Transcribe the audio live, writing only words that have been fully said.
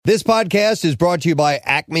This podcast is brought to you by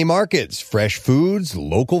Acme Markets, fresh foods,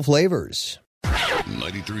 local flavors.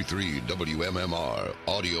 93.3 WMMR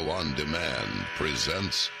Audio on Demand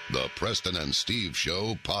presents the Preston and Steve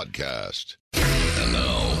Show podcast. And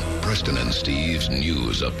now, Preston and Steve's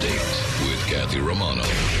news update with Kathy Romano.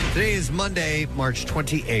 Today is Monday, March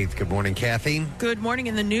 28th. Good morning, Kathy. Good morning.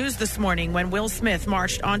 In the news this morning, when Will Smith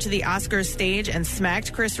marched onto the Oscars stage and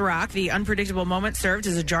smacked Chris Rock, the unpredictable moment served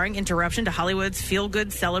as a jarring interruption to Hollywood's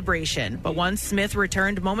feel-good celebration. But once Smith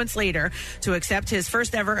returned moments later to accept his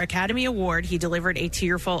first-ever Academy Award, he delivered a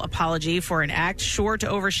tearful apology for an act sure to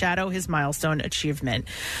overshadow his milestone achievement.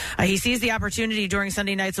 He seized the opportunity during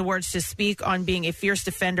Sunday night's awards to speak on being a fierce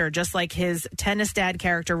defender, just like his tennis dad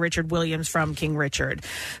character Richard Williams from King Richard.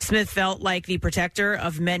 Smith felt like the protector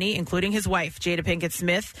of many, including his wife, Jada Pinkett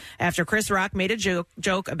Smith, after Chris Rock made a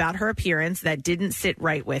joke about her appearance that didn't sit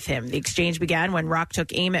right with him. The exchange began when Rock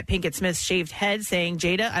took aim at Pinkett Smith's shaved head, saying,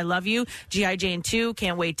 "Jada, I love you. G.I. Jane 2,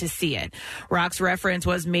 can't wait to see it." Rock's reference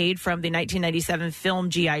was made from the 1997 film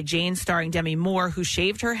G.I. Jane, starring Demi Moore, who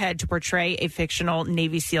shaved her head to portray a fictional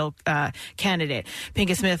Navy SEAL candidate.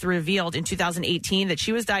 Pinkett Smith revealed in 2018 that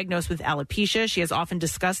she was diagnosed with alopecia. She has often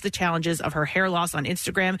discussed the challenges of her hair loss on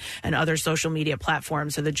Instagram and other social media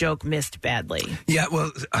platforms, so the joke missed badly. Yeah,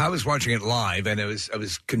 well, I was watching it live, and I was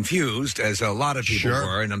confused, as a lot of people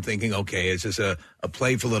were, and I'm thinking, okay, is this a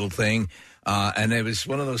playful little thing? And it was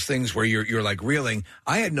one of those things where you're like reeling.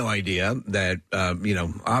 I had no idea that,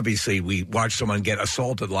 obviously we watched someone get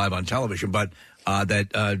assaulted live on television, but that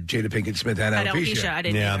Jada Pinkett Smith had alopecia. I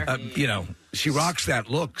didn't either. She rocks that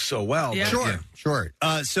look so well. Yeah. Sure.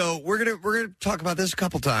 So we're gonna talk about this a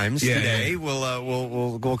couple times today. Yeah.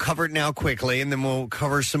 We'll cover it now quickly, and then we'll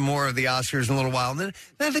cover some more of the Oscars in a little while. And then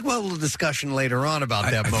I think we'll have a little discussion later on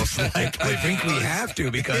about that. Most likely, I think we have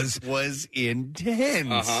to, because it was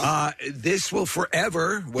intense. This will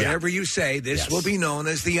forever, whatever you say, this will be known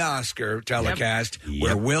as the Oscar telecast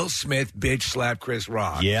where Will Smith bitch slapped Chris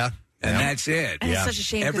Rock. Yeah. And that's it. And it's such a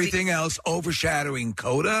shame. Everything else overshadowing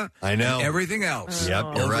Coda. I know. Everything else.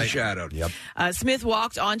 Yep, you're overshadowed. Right. Yep. Smith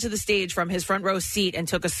walked onto the stage from his front row seat and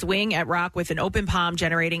took a swing at Rock with an open palm,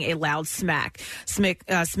 generating a loud smack.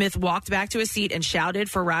 Smith walked back to his seat and shouted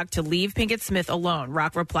for Rock to leave Pinkett Smith alone.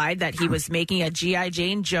 Rock replied that he was making a G.I.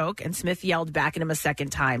 Jane joke, and Smith yelled back at him a second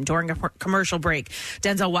time. During a commercial break,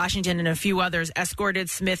 Denzel Washington and a few others escorted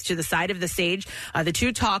Smith to the side of the stage. The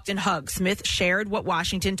two talked and hugged. Smith shared what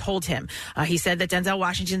Washington told him. He said that Denzel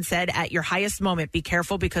Washington said, "At your highest moment, be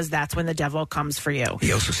careful, because that's when the devil comes for you."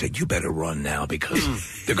 He also said, "You better run now,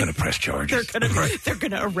 because they're going to press charges. They're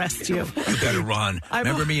going to arrest you. You better run.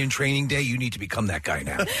 Remember me in Training Day? You need to become that guy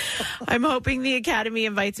now." "I'm hoping the Academy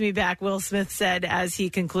invites me back," Will Smith said as he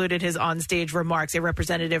concluded his onstage remarks. A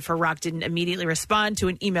representative for Rock didn't immediately respond to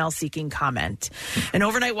an email-seeking comment. An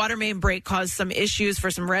overnight water main break caused some issues for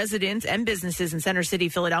some residents and businesses in Center City,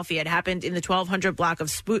 Philadelphia. It happened in the 1200 block of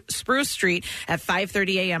Spruce Street at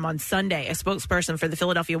 5:30 a.m. on Sunday. A spokesperson for the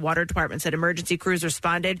Philadelphia Water Department said emergency crews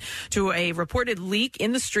responded to a reported leak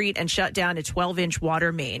in the street and shut down a 12-inch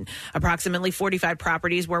water main. Approximately 45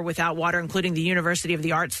 properties were without water, including the University of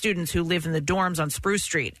the Arts students who live in the dorms on Spruce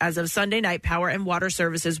Street. As of Sunday night, power and water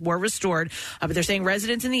services were restored, but they're saying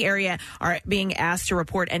residents in the area are being asked to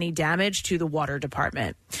report any damage to the water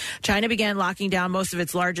department. China began locking down most of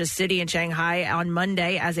its largest city in Shanghai on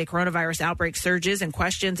Monday as a coronavirus outbreak surges and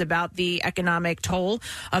questions about the economic toll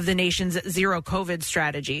of the nation's zero COVID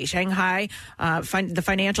strategy. Shanghai, the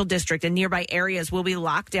financial district, and nearby areas will be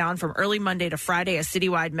locked down from early Monday to Friday as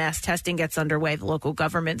citywide mass testing gets underway, the local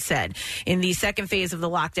government said. In the second phase of the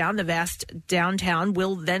lockdown, the vast downtown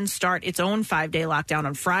will then start its own 5-day lockdown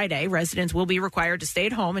on Friday. Residents will be required to stay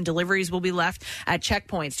at home, and deliveries will be left at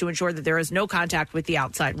checkpoints to ensure that there is no contact with the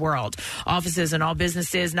outside world. Offices and all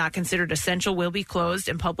businesses not considered essential will be closed,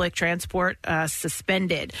 and public transport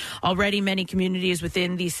suspended. Already, many communities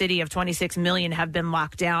within the city of 26 million have been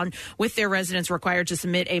locked down, with their residents required to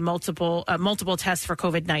submit a multiple tests for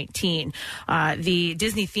COVID-19. The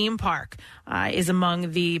Disney theme park is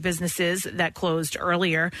among the businesses that closed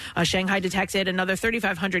earlier. Shanghai detected another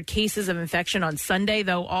 3,500 cases of infection on Sunday,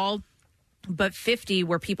 though all but 50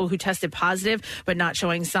 were people who tested positive but not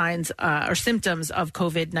showing signs or symptoms of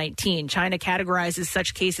COVID-19. China categorizes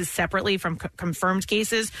such cases separately from confirmed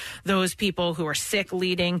cases, those people who are sick,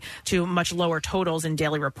 leading to much lower totals in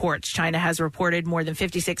daily reports. China has reported more than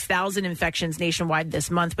 56,000 infections nationwide this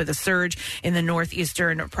month, with a surge in the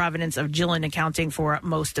northeastern province of Jilin accounting for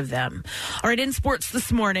most of them. All right, in sports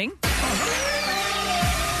this morning.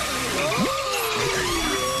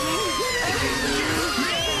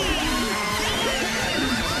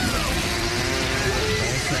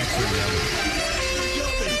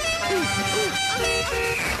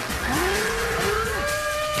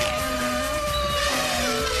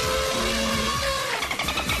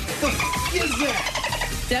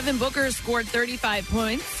 Devin Booker scored 35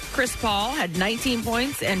 points. Chris Paul had 19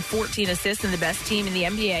 points and 14 assists in the best team in the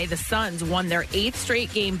NBA. The Suns won their 8th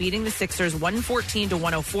straight game, beating the Sixers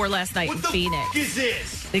 114-104 last night in Phoenix. What is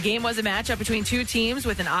this? The game was a matchup between two teams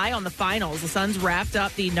with an eye on the finals. The Suns wrapped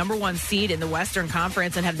up the number 1 seed in the Western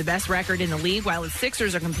Conference and have the best record in the league, while the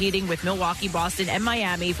Sixers are competing with Milwaukee, Boston, and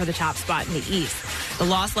Miami for the top spot in the East. The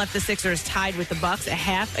loss left the Sixers tied with the Bucks, a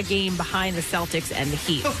half a game behind the Celtics and the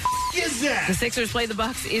Heat. Is that? The Sixers play the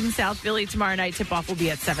Bucks in South Philly tomorrow night. Tip-off will be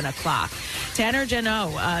at 7 o'clock. Tanner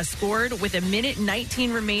Jeannot scored with a minute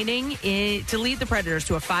 19 remaining to lead the Predators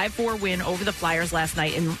to a 5-4 win over the Flyers last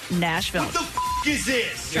night in Nashville. What the is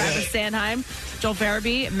this? Travis Sanheim, Joel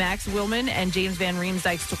Farabee, Max Willman, and James Van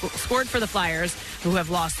Riemsdyk scored for the Flyers, who have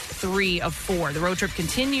lost 3 of 4. The road trip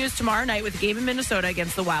continues tomorrow night with a game in Minnesota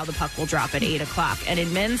against the Wild. The puck will drop at 8 o'clock. And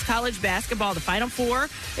in men's college basketball, the Final Four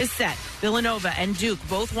is set. Villanova and Duke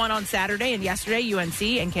both won on Saturday, and yesterday UNC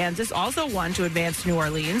and Kansas also won to advance to New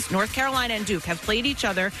Orleans. North Carolina and Duke have played each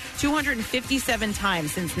other 257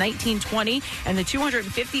 times since 1920, and the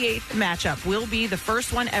 258th matchup will be the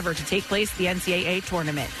first one ever to take place at the NCAA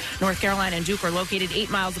tournament. North Carolina and Duke are located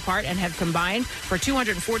 8 miles apart and have combined for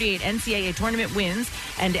 248 NCAA tournament wins,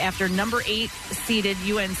 and after number 8 seeded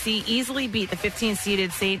UNC easily beat the 15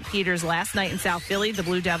 seeded St. Peter's last night in South Philly, the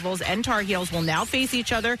Blue Devils and Tar Heels will now face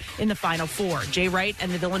each other in the Final Four. Jay Wright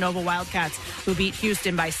and the Villanova Wildcats, who beat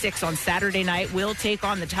Houston by 6 on Saturday night, will take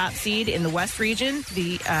on the top seed in the West region,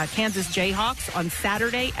 the Kansas Jayhawks, on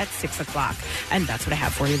Saturday at 6 o'clock. And that's what I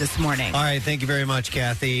have for you this morning. All right, thank you very much,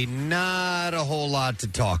 Kathy. Not a whole lot to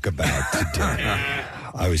talk about today.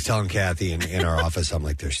 I was telling Kathy in our office, I'm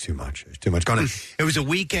like, there's too much. There's too much going on. It was a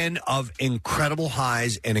weekend of incredible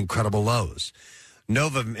highs and incredible lows.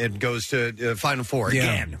 Nova, it goes to Final Four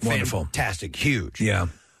again. Wonderful. Fantastic. Huge. Yeah.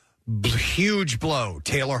 Huge blow.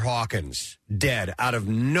 Taylor Hawkins dead out of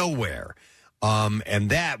nowhere.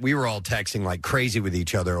 And that we were all texting like crazy with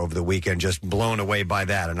each other over the weekend, just blown away by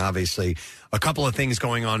that. And obviously a couple of things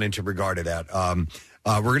going on into regard to that.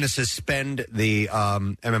 We're going to suspend the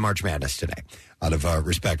MM March Madness today out of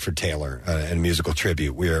respect for Taylor and musical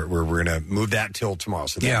tribute. We're going to move that till tomorrow.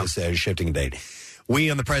 So that is a shifting date. We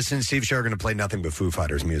on the Preston and Steve Show are going to play nothing but Foo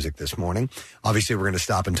Fighters music this morning. Obviously, we're going to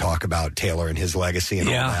stop and talk about Taylor and his legacy and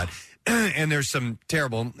all that. And there's some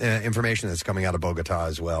terrible information that's coming out of Bogota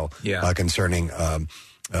as well concerning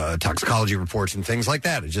toxicology reports and things like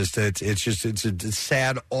that. It's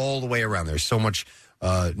sad all the way around. There's so much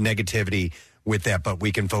negativity with that, but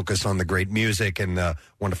we can focus on the great music and the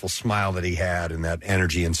wonderful smile that he had and that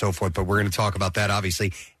energy and so forth. But we're going to talk about that,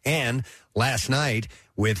 obviously. And last night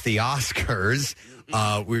with the Oscars,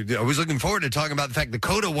 I was looking forward to talking about the fact that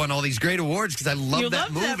Coda won all these great awards because I love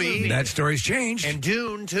that movie. That story's changed. And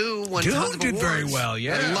Dune, too. Dune did very well,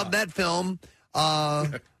 I love that film.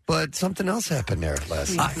 But something else happened there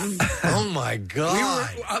last night. Oh, my God.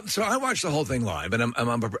 So I watched the whole thing live, and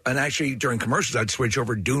and actually during commercials, I'd switch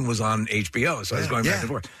over. Dune was on HBO, so I was going back and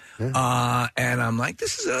forth. And I'm like,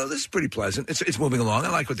 this is pretty pleasant. It's moving along. I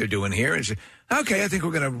like what they're doing here. It's okay. I think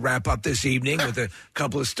we're going to wrap up this evening with a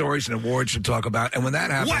couple of stories and awards to talk about. And when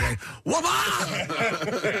that happened,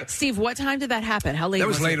 Steve, what time did that happen? How late? That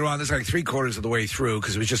was later it? on. That's like 3/4 of the way through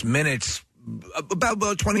because it was just minutes.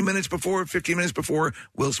 About 20 minutes before, 15 minutes before,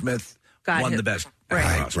 Will Smith won the best.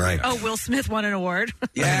 Right. Oh, Will Smith won an award.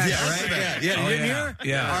 Yeah. You Oh, didn't hear?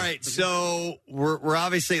 Yeah. All right. So we're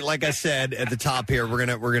obviously, like I said at the top here, we're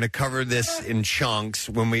gonna cover this in chunks.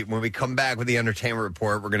 When we come back with the entertainment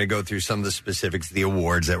report, we're gonna go through some of the specifics of the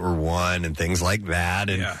awards that were won and things like that,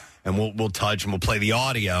 and we'll touch and we'll play the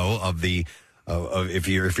audio of the. If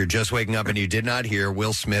you're just waking up and you did not hear,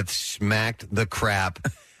 Will Smith smacked the crap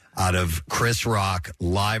out of Chris Rock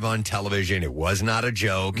live on television. It was not a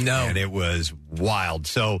joke. No. And it was wild.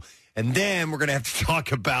 So, and then we're going to have to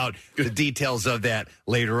talk about the details of that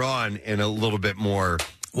later on in a little bit more.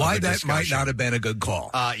 Why that might not have been a good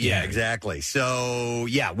call. Yeah, exactly. So,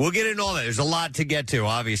 we'll get into all that. There's a lot to get to,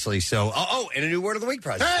 obviously. So, and a new Word of the Week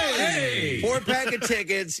prize. Hey! 4-pack of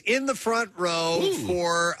tickets in the front row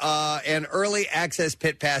for and early access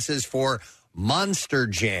pit passes for Monster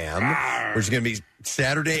Jam, which is going to be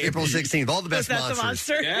Saturday, April 16th. All the best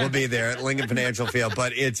monsters will be there at Lincoln Financial Field,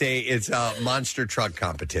 but it's a monster truck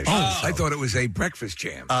competition. Oh, I thought it was a breakfast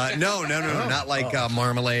jam. No, not like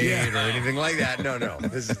marmalade or anything like that. No.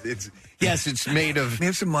 It's made of. We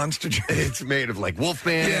have some monster jam. It's made of like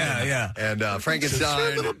Wolfman. And Frankenstein. Is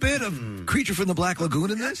there a little bit of Creature from the Black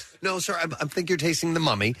Lagoon in this? No, sir. I think you're tasting the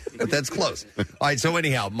Mummy, but that's close. All right. So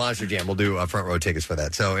anyhow, Monster Jam. We'll do front row tickets for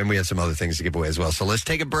that. So, and we have some other things to give away as well. So let's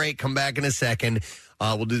take a break. Come back in a second.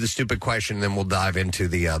 We'll do the stupid question, and then we'll dive into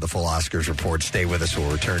the full Oscars report. Stay with us.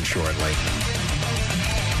 We'll return shortly.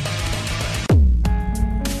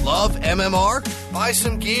 Love MMR? Buy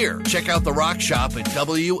some gear. Check out the Rock Shop at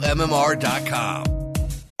WMMR.com.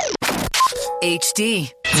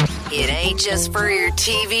 HD. It ain't just for your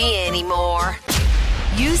TV anymore.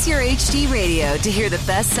 Use your HD radio to hear the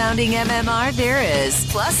best sounding MMR there is.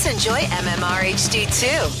 Plus, enjoy MMR HD 2,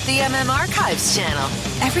 the MM Archives channel.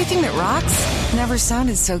 Everything that rocks never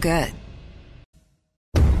sounded so good.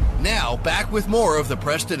 Now, back with more of the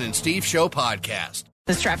Preston and Steve Show podcast.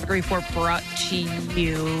 This traffic report brought to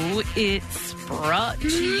you. It's brought to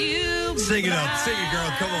you. Sing it up. Sing it, girl.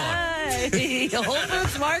 Come on. Whole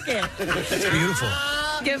Foods Market. It's beautiful.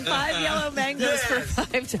 Get 5 yellow mangoes for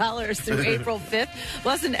 $5 through April 5th,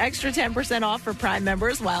 plus an extra 10% off for Prime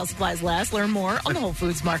members while supplies last. Learn more on the Whole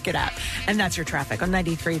Foods Market app. And that's your traffic on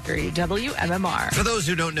 93.3 WMMR. For those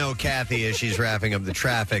who don't know Kathy, as she's wrapping up the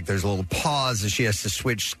traffic, there's a little pause as she has to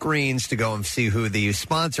switch screens to go and see who the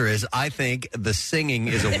sponsor is. I think the singing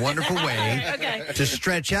is a wonderful way to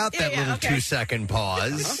stretch out that little 2-second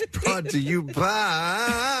pause. Brought to you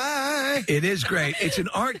by... It is great. It's an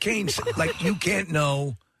arcane, like you can't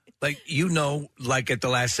know. Like, like at the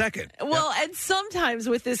last second. Well, and sometimes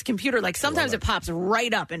with this computer, like sometimes it pops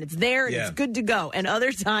right up and it's there and it's good to go. And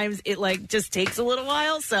other times it like just takes a little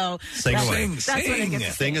while. So sing away. That's when it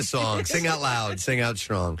gets sing a song. Sing out loud. Sing out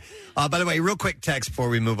strong. By the way, real quick text before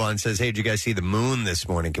we move on says, hey, did you guys see the moon this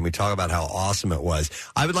morning? Can we talk about how awesome it was?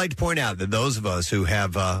 I would like to point out that those of us who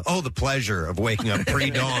have, the pleasure of waking up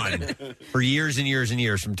pre-dawn for years and years and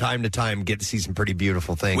years, from time to time, get to see some pretty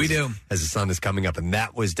beautiful things. We do. As the sun is coming up, and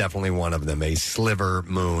that was definitely one of them, a sliver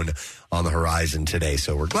moon on the horizon today.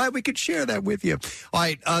 So we're glad we could share that with you. All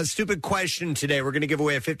right, stupid question today. We're going to give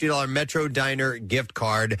away a $50 Metro Diner gift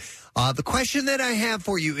card. The question that I have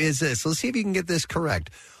for you is this. Let's see if you can get this correct.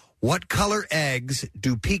 What color eggs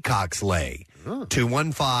do peacocks lay?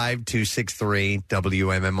 215-263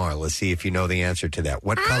 WMMR. Let's see if you know the answer to that.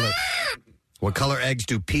 What color eggs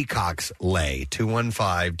do peacocks lay?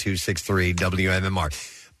 215-263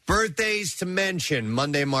 WMMR. Birthdays to mention,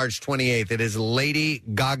 Monday, March 28th. It is Lady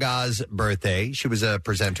Gaga's birthday. She was a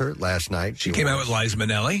presenter last night. She came out with Liza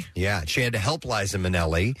Minnelli. Yeah, she had to help Liza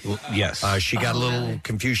Minnelli. Yes. She got a little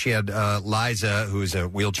confused. She had Liza, who's a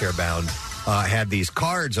wheelchair-bound, had these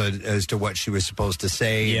cards as to what she was supposed to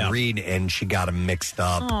say and read, and she got them mixed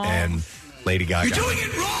up. Aww. And Lady Gaga... You're doing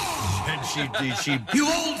it wrong! And she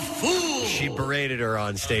you old fool! She berated her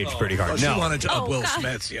on stage pretty hard. She wanted to up Will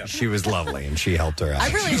Smith's, She was lovely, and she helped her out.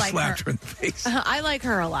 I really like slapped her. her in the face. I like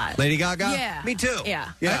her a lot. Lady Gaga? Yeah. Me too. Yeah.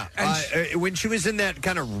 When she was in that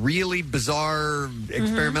kind of really bizarre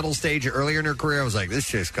experimental stage earlier in her career, I was like, this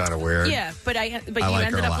chick's kind of weird. Yeah, but you like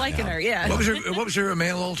ended up liking her. Yeah. What was her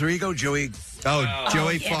male alter ego? Joey?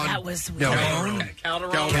 Joey Fon. That was weird. No,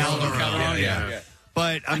 Calderon. Yeah.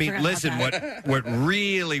 But, I mean, listen, what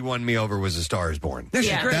really won me over was A Star is Born.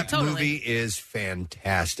 Yeah, that totally. movie is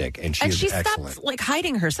fantastic, and she she is excellent. stopped, like,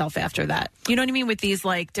 hiding herself after that. You know what I mean? With these,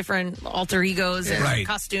 like, different alter egos and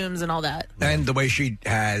costumes and all that. And the way she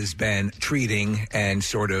has been treating and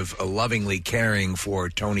sort of lovingly caring for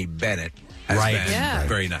Tony Bennett. Been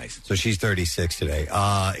very nice. So she's 36 today.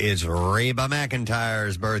 Is Reba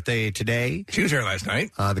McEntire's birthday today? She was here last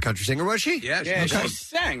night. The country singer, was she? Yeah, she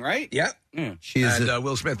sang, right? Yeah. She is. And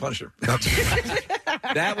Will Smith punched her.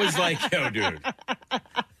 That was like, yo, dude.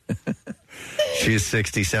 She is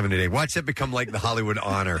 67 today. Watch that become like the Hollywood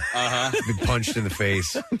honor. Be punched in the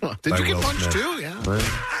face. Did you get Will punched Smith. too?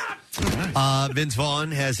 Yeah. Vince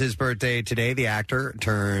Vaughn has his birthday today. The actor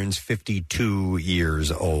turns 52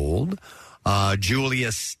 years old.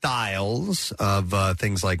 Julia Stiles of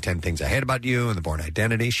things like 10 Things I Hate About You and The Bourne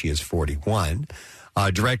Identity. She is 41.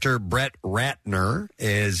 Director Brett Ratner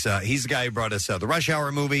is he's the guy who brought us the Rush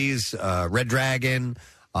Hour movies, Red Dragon.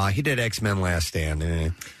 He did X-Men Last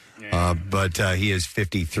Stand. But he is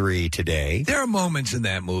 53 today. There are moments in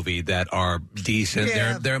that movie that are decent.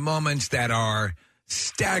 Yeah. There are moments that are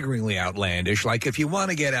staggeringly outlandish. Like if you want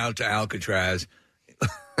to get out to Alcatraz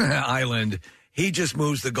Island, he just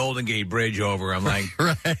moves the Golden Gate Bridge over. I'm like,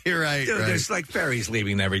 right. Dude, there's like ferries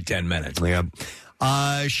leaving every 10 minutes. Yeah.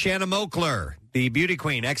 Shanna Mokler, the beauty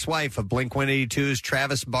queen, ex-wife of Blink-182's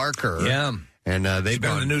Travis Barker. Yeah. And they've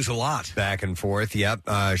been in gone the news a lot. Back and forth. Yep.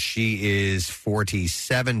 She is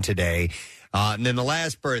 47 today. And then the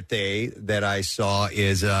last birthday that I saw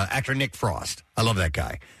is actor Nick Frost. I love that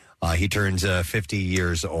guy. He turns 50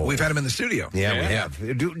 years old. We've had him in the studio. Yeah, we have.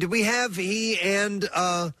 Did we have he and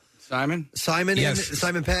Simon? Yes.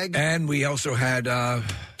 Simon Pegg? And we also had the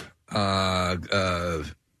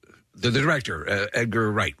director,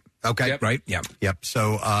 Edgar Wright. Okay. Yep. Right? Yeah. Yep.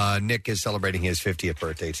 So Nick is celebrating his 50th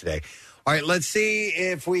birthday today. All right, let's see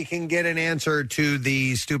if we can get an answer to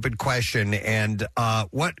the stupid question. And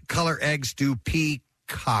what color eggs do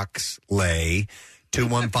peacocks lay?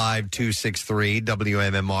 215-263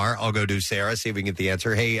 WMMR. I'll go to Sarah, see if we can get the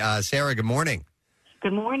answer. Hey, Sarah, good morning.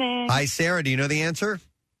 Good morning. Hi, Sarah. Do you know the answer?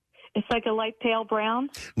 It's like a light pale brown.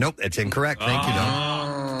 Nope, that's incorrect. Thank you,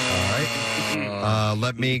 All right.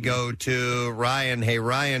 Let me go to Ryan. Hey,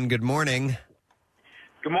 Ryan, good morning.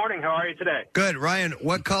 Good morning. How are you today? Good. Ryan,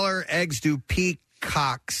 what color eggs do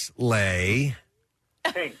peacocks lay?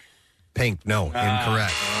 Pink. Pink. No,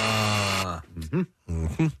 incorrect.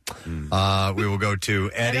 We will go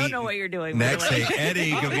to Eddie. I don't know what you're doing. Next, really. hey,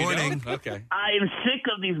 Eddie, good morning. Okay. I am sick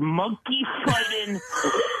of these monkey fighting.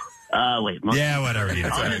 Yeah, whatever. You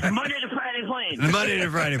Monday to Friday plane. Monday to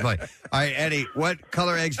Friday play. All right, Eddie, what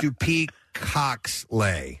color eggs do peacocks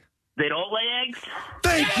lay? They don't lay eggs?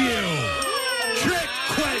 Thank you. Trick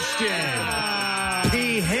question.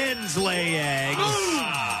 Peahens lay eggs.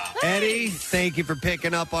 Eddie, thank you for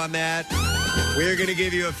picking up on that. We're going to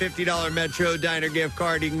give you a $50 Metro Diner gift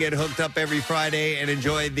card. You can get hooked up every Friday and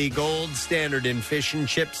enjoy the gold standard in fish and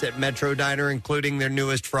chips at Metro Diner, including their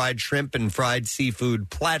newest fried shrimp and fried seafood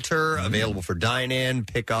platter, available for dine-in,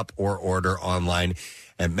 pick-up, or order online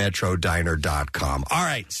at metrodiner.com. All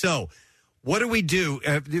right, so what do we do?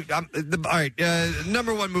 All right,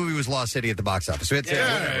 number one movie was Lost City at the box office. So it's,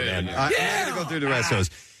 whatever, man. I'm going to go through the rest of those.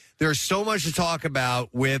 There's so much to talk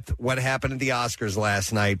about with what happened at the Oscars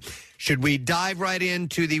last night. Should we dive right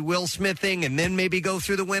into the Will Smith thing and then maybe go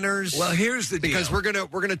through the winners? Well, here's the deal. Because we're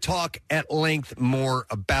gonna talk at length more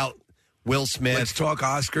about Will Smith. Let's talk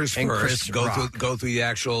Oscars and first. Chris Rock. Go through the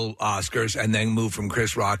actual Oscars and then move from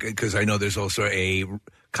Chris Rock, because I know there's also a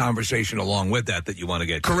conversation along with that you want to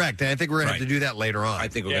get to. Correct, and I think we're going to have to do that later on. I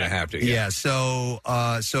think we're going to have to. Yeah. So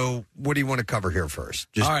what do you want to cover here first?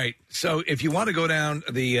 All right. So if you want to go down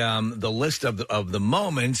the list of the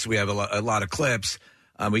moments, we have a lot of clips.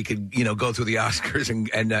 We could go through the Oscars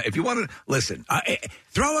and if you want to listen,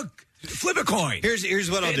 flip a coin. Here's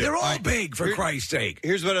what I'll do. They're all big, for Christ's sake.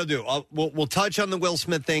 Here's what I'll do. We'll touch on the Will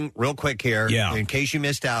Smith thing real quick here. Yeah. In case you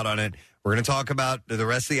missed out on it. We're going to talk about the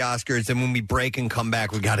rest of the Oscars, and when we break and come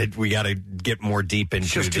back, we got to get more deep into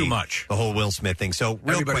just too much. The whole Will Smith thing. So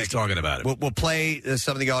real everybody's quick, talking about it. We'll play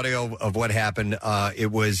some of the audio of what happened.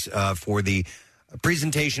 It was for the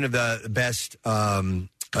presentation of the best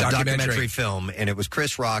documentary film, and it was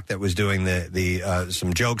Chris Rock that was doing the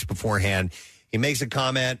some jokes beforehand. He makes a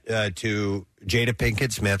comment to Jada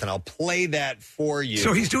Pinkett Smith, and I'll play that for you.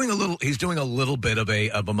 So he's doing a little bit of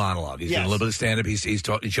a monologue. He's doing a little bit of stand up. He's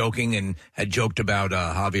joking and had joked about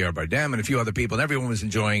Javier Bardem and a few other people, and everyone was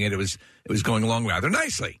enjoying it. It was going along rather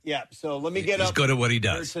nicely. Yeah. So let me get He's good at what he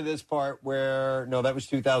does. to this part where that was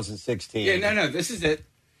 2016. Yeah, no, this is it.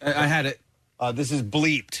 I had it. This is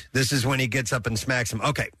bleeped. This is when he gets up and smacks him.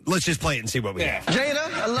 Okay, let's just play it and see what we have.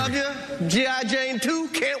 Jada, I love you. G.I. Jane 2,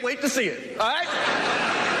 can't wait to see it. All right?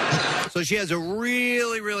 So she has a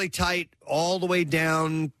really, really tight, all the way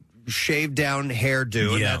down, shaved down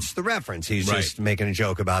hairdo, and that's the reference. He's just making a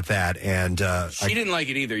joke about that. And she didn't like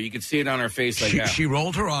it either. You could see it on her face. Like she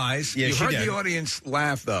rolled her eyes. Yeah, you she heard did. the audience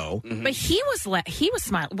laugh, though. Mm-hmm. But he was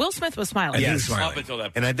smiling. Will Smith was smiling. And Yes. he was smiling. Up until that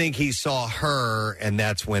point. And I think he saw her, and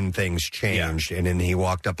that's when things changed. And then he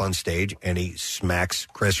walked up on stage, and he smacks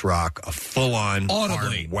Chris Rock a full-on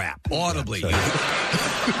Audibly. hard whap. Audibly.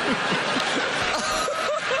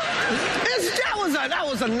 That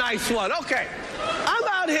was a nice one. Okay. I'm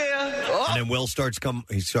out here. And then Will starts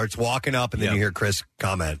walking up, and then you hear Chris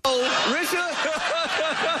comment. Oh, Richard.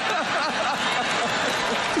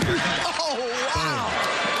 Oh,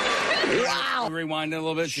 wow. Wow. Rewind it a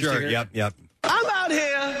little bit. Sure, yep. I'm out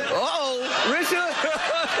here. Uh-oh, Richard.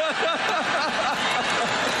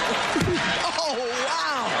 Oh,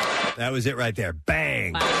 wow. That was it right there.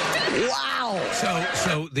 Bang. Wow.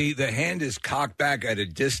 So the hand is cocked back at a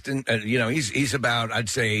distance. He's about, I'd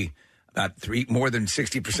say, about more than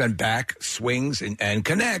 60% back, swings and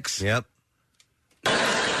connects. Yep.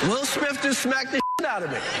 Will Smith just smacked the shit out of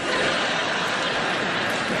me.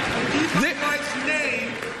 Keep my wife's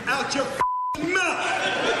name out your mouth.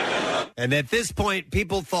 And at this point,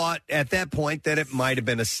 people thought at that point that it might have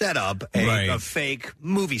been a setup, a fake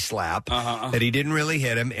movie slap, that he didn't really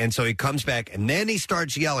hit him. And so he comes back, and then he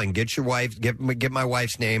starts yelling, get my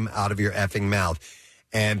wife's name out of your effing mouth.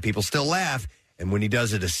 And people still laugh. And when he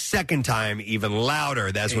does it a second time, even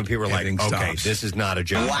louder, that's when people are like, okay, this is not a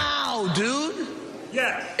joke. Wow, dude.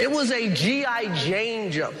 Yes. It was a G.I.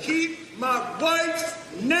 Jane joke. Keep my wife's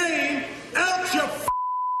name out your mouth.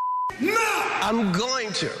 I'm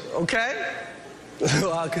going to, okay?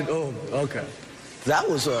 Okay. That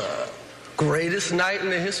was a greatest night in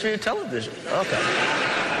the history of television.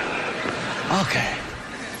 Okay.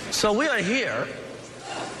 So we are here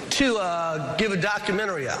to give a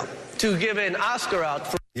documentary out, to give an Oscar out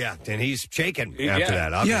for. Yeah, and he's shaken after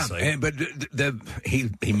that, obviously. Yeah, but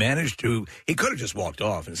he managed to. He could have just walked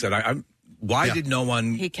off and said, "Why did no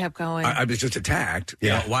one?" He kept going. I was just attacked.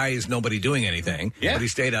 Yeah. You know, why is nobody doing anything? Yeah. But he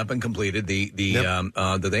stayed up and completed the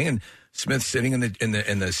thing. And Smith's sitting in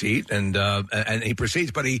the seat, and he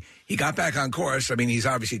proceeds. But he got back on course. I mean, he's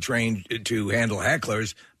obviously trained to handle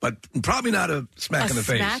hecklers, but probably not a smack in the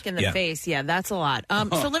face. Smack in the face, yeah, that's a lot.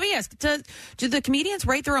 So let me ask: do the comedians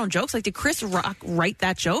write their own jokes? Like, did Chris Rock write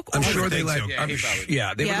that joke? I'm sure they let.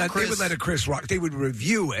 They would let a Chris Rock. They would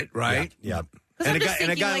review it, right? Yeah. And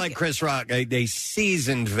a guy like Chris Rock, a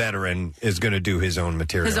seasoned veteran, is going to do his own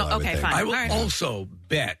material. Fine. I will also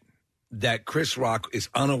bet that Chris Rock is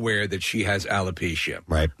unaware that she has alopecia.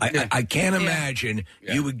 Right. I can't imagine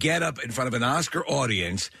you would get up in front of an Oscar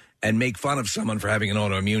audience and make fun of someone for having an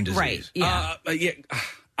autoimmune disease. Right. Yeah.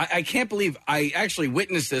 I can't believe I actually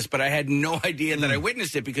witnessed this, but I had no idea that I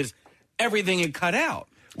witnessed it because everything had cut out.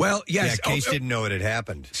 Well, yes. Yeah, Case didn't know it had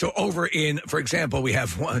happened. So over in, for example, we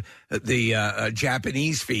have the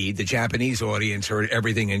Japanese feed. The Japanese audience heard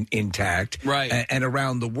everything intact. Right. And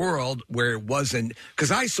around the world where it wasn't,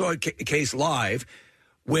 because I saw Case live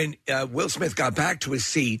when Will Smith got back to his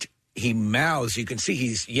seat. He mouths. You can see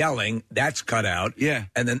he's yelling. That's cut out. Yeah.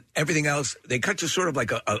 And then everything else, they cut to sort of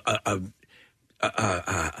like a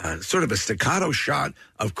sort of a staccato shot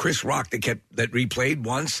of Chris Rock that replayed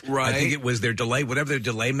once. Right. I think it was their delay, whatever their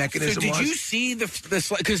delay mechanism was. So did you see the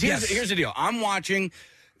because here's the deal. I'm watching.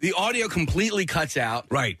 The audio completely cuts out.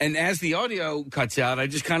 Right. And as the audio cuts out, I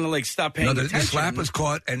just kind of like stop paying attention. The slap was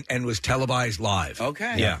caught and was televised live.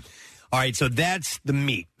 Okay. Yeah. All right, so that's the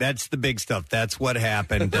meat. That's the big stuff. That's what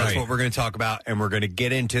happened. That's what we're going to talk about, and we're going to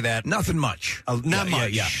get into that. Nothing much. Not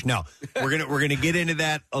much. Yeah. No, we're gonna get into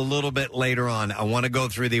that a little bit later on. I want to go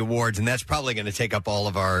through the awards, and that's probably going to take up all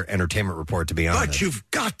of our entertainment report. To be honest, but you've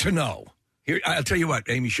got to know. Here, I'll tell you what.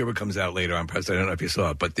 Amy Schumer comes out later on. Preston, I don't know if you saw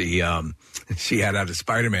it, but she had a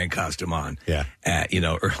Spider-Man costume on. Yeah.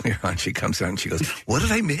 Earlier on, she comes out and she goes, "What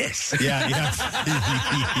did I miss?" Yeah.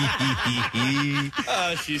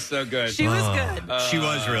 Oh, she's so good. She was good. She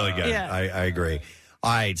was really good. Yeah. I agree.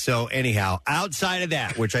 All right. So anyhow, outside of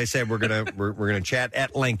that, which I said we're gonna chat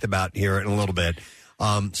at length about here in a little bit,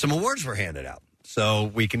 some awards were handed out.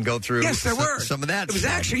 So we can go through some of that. It was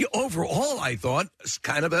actually overall, I thought,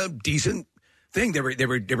 kind of a decent thing. They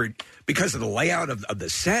were because of the layout of the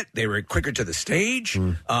set. They were quicker to the stage.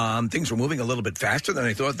 Things were moving a little bit faster than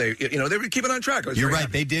I thought. They were keeping on track. You're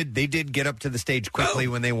right. They did get up to the stage quickly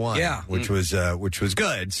when they won. Yeah, which was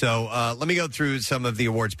good. So let me go through some of the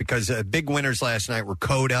awards because big winners last night were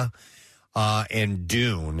Coda. And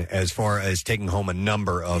Dune, as far as taking home a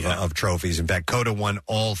number of trophies. In fact, Coda won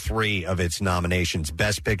all three of its nominations: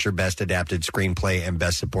 Best Picture, Best Adapted Screenplay, and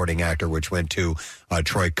Best Supporting Actor, which went to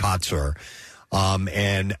Troy Kotsur.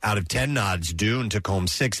 And out of 10 nods, Dune took home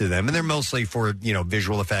 6 of them, and they're mostly for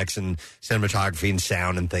visual effects and cinematography and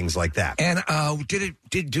sound and things like that. And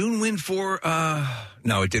did Dune win for?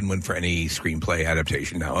 No, it didn't win for any screenplay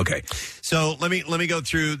adaptation. No, okay. So let me go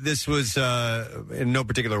through. This was in no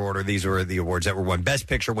particular order. These were the awards that were won. Best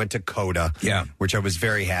Picture went to Coda, which I was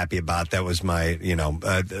very happy about. That was my,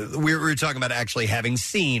 we were talking about actually having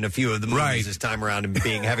seen a few of the movies this time around and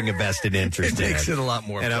having a vested interest. It makes it a lot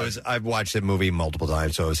more. And fun. I've watched the movie multiple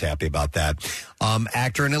times, so I was happy about that.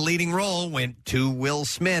 Actor in a leading role went to Will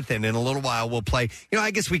Smith, and in a little while we'll play. I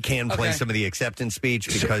guess we can play some of the acceptance speech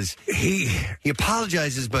because he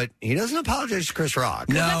apologizes, but he doesn't apologize to Chris Rock.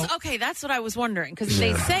 No, that's what I was wondering because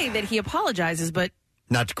they say that he apologizes, but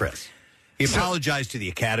not to Chris. He apologized to the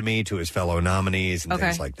Academy, to his fellow nominees, and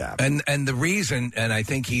things like that. And the reason, and I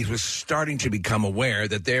think he was starting to become aware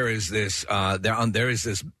that there is this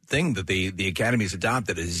thing that the Academy has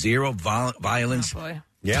adopted, a zero violence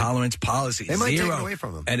tolerance policy. They might zero. take it away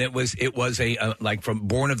from him. And it was a like from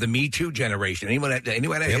born of the Me Too generation. Anyone had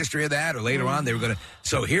a history of that, or later on they were going to.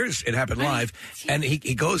 So it happened live, and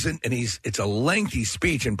he goes in and it's a lengthy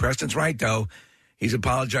speech. And Preston's right though. He's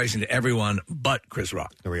apologizing to everyone but Chris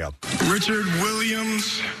Rock. There we go. Richard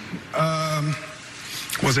Williams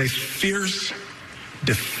was a fierce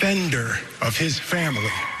defender of his family.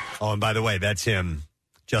 Oh, and by the way, that's him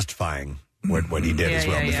justifying what he did as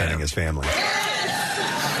well, defending his family.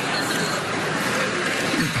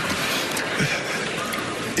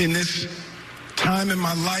 In this time in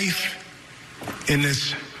my life, in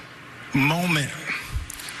this moment,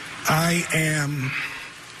 I am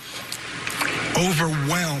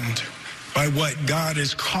overwhelmed by what God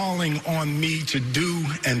is calling on me to do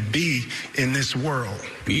and be in this world.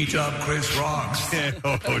 Beat up Chris Rocks. And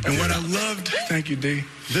what I loved, thank you, D.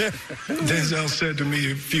 Denzel said to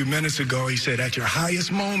me a few minutes ago, he said, at your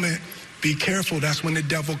highest moment, be careful, that's when the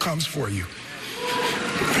devil comes for you.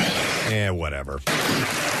 Yeah, whatever.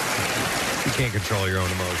 You can't control your own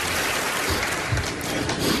emotions.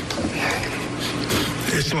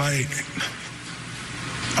 It's like,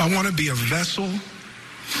 I want to be a vessel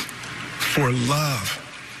for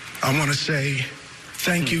love. I want to say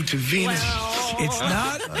thank you to Venus.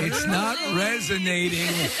 It's not resonating.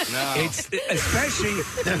 No. It's especially,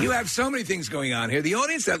 you have so many things going on here. The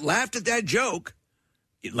audience that laughed at that joke,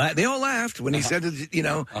 they all laughed when he said,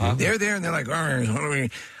 they're there and they're like,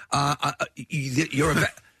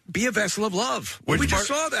 be a vessel of love. We just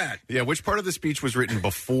saw that. Yeah, which part of the speech was written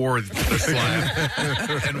before the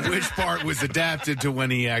slap, and which part was adapted to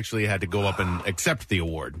when he actually had to go up and accept the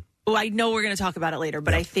award? Well, I know we're going to talk about it later,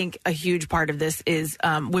 but I think a huge part of this is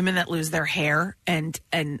women that lose their hair, and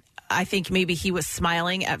I think maybe he was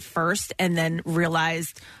smiling at first and then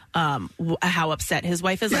realized how upset his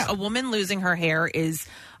wife is. Yeah. Like, a woman losing her hair is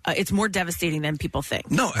it's more devastating than people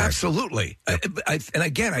think. No, absolutely. And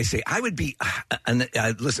again, I say I would be.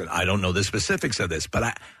 Listen, I don't know the specifics of this,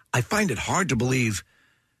 but I find it hard to believe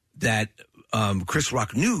that Chris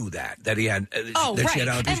Rock knew that he had. That right. She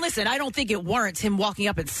had And listen, I don't think it warrants him walking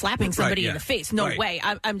up and slapping somebody in the face. No way.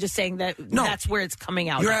 I'm just saying that's where it's coming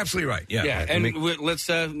out. You're absolutely right. Yeah. And let's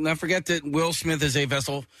not forget that Will Smith is a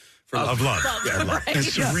vessel of love. Right. And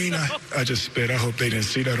Serena, I just spit. I hope they didn't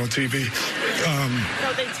see that on TV.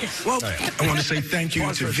 No, they did. Well, I want to say thank you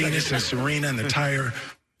to Venus and Serena and the entire.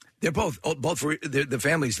 They're both for the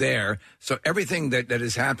family's there. So everything that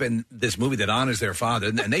has happened, this movie that honors their father,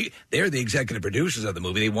 and they're the executive producers of the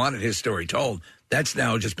movie. They wanted his story told. That's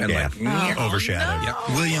now just been overshadowed. No.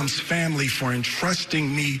 Yeah. Williams family for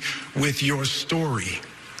entrusting me with your story.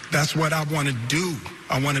 That's what I want to do.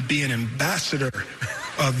 I want to be an ambassador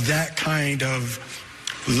of that kind of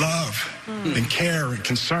love and care and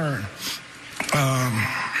concern.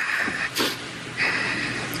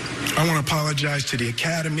 I want to apologize to the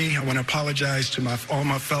Academy. I want to apologize to all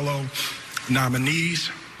my fellow nominees.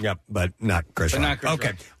 Yep, but not Chris Rock.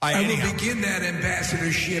 Okay. I will begin that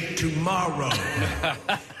ambassadorship tomorrow.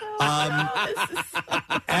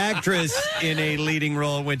 Actress in a leading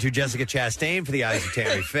role went to Jessica Chastain for The Eyes of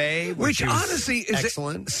Tammy Faye, which honestly is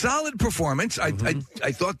excellent. A solid performance. I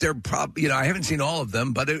thought they're I haven't seen all of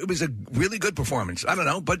them, but it was a really good performance. I don't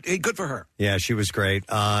know, but good for her. Yeah, she was great.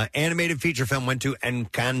 Animated feature film went to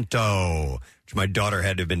Encanto, which my daughter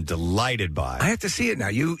had to have been delighted by. I have to see it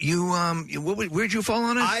now. Where'd you fall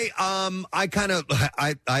on it?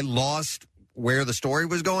 I lost where the story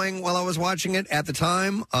was going while I was watching it at the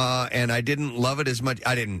time, and I didn't love it as much.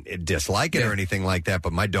 I didn't dislike it or anything like that,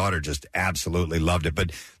 but my daughter just absolutely loved it.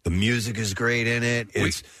 But the music is great in it.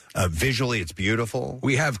 It's visually, it's beautiful.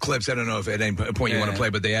 We have clips. I don't know if at any point you want to play,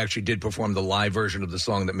 but they actually did perform the live version of the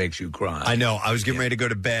song that makes you cry. I know. I was getting ready to go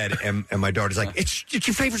to bed, and my daughter's like, it's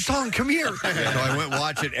your favorite song. Come here. So I went and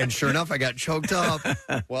watched it, and sure enough, I got choked up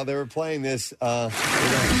while they were playing this.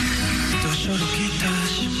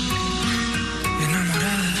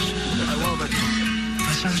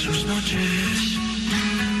 Pasan sus noches y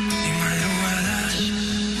madrugadas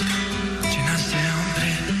llenas de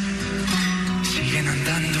hambre, siguen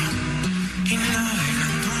andando y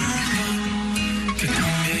navegando un mundo que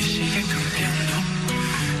cambia y sigue cambiando,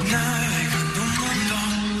 navegando un mundo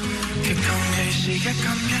que cambia y sigue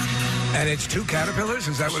cambiando. And it's two caterpillars?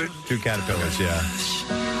 Is that what it? Two caterpillars, yeah.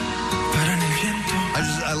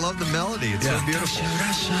 I love the melody. It's so beautiful.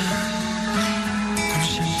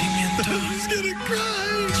 He's gonna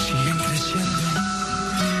cry. Siguen creciendo.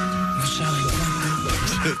 No saben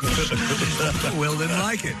cuándo. Will didn't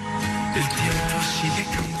like it. El tiempo sigue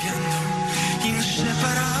cambiando.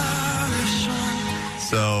 Inseparables son.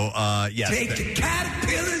 So, yes. Take the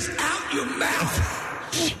caterpillars out your mouth.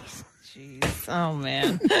 Jeez. Oh,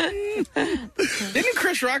 man. Didn't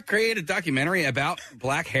Chris Rock create a documentary about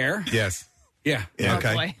black hair? Yes. Yeah. Oh,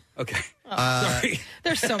 Okay. boy. Okay. Sorry.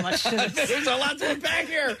 There's so much to this. There's a lot to unpack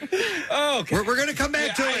here. Oh, okay. We're going to come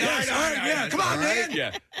back to it. I know. Come on, man.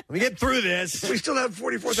 Yeah. Let me get through this. We still have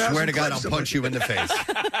 44,000. Swear to God, I'll punch you in the face.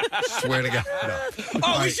 Swear to God. No.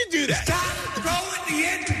 Oh, we should do that. Stop throwing the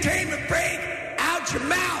entertainment break out your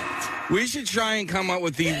mouth. We should try and come up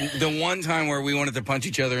with the one time where we wanted to punch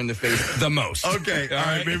each other in the face the most. Okay. All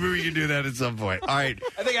right. Maybe we can do that at some point. All right.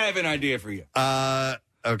 I think I have an idea for you.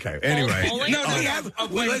 Okay. Anyway. We have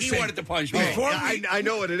when he wanted to punch me. I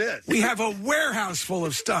know what it is. We have a warehouse full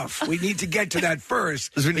of stuff. We need to get to that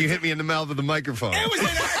first. This is when you hit me in the mouth with the microphone. It was an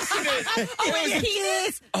accident.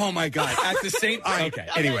 Oh my God! At the same time. Okay.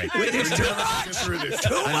 Anyway, it's too much.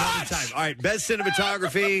 Another time. All right, best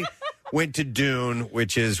cinematography went to Dune,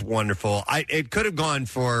 which is wonderful. It could have gone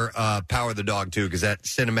for Power of the Dog too, because that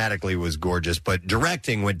cinematically was gorgeous. But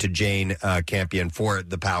directing went to Jane Campion for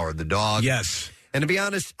The Power of the Dog. Yes. And to be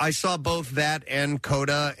honest, I saw both that and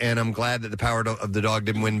Coda, and I'm glad that The Power of the Dog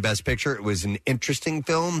didn't win Best Picture. It was an interesting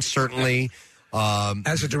film, certainly.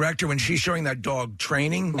 As a director, when she's showing that dog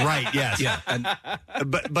training, right? Yes, yeah. And,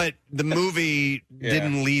 but the movie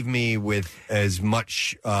didn't leave me with as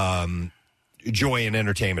much joy and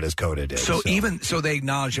entertainment as Coda did. So they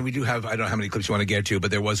acknowledge, and we do have, I don't know how many clips you want to get to,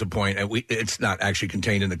 but there was a point, and it's not actually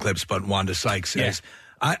contained in the clips, but Wanda Sykes says,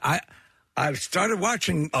 I've started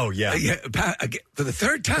watching. Oh yeah, for the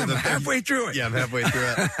third time. I'm halfway through it. Yeah, I'm halfway through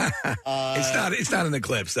it. It's not in the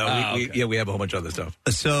clips though. We have a whole bunch of other stuff.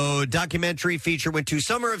 So documentary feature went to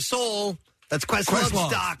Summer of Soul. That's Questlove's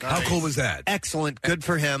doc. How cool was that? Excellent. Good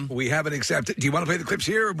for him. We haven't accepted. Do you want to play the clips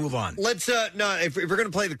here or move on? Let's no. If we're going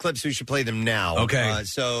to play the clips, we should play them now. Okay.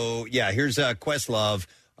 So yeah, here's Questlove.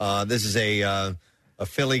 This is a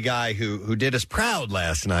Philly guy who did us proud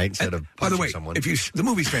last night instead of by the way, someone. The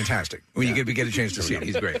movie's fantastic. When you get a chance to see it,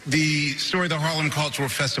 he's great. The story of the Harlem Cultural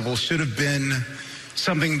Festival should have been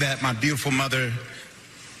something that my beautiful mother,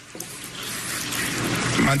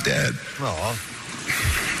 my dad,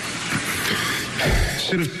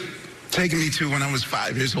 should have taken me to when I was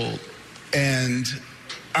 5 years old. And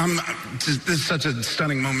this is such a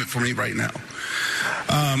stunning moment for me right now.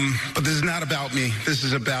 But this is not about me. This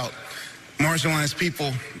is about marginalized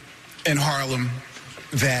people in Harlem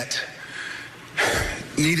that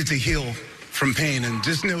needed to heal from pain. And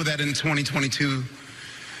just know that in 2022,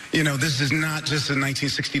 this is not just a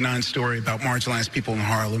 1969 story about marginalized people in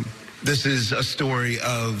Harlem. This is a story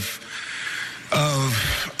of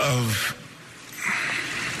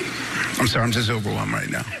I'm sorry, I'm just overwhelmed right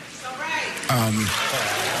now.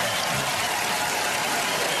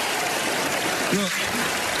 Look,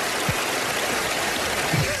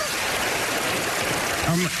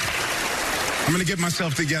 I'm going to get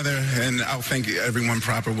myself together, and I'll thank everyone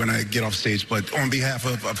proper when I get off stage. But on behalf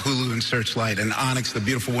of Hulu and Searchlight and Onyx, the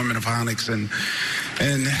beautiful women of Onyx, and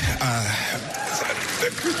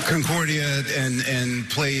Concordia and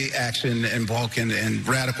Play Action and Vulcan and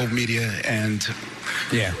Radical Media, and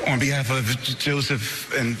on behalf of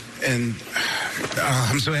Joseph and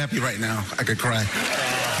I'm so happy right now. I could cry.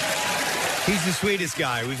 He's the sweetest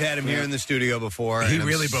guy. We've had him here in the studio before. He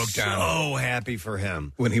really broke down. So happy for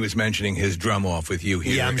him when he was mentioning his drum off with you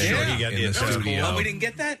here. Yeah, I'm sure he got in the studio. Oh, we didn't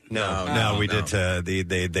get that? No, we did.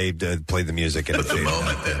 They played the music. But the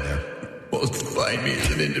moment that most defined me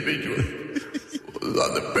as an individual was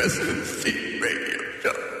on the Preston and Steve radio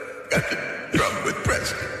show. Got to drum with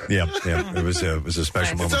Preston. Yeah. It was a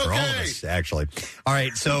special moment for all of us, actually. All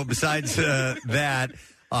right. So besides that.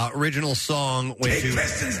 Original song went to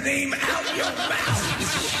Preston's name out your mouth.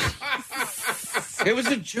 It was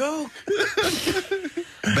a joke.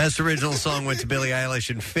 Best original song went to Billie Eilish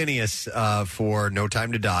and Phineas for "No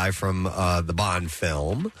Time to Die" from the Bond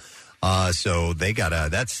film. So they got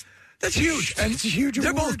that's huge. And it's a huge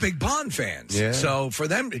award. They're both big Bond fans. Yeah. So for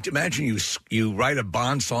them, imagine you write a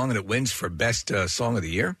Bond song and it wins for best song of the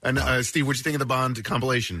year. And Steve, what'd you think of the Bond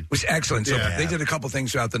compilation? It was excellent. So they did a couple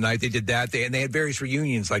things throughout the night. They did that. They had various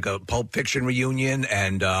reunions, like a Pulp Fiction reunion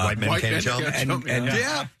and White Men Can't Jump. And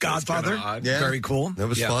Godfather. Yeah. Very cool. That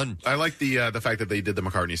was fun. I like the fact that they did the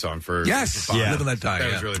McCartney song for Bond. Live in that time.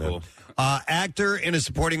 That was really cool. Actor in a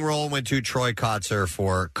supporting role went to Troy Kotzer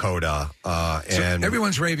for Coda. And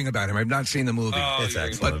everyone's raving about him. I've not seen the movie. It's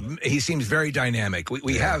excellent. But he seems very dynamic.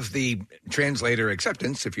 We have the translator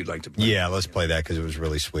acceptance, if you'd like to play. Yeah, let's play that because it was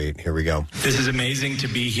really sweet. Here we go. This is amazing to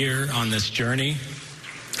be here on this journey.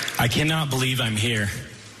 I cannot believe I'm here.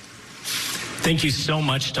 Thank you so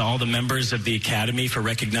much to all the members of the Academy for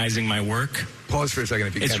recognizing my work. Pause for a second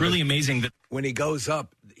if you can. It's really amazing that when he goes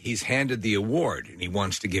up, he's handed the award and he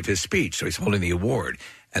wants to give his speech. So he's holding the award.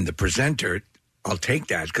 And the presenter, I'll take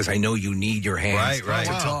that because I know you need your hands to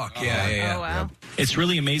talk. Yeah. Oh, wow. It's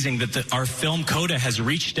really amazing that our film Coda has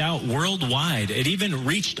reached out worldwide. It even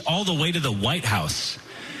reached all the way to the White House.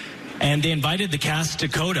 And they invited the cast to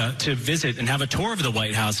Coda to visit and have a tour of the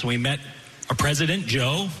White House. And we met our president,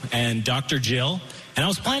 Joe, and Dr. Jill. And I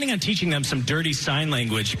was planning on teaching them some dirty sign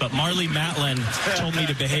language, but Marley Matlin told me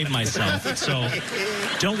to behave myself. So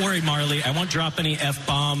don't worry, Marley. I won't drop any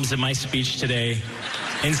F-bombs in my speech today.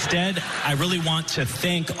 Instead, I really want to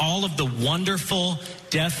thank all of the wonderful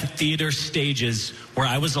deaf theater stages where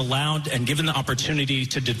I was allowed and given the opportunity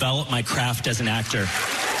to develop my craft as an actor.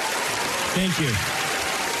 Thank you.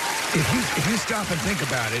 If you stop and think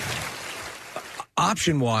about it,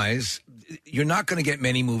 option-wise, you're not going to get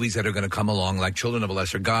many movies that are going to come along like Children of a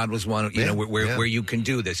Lesser God was one, where you can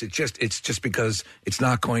do this. It's just because it's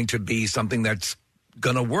not going to be something that's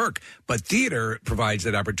going to work. But theater provides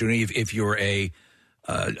that opportunity if you're a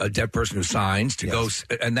deaf person who signs to go,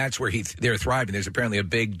 and that's where they're thriving. There's apparently a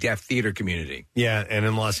big deaf theater community. Yeah, and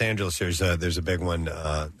in Los Angeles, there's a big one.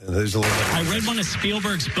 There's a little bit. I read one of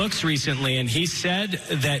Spielberg's books recently, and he said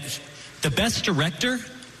that the best director,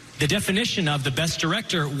 the definition of the best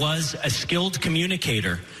director was a skilled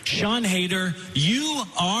communicator. Sean Hayter, you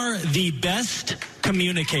are the best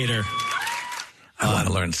communicator. I want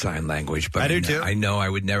to learn sign language, but I do too. I know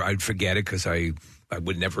I'd forget it because I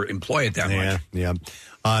would never employ it that much. Yeah.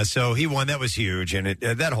 So he won. That was huge, and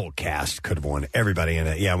that whole cast could have won. Everybody in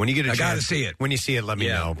it. Yeah. When you get a chance, I got to see it. When you see it, let me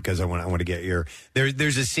know because I want to get your.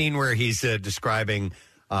 There's a scene where he's describing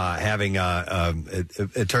having.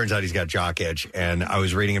 It turns out he's got jock itch, and I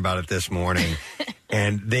was reading about it this morning,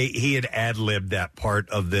 and he had ad-libbed that part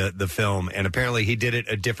of the film, and apparently he did it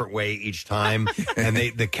a different way each time, and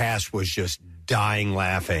the cast was just dying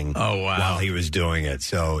laughing while he was doing it.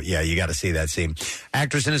 So, yeah, you got to see that scene.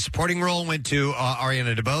 Actress in a supporting role went to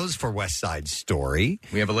Ariana DeBose for West Side Story.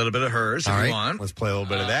 We have a little bit of hers if you want. Let's play a little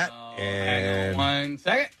bit of that. And 1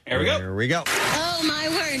 second. Here we go. Here we go. Oh, my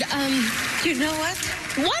word. You know what?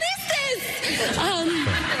 What is this?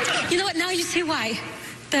 You know what? Now you see why.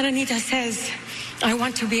 That Anita says, I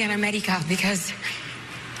want to be in America because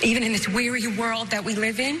even in this weary world that we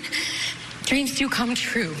live in, dreams do come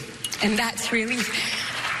true. And that's really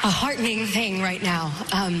a heartening thing right now.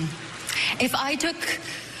 If I took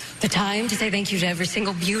the time to say thank you to every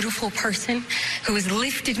single beautiful person who has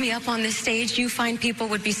lifted me up on this stage, you find people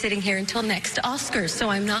would be sitting here until next Oscars. So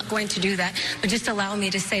I'm not going to do that. But just allow me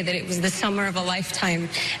to say that it was the summer of a lifetime.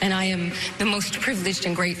 And I am the most privileged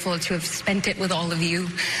and grateful to have spent it with all of you.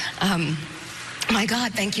 My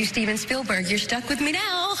God, thank you, Steven Spielberg. You're stuck with me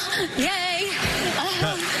now. Yay.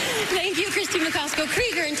 Thank you, Christy McCosco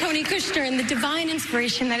Krieger and Tony Kushner, and the divine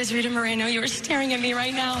inspiration that is Rita Moreno. You are staring at me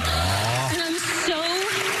right now. And I'm so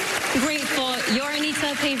grateful. Your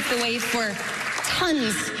Anita paved the way for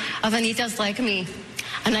tons of Anitas like me.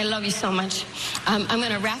 And I love you so much. I'm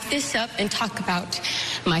going to wrap this up and talk about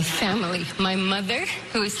my family. My mother,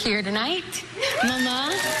 who is here tonight.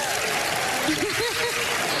 Mama.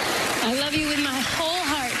 I love you with my whole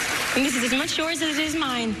heart. And this is as much yours as it is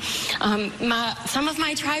mine. Some of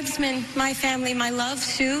my tribesmen, my family, my love,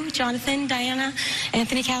 Sue, Jonathan, Diana,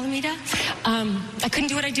 Anthony Calamita. I couldn't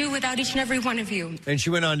do what I do without each and every one of you. And she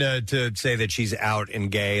went on to say that she's out and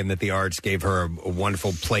gay and that the arts gave her a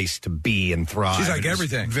wonderful place to be and thrive. She's like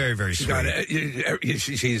everything. Very, very sweet.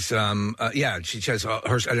 She says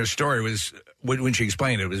her story was, when she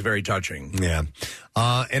explained it, it was very touching. Yeah.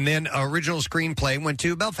 And then original screenplay went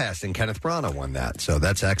to Belfast, and Kenneth Branagh won that. So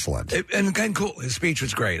that's excellent. And cool. His speech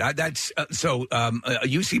was great.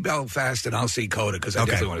 You see Belfast, and I'll see Coda because I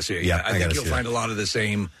definitely want to see it. Yeah, I think you'll find a lot of the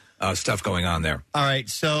same stuff going on there. All right.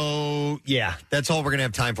 So, yeah, that's all we're going to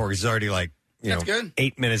have time for because it's already like, That's good.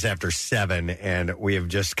 8 minutes after 7, and we have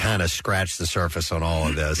just kind of scratched the surface on all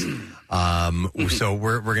of this. So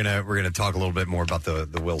we're gonna talk a little bit more about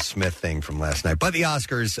the Will Smith thing from last night. But the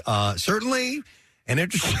Oscars, certainly an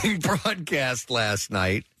interesting broadcast last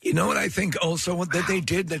night. You know what I think also that they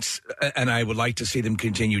did and I would like to see them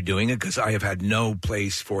continue doing it because I have had no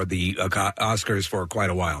place for the Oscars for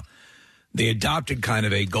quite a while. They adopted kind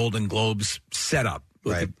of a Golden Globes setup.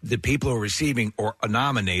 Right. The people who are receiving or are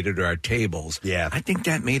nominated are at tables. Yeah. I think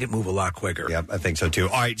that made it move a lot quicker. Yeah, I think so too.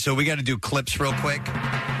 All right, so we got to do clips real quick.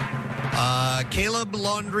 Caleb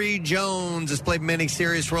Laundrie Jones has played many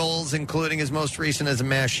serious roles, including his most recent as a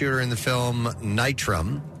mass shooter in the film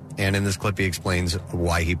Nitram. And in this clip, he explains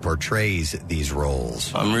why he portrays these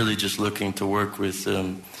roles. I'm really just looking to work with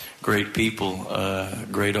great people,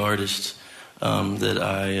 great artists that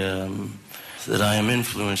I am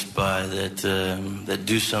influenced by, that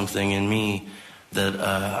do something in me that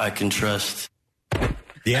I can trust.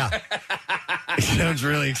 Yeah. He sounds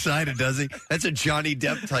really excited, does he? That's a Johnny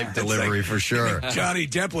Depp type delivery for sure. Johnny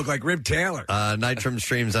Depp looked like Rib Taylor. Nitram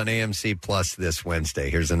streams on AMC Plus this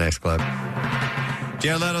Wednesday. Here's the next clip.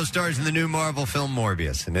 Jared Leto stars in the new Marvel film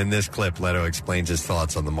Morbius, and in this clip, Leto explains his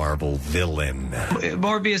thoughts on the Marvel villain.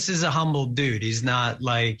 Morbius is a humble dude. He's not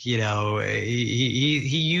like, he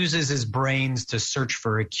uses his brains to search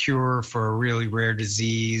for a cure for a really rare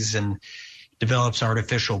disease and develops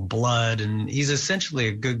artificial blood, and he's essentially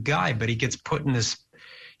a good guy, but he gets put in this,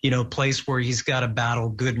 place where he's got to battle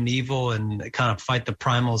good and evil and kind of fight the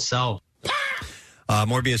primal self.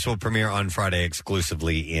 Morbius will premiere on Friday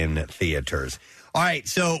exclusively in theaters. All right,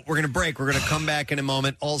 so we're going to break. We're going to come back in a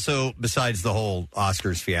moment. Also, besides the whole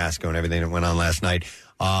Oscars fiasco and everything that went on last night,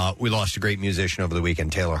 we lost a great musician over the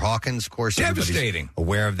weekend, Taylor Hawkins. Of course, devastating.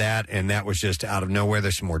 Aware of that, and that was just out of nowhere.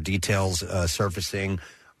 There's some more details surfacing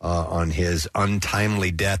on his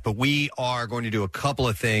untimely death. But we are going to do a couple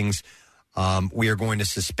of things. We are going to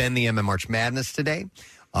suspend the MM March Madness today.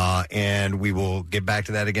 And we will get back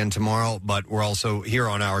to that again tomorrow. But we're also here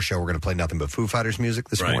on our show. We're going to play nothing but Foo Fighters music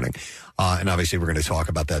this morning. And obviously, we're going to talk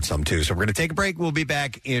about that some, too. So we're going to take a break. We'll be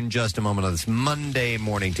back in just a moment on this Monday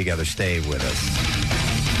morning together. Stay with us.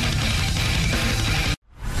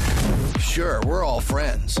 Sure, we're all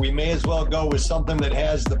friends. We may as well go with something that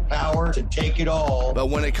has the power to take it all. But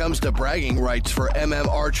when it comes to bragging rights for MM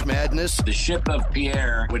Arch Madness, the ship of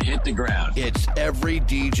Pierre would hit the ground. It's every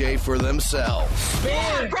DJ for themselves.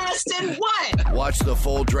 Yeah, Preston, what? Watch the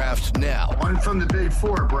full draft now. One from the Big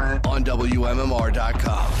Four, Brent. On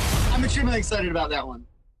WMMR.com. I'm extremely excited about that one.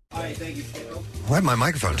 All right, thank you. Why had my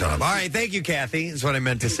microphone turned up? All right, thank you, Kathy, is what I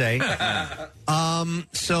meant to say.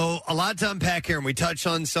 So a lot to unpack here, and we touched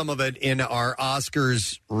on some of it in our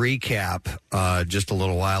Oscars recap just a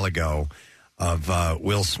little while ago of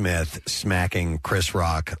Will Smith smacking Chris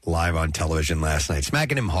Rock live on television last night,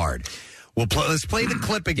 smacking him hard. Let's play the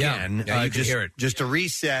clip again. Yeah, you can hear it. Just to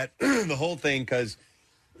reset the whole thing, because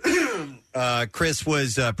Chris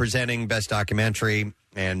was presenting Best Documentary,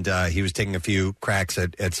 and he was taking a few cracks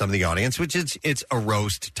at some of the audience, which it's a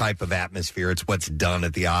roast type of atmosphere. It's what's done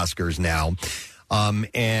at the Oscars now.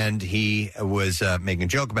 And he was making a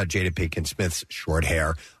joke about Jada Pinkett Smith's short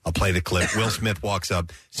hair. I'll play the clip. Will Smith walks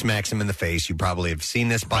up, smacks him in the face. You probably have seen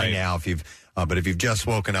this by now. But if you've just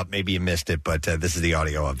woken up, maybe you missed it. But this is the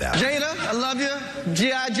audio of that. Jada, I love you.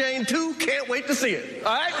 G.I. Jane 2, can't wait to see it.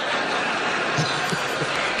 All right?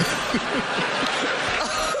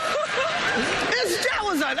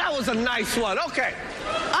 That was a nice one. Okay.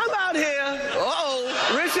 I'm out here. Uh-oh.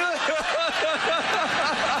 Richard.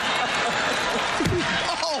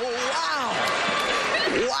 Oh, wow.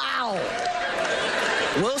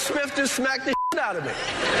 Wow. Will Smith just smacked the shit out of me.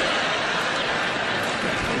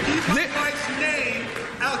 Keep my wife's name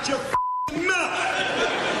out your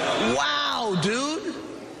mouth. Wow, dude.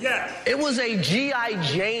 Yes. It was a G.I.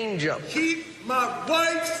 Jane jump. Keep my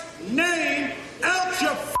wife's name out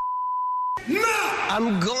your no!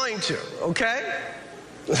 I'm going to, okay?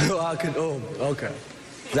 Okay.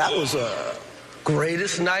 That was a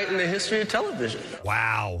greatest night in the history of television.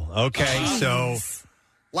 Wow. Okay, so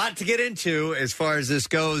a lot to get into as far as this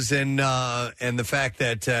goes, and the fact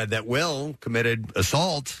that Will committed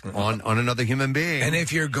assault on another human being. And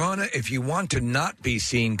if you want to not be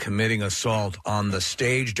seen committing assault on the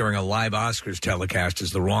stage during a live Oscars telecast,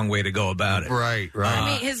 is the wrong way to go about it. Right.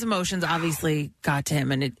 I mean, his emotions obviously got to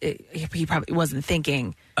him, and he probably wasn't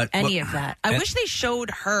thinking any of that. I wish they showed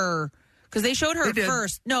her, because they showed her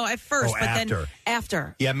first. No, at first, but after. then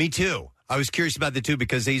after. Yeah, me too. I was curious about the two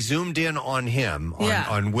because they zoomed in on him,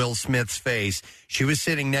 on Will Smith's face. She was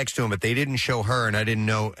sitting next to him, but they didn't show her, and I didn't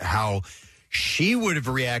know how she would have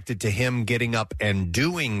reacted to him getting up and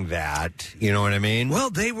doing that. You know what I mean? Well,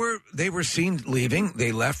 they were seen leaving.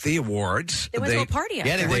 They left the awards. They went to a party after.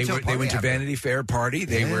 Yeah, they went to Vanity Fair party.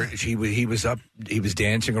 He was up. He was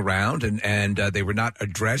dancing around, and they were not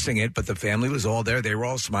addressing it. But the family was all there. They were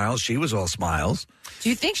all smiles. She was all smiles. Do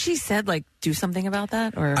you think she said, like, do something about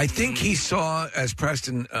that? Or I think he saw, as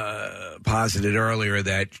Preston posited earlier,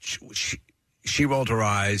 that she rolled her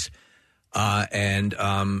eyes, and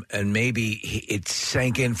maybe it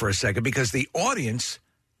sank in for a second because the audience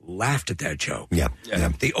laughed at that joke. Yeah.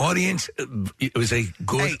 The audience, it was a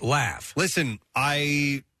good laugh. Listen,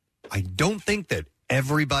 I don't think that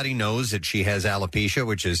everybody knows that she has alopecia,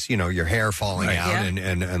 which is, your hair falling out. Yeah.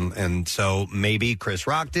 And so maybe Chris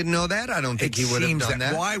Rock didn't know that. I don't think he would have done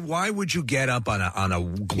that. Why would you get up on a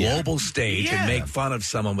global stage and make fun of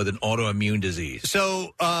someone with an autoimmune disease?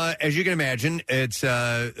 So, as you can imagine, it's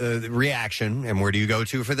a reaction. And where do you go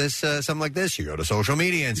to for this, something like this? You go to social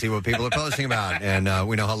media and see what people are posting about. And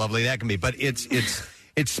we know how lovely that can be. But it's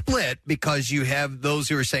split because you have those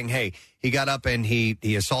who are saying, hey, he got up and he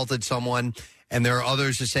assaulted someone. And there are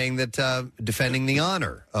others who are saying that defending the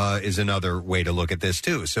honor is another way to look at this,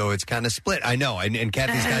 too. So it's kind of split. I know. And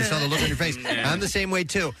Kathy's guys saw the look on your face. I'm the same way,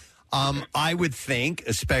 too. I would think,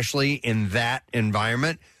 especially in that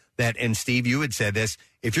environment, and Steve, you had said this,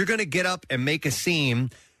 if you're going to get up and make a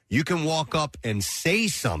scene, you can walk up and say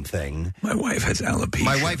something. My wife has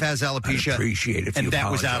alopecia. I appreciate it if and you that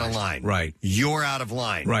apologize. was out of line. Right. You're out of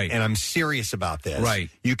line. Right. And I'm serious about this. Right.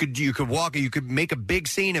 You could make a big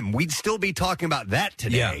scene and we'd still be talking about that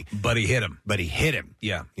today. Yeah, but he hit him.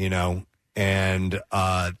 Yeah. And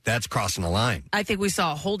that's crossing the line. I think we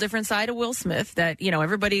saw a whole different side of Will Smith that,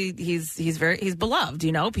 everybody, he's beloved,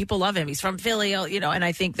 people love him. He's from Philly, and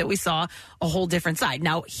I think that we saw a whole different side.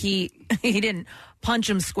 Now, he didn't punch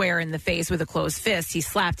him square in the face with a closed fist. He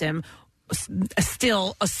slapped him,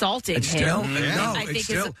 still assaulting him.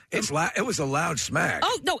 It was a loud smack.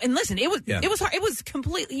 Oh, no, and listen, it was hard. It was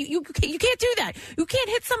completely, you can't do that. You can't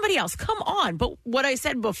hit somebody else. Come on. But what I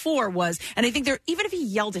said before was, and I think even if he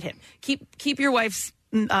yelled at him, keep your wife's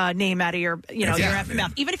name out of your effing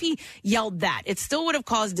mouth. Even if he yelled that, it still would have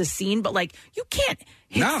caused a scene, but you can't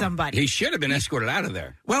hit somebody. He should have been escorted out of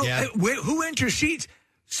there. Well, who intercedes?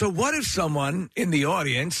 So what if someone in the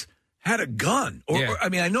audience had a gun? Or I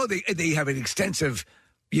mean, I know they have an extensive,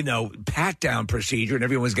 pat-down procedure and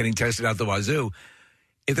everyone's getting tested out the wazoo.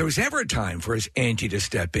 If there was ever a time for his auntie to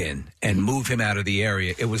step in and move him out of the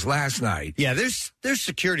area, it was last night. Yeah, there's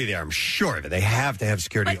security there, I'm sure of it. They have to have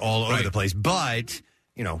security all over the place. But,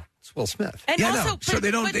 it's Will Smith. And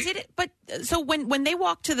so when they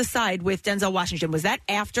walked to the side with Denzel Washington, was that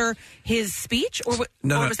after his speech, or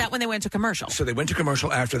was that when they went to commercial? So they went to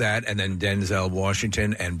commercial after that, and then Denzel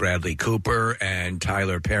Washington and Bradley Cooper and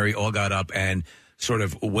Tyler Perry all got up and sort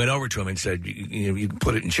of went over to him and said, you can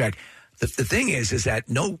put it in check. The thing is that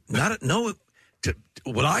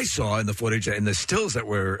what I saw in the footage and the stills that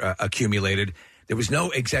were accumulated, there was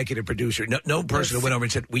no executive producer, no person who went over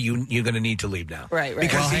and said, "Well, you're going to need to leave now." Right.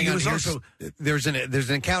 Because there's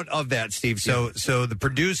an account of that, Steve. So the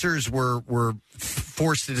producers were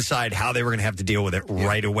forced to decide how they were going to have to deal with it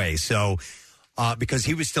right away. So. Because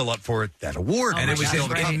he was still up for that award, and it was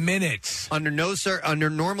in minutes. Under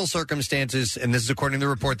normal circumstances, and this is according to the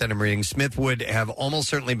report that I'm reading, Smith would have almost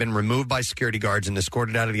certainly been removed by security guards and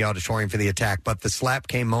escorted out of the auditorium for the attack. But the slap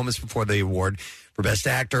came moments before the award for Best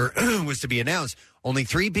Actor was to be announced. Only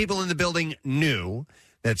 3 people in the building knew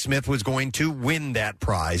that Smith was going to win that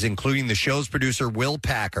prize, including the show's producer, Will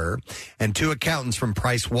Packer, and 2 accountants from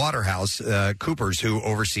Price Waterhouse Coopers, who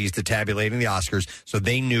oversees the tabulating the Oscars, so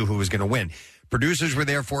they knew who was going to win. Producers were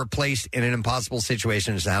therefore placed in an impossible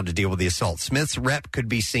situation as to how to deal with the assault. Smith's rep could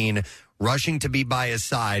be seen rushing to be by his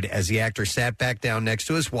side as the actor sat back down next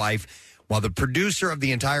to his wife, while the producer of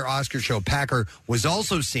the entire Oscar show, Packer, was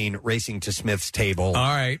also seen racing to Smith's table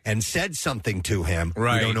and said something to him. We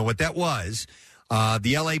don't know what that was.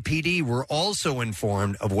 The LAPD were also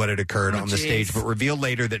informed of what had occurred on the stage, but revealed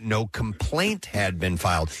later that no complaint had been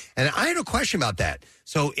filed. And I had a question about that.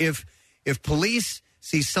 So if police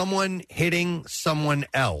see someone hitting someone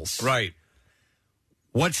else,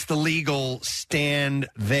 what's the legal stand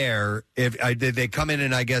there? If did they come in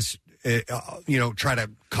and I guess try to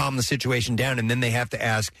calm the situation down, and then they have to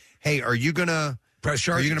ask, "Hey, are you gonna press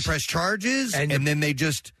charges? Are you gonna press charges?" And then they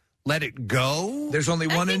just let it go. There's only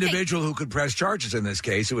one individual who could press charges in this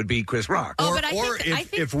case. It would be Chris Rock.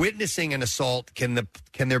 If witnessing an assault, can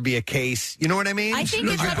there be a case? You know what I mean? I think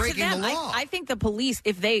it's up to them. The law. I think the police,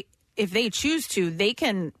 if they choose to, they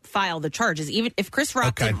can file the charges. Even if Chris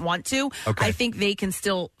Rock didn't want to, I think they can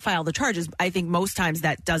still file the charges. I think most times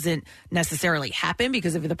that doesn't necessarily happen,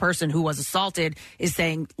 because if the person who was assaulted is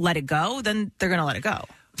saying, let it go, then they're going to let it go.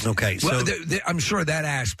 Okay, so I'm sure that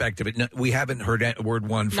aspect of it, we haven't heard word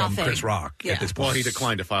one from Chris Rock at this point. Well, he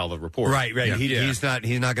declined to file the report. Right. Yeah. He's not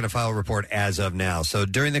going to file a report as of now. So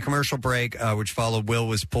during the commercial break, which followed, Will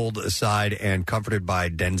was pulled aside and comforted by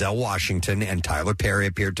Denzel Washington, and Tyler Perry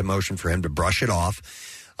appeared to motion for him to brush it off.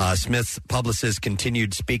 Smith's publicist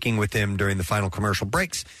continued speaking with him during the final commercial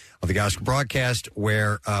breaks of the Oscar broadcast,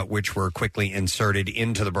 which were quickly inserted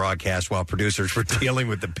into the broadcast while producers were dealing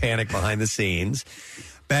with the panic behind the scenes.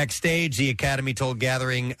 Backstage, the Academy told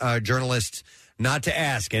gathering journalists not to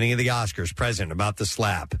ask any of the Oscars president about the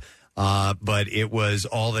slap. But it was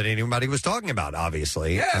all that anybody was talking about,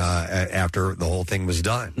 obviously, after the whole thing was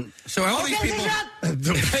done. So all these people...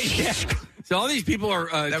 So all these people are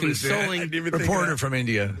consoling... reporter from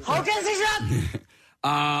India.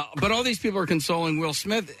 But all these people are consoling Will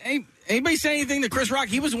Smith. Hey, anybody say anything to Chris Rock?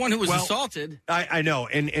 He was the one who was assaulted. I know.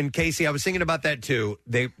 And Casey, I was thinking about that, too.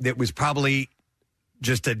 It was probably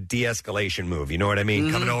just a de-escalation move. You know what I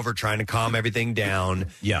mean? Coming over, trying to calm everything down.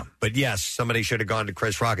 Yeah. But yes, somebody should have gone to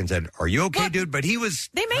Chris Rock and said, "Are you okay, dude?" But he was...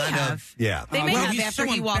 They may have. Yeah. They may have after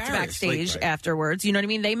he walked backstage afterwards. You know what I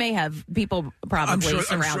mean? They may have people probably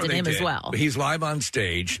surrounding him as well. He's live on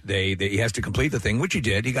stage. He has to complete the thing, which he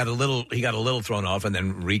did. He got a little thrown off and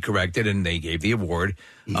then recorrected, and they gave the award.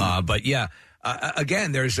 But yeah.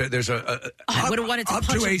 Again, there's a I would have wanted to up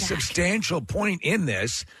punch to him a back. substantial point in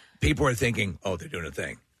this. People are thinking, "Oh, they're doing a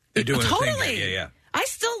thing. They're doing a thing." Yeah.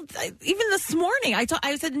 even this morning, I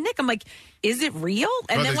said to Nick, I'm like, is it real?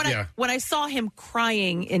 And then when I saw him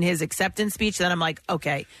crying in his acceptance speech, then I'm like,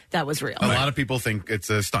 okay, that was real. A lot of people think it's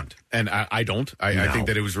a stunt, and I don't. I think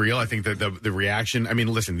that it was real. I think that the reaction, I mean,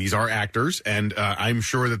 listen, these are actors, and I'm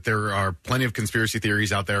sure that there are plenty of conspiracy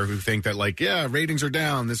theories out there who think that, like, ratings are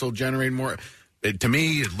down, this will generate more. To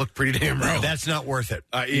me, it looked pretty damn real. That's not worth it.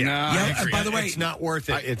 By the way, it's not worth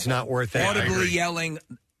it. It's not worth it. Audibly yelling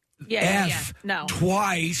F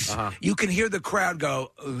twice, you can hear the crowd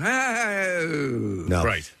go, oh. No.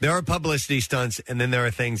 Right. There are publicity stunts, and then there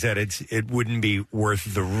are things that it wouldn't be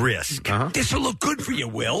worth the risk. This will look good for you,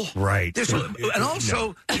 Will. Right. And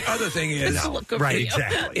also, the other thing is, this will look good for you.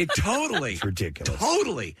 Exactly. It totally, it's ridiculous.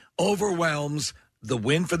 Totally overwhelms the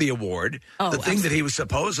win for the award, the thing that he was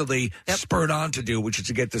supposedly spurred on to do, which is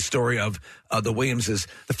to get the story of the Williams'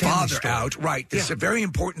 father out. Right. This is a very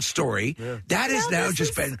important story. Yeah. That has now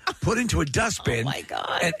just been put into a dustbin. Oh, my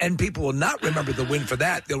God. And people will not remember the win for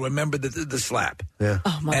that. They'll remember the slap. Yeah.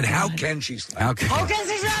 Oh, my and God. How can she slap? How can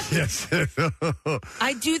she slap? Yes.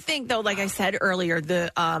 I do think, though, like I said earlier,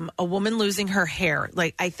 a woman losing her hair,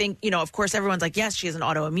 like, I think, of course, everyone's like, yes, she has an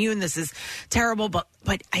autoimmune. This is terrible. But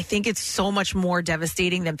I think it's so much more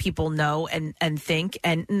devastating than people know and think.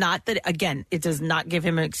 And not that, again, it does not give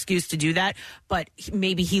him an excuse to do that. But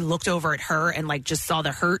maybe he looked over at her and, like, just saw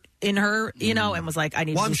the hurt in her, and was like, I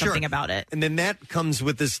need to do something about it. And then that comes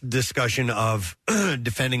with this discussion of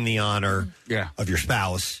defending the honor of your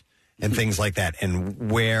spouse and things like that,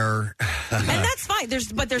 and where and that's fine.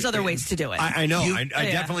 There's other ways to do it. I know. I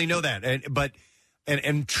definitely know that.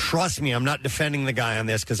 And trust me, I'm not defending the guy on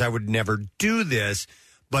this because I would never do this.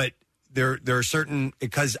 But there are certain,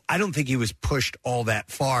 because I don't think he was pushed all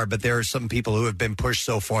that far. But there are some people who have been pushed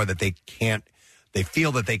so far that they can't. They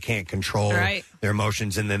feel that they can't control their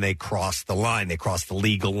emotions, and then they cross the line. They cross the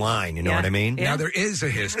legal line. You know what I mean? Now, there is a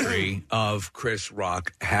history of Chris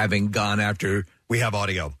Rock having gone after... We have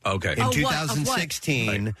audio. Okay. In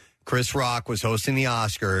 2016, Chris Rock was hosting the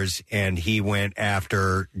Oscars, and he went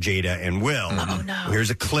after Jada and Will. Oh, no. Here's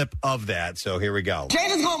a clip of that, so here we go.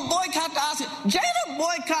 Jada's going to boycott the Oscars. Jada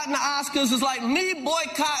boycotting the Oscars is like me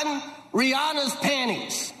boycotting Rihanna's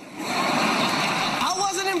panties. I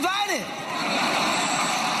wasn't invited.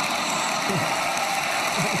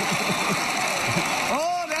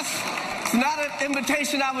 That's not an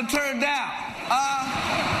invitation I would turn down.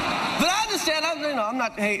 But I understand. I'm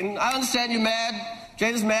not hating. I understand you're mad.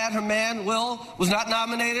 Jada's mad. Her man, Will, was not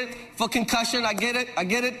nominated for concussion. I get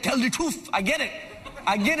it. Tell the truth. I get it.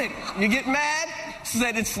 You get mad.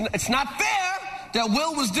 Said it's not fair that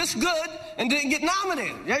Will was this good and didn't get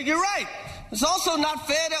nominated. Yeah, you're right. It's also not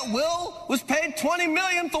fair that Will was paid $20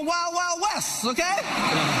 million for Wild Wild West.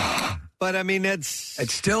 Okay. But I mean, it's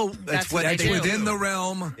that's within the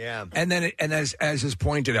realm. Yeah. And then, as is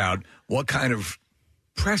pointed out, what kind of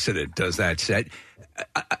precedent does that set?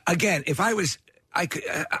 Again, if I was,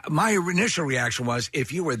 my initial reaction was,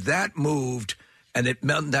 if you were that moved and it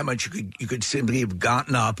meant that much, you could simply have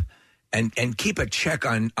gotten up and keep a check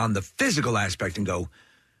on the physical aspect and go,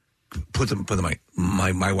 put the mic.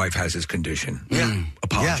 My wife has this condition. Yeah.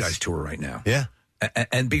 Apologize to her right now. Yeah.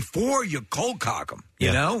 And before you cold cock them,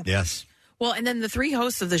 you know? Yes. Well, and then the three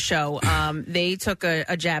hosts of the show, they took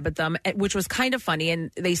a jab at them, which was kind of funny. And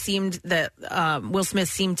they seemed that Will Smith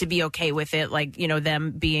seemed to be okay with it, like,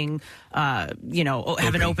 them being, have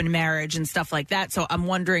an open marriage and stuff like that. So I'm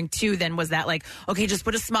wondering, too, then was that like, okay, just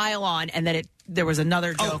put a smile on, and then there was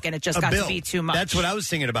another joke and it just got to be too much. That's what I was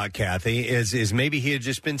thinking about, Kathy, is maybe he had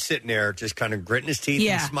just been sitting there just kind of gritting his teeth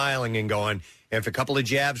and smiling and going, if a couple of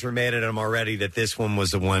jabs were made at him already, that this one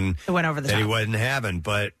was the one that went over the that top. He wasn't having.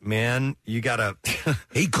 But man, you gotta.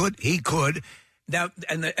 He could. Now,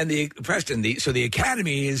 and the Preston. So the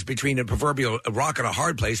Academy is between a proverbial rock and a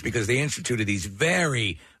hard place because they instituted these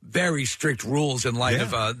very, very strict rules in light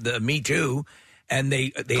of the Me Too. And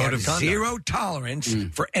they have zero tolerance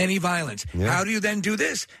for any violence. Yeah. How do you then do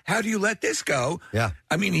this? How do you let this go? Yeah.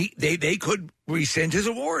 I mean, they could rescind his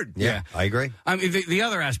award. Yeah, I agree. I mean, the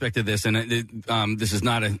other aspect of this, and this is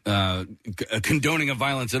not a condoning of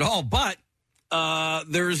violence at all, but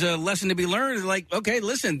there's a lesson to be learned. Like, okay,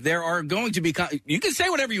 listen, there are going to be you can say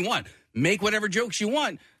whatever you want, make whatever jokes you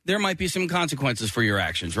want. There might be some consequences for your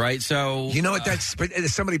actions, right? So you know what? That's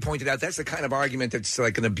as somebody pointed out. That's the kind of argument that's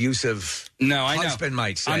like an abusive husband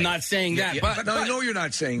might say. I'm not saying that, but I know you're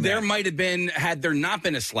not saying that. There might have been, had there not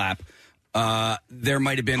been a slap, there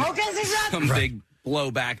might have been some big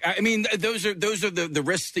blowback. I mean, those are the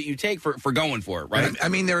risks that you take for going for it, right? I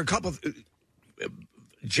mean, there are a couple of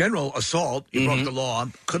general assault. You broke the law,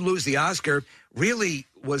 could lose the Oscar. Really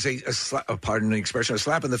was pardon the expression, a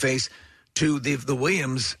slap in the face to the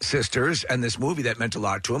Williams sisters and this movie that meant a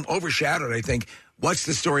lot to him, overshadowed, I think, what's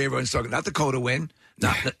the story everyone's talking about? Not the Coda win.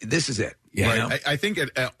 No, this is it. Yeah, Right. I think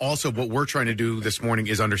also what we're trying to do this morning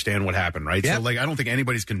is understand what happened, right? Yep. So, like, I don't think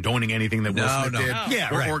anybody's condoning anything that Will Smith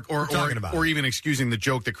did, or even excusing the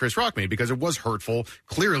joke that Chris Rock made, because it was hurtful,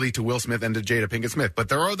 clearly, to Will Smith and to Jada Pinkett Smith. But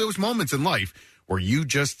there are those moments in life where you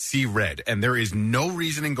just see red, and there is no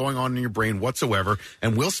reasoning going on in your brain whatsoever.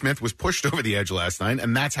 And Will Smith was pushed over the edge last night,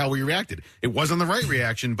 and that's how we reacted. It wasn't the right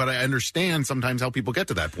reaction, but I understand sometimes how people get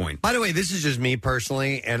to that point. By the way, this is just me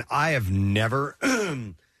personally, and I have never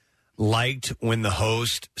liked when the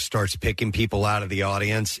host starts picking people out of the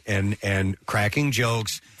audience and cracking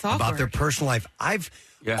jokes about their personal life. I've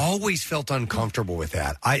always felt uncomfortable with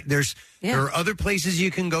that. There are other places you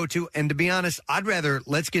can go to, and to be honest, I'd rather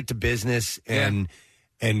let's get to business and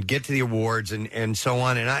get to the awards and so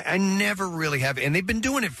on. And I never really have, and they've been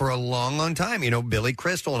doing it for a long, long time. You know, Billy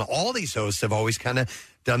Crystal and all these hosts have always kind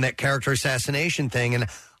of done that character assassination thing, and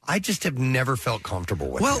I just have never felt comfortable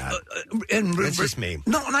with that. And that's just me.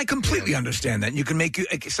 No, and I completely understand that. And you can make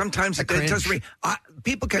sometimes it does me.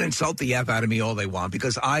 People can insult the F out of me all they want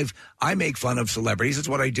because I make fun of celebrities. It's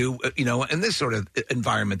what I do, in this sort of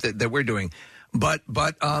environment that we're doing. But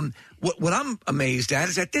what I'm amazed at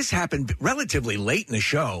is that this happened relatively late in the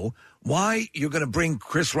show. Why you're going to bring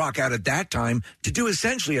Chris Rock out at that time to do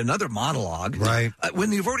essentially another monologue, right?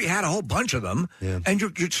 When you've already had a whole bunch of them, and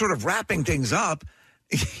you're sort of wrapping things up.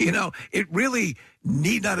 It really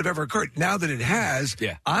need not have ever occurred. Now that it has,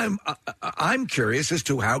 I'm curious as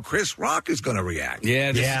to how Chris Rock is going to react.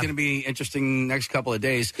 Yeah, this is going to be interesting next couple of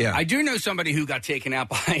days. Yeah. I do know somebody who got taken out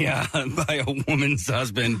by a woman's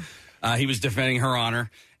husband. He was defending her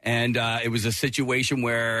honor, and it was a situation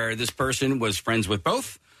where this person was friends with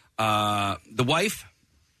both. The wife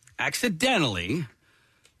accidentally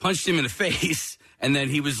punched him in the face. And then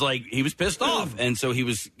he was pissed off. And so he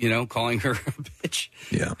was, calling her a bitch.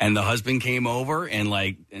 Yeah. And the husband came over and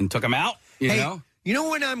took him out, you know? You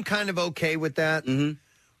know when I'm kind of okay with that? Mm-hmm.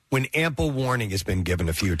 When ample warning has been given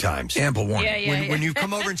a few times. Ample warning. When you've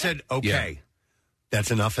come over and said, okay,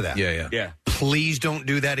 that's enough of that. Yeah. Please don't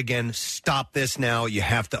do that again. Stop this now. You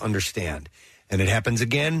have to understand. And it happens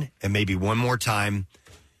again, and maybe one more time.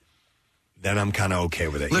 Then I'm kind of okay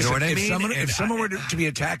with it. Listen, you know what I mean? If someone were to be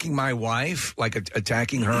attacking my wife, like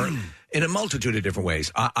attacking her in a multitude of different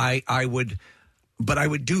ways, I would, but I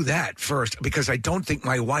would do that first because I don't think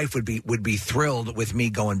my wife would be thrilled with me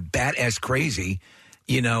going badass crazy,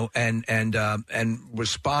 and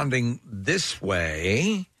responding this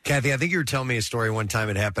way. Kathy, I think you were telling me a story one time.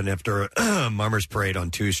 It happened after a Mummers Parade on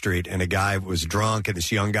 2nd Street, and a guy was drunk, and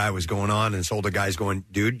this young guy was going on, and this older guy's going,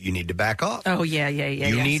 dude, you need to back off. Oh, yeah.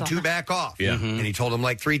 You need to back off. Yeah. And he told him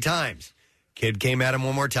like 3 times. Kid came at him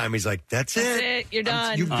one more time. He's like, that's it. You're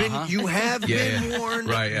done. You have been warned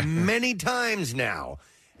many times now,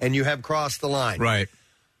 and you have crossed the line. Right.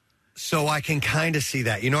 So I can kind of see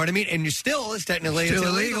that. You know what I mean? And it's technically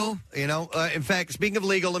illegal. In fact, speaking of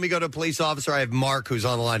legal, let me go to a police officer. I have Mark who's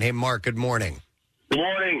on the line. Hey, Mark, good morning. Good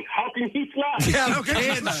morning. How can he slap? Yeah, how can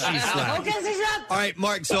she slap? How can she slap? All right,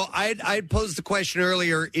 Mark. So I posed the question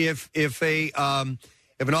earlier: if an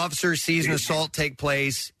officer sees an assault take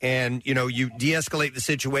place and you de-escalate the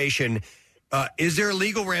situation, is there a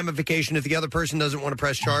legal ramification if the other person doesn't want to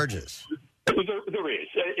press charges? There is.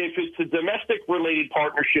 If it's a domestic-related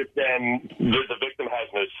partnership, then the victim has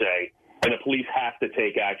no say, and the police have to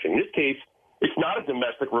take action. In this case, it's not a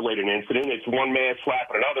domestic-related incident. It's one man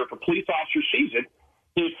slapping another. If a police officer sees it,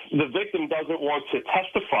 if the victim doesn't want to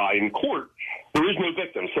testify in court, there is no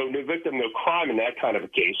victim. So no victim, no crime in that kind of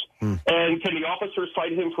a case. And can the officer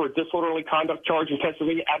cite him for a disorderly conduct charge in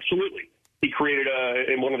Pennsylvania? Absolutely. He created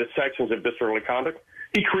in one of the sections of disorderly conduct,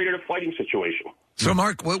 he created a fighting situation. So,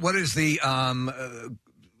 Mark, what is the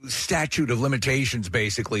statute of limitations,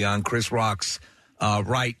 basically, on Chris Rock's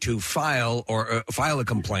right to file a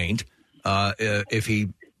complaint if he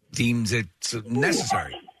deems it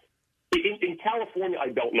necessary? In California, I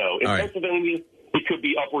don't know. In All right. Pennsylvania, it could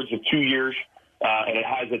be upwards of 2 years, and it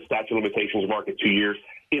has its statute of limitations mark at 2 years.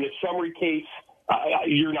 In a summary case,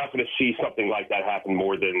 you're not going to see something like that happen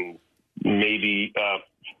more than maybe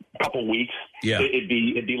a couple weeks. Yeah. It'd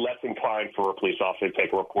be less inclined for a police officer to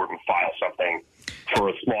take a report and file something for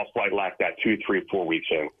a small slight like that 2, 3, 4 weeks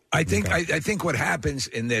in. I think I think what happens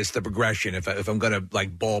in this, the progression, if I'm going to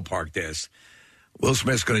ballpark this, Will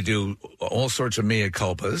Smith's going to do all sorts of mea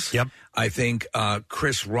culpas. Yep. I think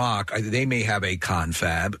Chris Rock, they may have a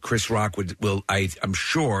confab. Chris Rock I'm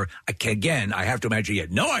sure, again, I have to imagine he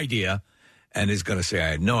had no idea and is going to say, I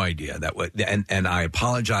had no idea. And I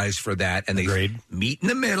apologize for that. And they meet in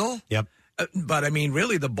the middle. Yep. but I mean,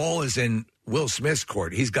 really, the ball is in Will Smith's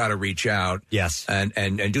court. He's got to reach out, yes, and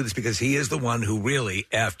do this because he is the one who really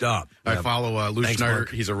effed up. I follow Lou Schneider.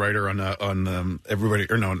 He's a writer on everybody,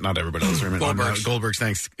 or no, not everybody else. On Goldberg's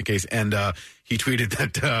Thanks case, and he tweeted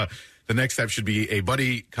that. The next step should be a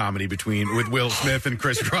buddy comedy with Will Smith and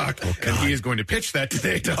Chris Rock, and he is going to pitch that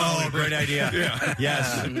today to Hollywood. Great idea. Yeah.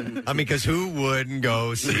 Yes. I mean, because who wouldn't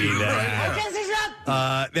go see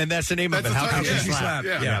that? And that's the name of it. How can she slap?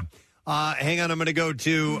 Yeah. Hang on, I'm going to go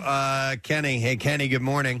to Kenny. Hey, Kenny, good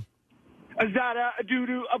morning. Azada, a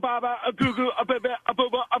doo-doo, a baba, a goo-goo, a baba, a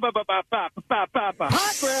booba, a baba,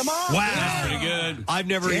 Hi, Grandma. Wow. Pretty good. I've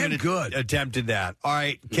never even attempted that. All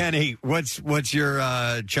right, Kenny, what's your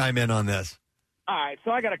chime in on this? All right, so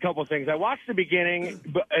I got a couple things. I watched the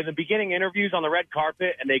beginning interviews on the red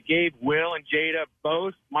carpet, and they gave Will and Jada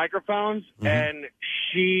both microphones, and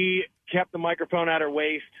she kept the microphone at her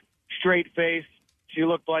waist, straight face. She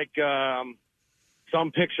looked like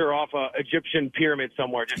some picture off a Egyptian pyramid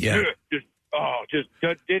somewhere. Just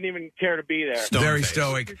didn't even care to be there. Very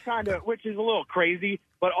stoic. Which is a little crazy,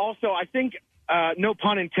 but also I think, no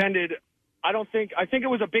pun intended, I think it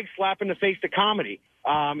was a big slap in the face to comedy.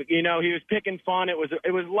 He was picking fun. It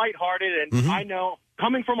was lighthearted, and I know,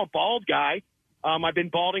 coming from a bald guy, I've been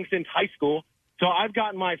balding since high school, so I've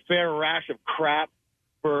gotten my fair rash of crap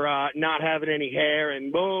for not having any hair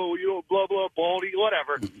and blah blah baldy,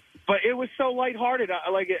 whatever. But it was so lighthearted.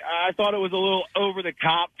 I thought it was a little over the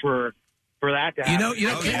top for that to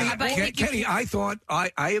happen. Kenny, I thought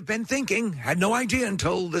I have been thinking, had no idea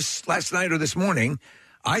until this last night or this morning.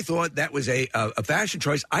 I thought that was a fashion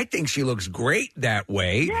choice. I think she looks great that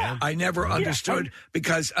way. Yeah. I never understood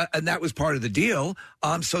because, and that was part of the deal.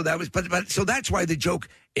 So that was, so that's why the joke.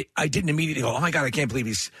 I didn't immediately go, oh my God, I can't believe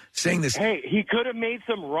he's saying this. Hey, he could have made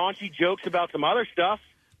some raunchy jokes about some other stuff.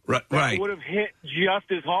 Right. Would have hit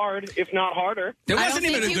just as hard, if not harder. It wasn't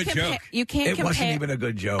even a good joke. You can't compare. It wasn't even a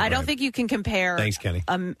good joke. I don't think you can compare. Thanks, Kenny.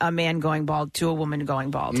 A man going bald to a woman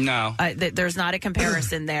going bald. No, there's not a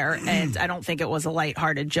comparison there, and I don't think it was a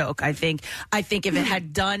lighthearted joke. I think if it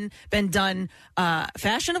had been done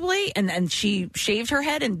fashionably, and she shaved her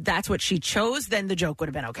head, and that's what she chose, then the joke would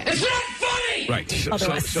have been okay. It's not funny. Right.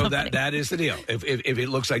 So that is the deal. If it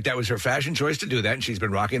looks like that was her fashion choice to do that, and she's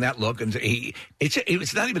been rocking that look, and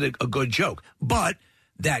it's not even a good joke. But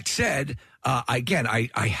that said, again, I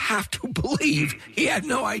have to believe he had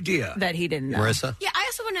no idea that he didn't know. Marissa? Yeah, I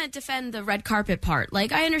also want to defend the red carpet part.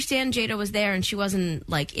 Like, I understand Jada was there and she wasn't,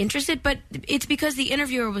 interested, but it's because the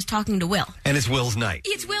interviewer was talking to Will. And it's Will's night.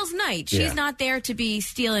 It's Will's night. She's not there to be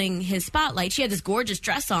stealing his spotlight. She had this gorgeous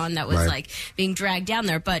dress on that was, being dragged down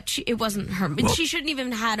there, but it wasn't her. And she shouldn't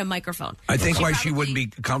even had a microphone. I think why she wouldn't be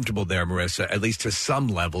comfortable there, Marissa, at least to some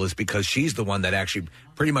level, is because she's the one that actually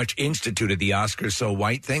pretty much instituted the Oscars So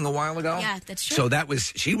White thing a while ago. Yeah, that's true. So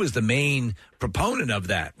she was the main proponent of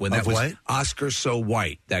that when that was Oscars So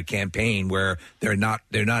White, that campaign where they're not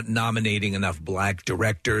nominating enough black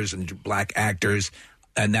directors and black actors,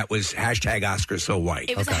 and that was hashtag Oscars So White.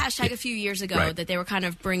 It was a hashtag a few years ago that they were kind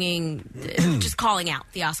of bringing, just calling out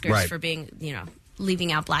the Oscars for being,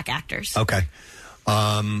 leaving out black actors. Okay.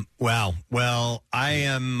 Wow. Well, I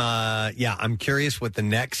am. I'm curious what the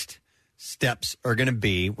next steps are going to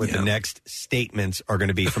be, what the next statements are going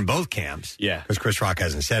to be from both camps. Yeah. Because Chris Rock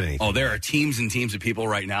hasn't said anything. Oh, there are teams and teams of people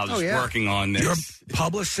right now just working on this. Your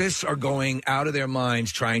publicists are going out of their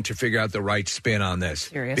minds trying to figure out the right spin on this.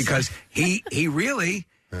 Seriously? Because he really,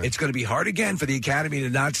 it's going to be hard again for the Academy to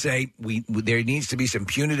not say there needs to be some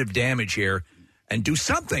punitive damage here and do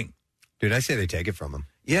something. Dude, I say they take it from him.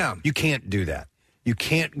 Yeah. You can't do that. You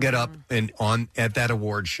can't get up and at that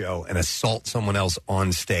award show and assault someone else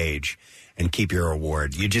on stage and keep your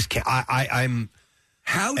award. You just can't. I'm.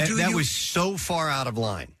 How do that you? Was so far out of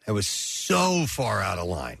line. It was so far out of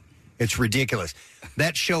line. It's ridiculous.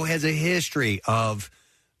 That show has a history of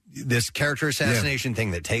this character assassination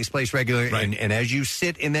thing that takes place regularly, and as you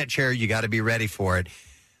sit in that chair, you got to be ready for it.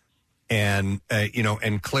 And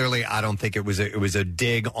and clearly, I don't think it was a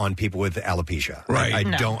dig on people with alopecia. Right?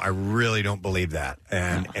 I really don't believe that.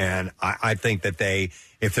 And I think that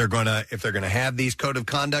if they're gonna have these code of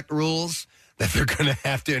conduct rules, that they're gonna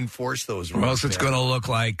have to enforce those rules. Or else it's going to look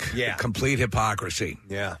like complete hypocrisy.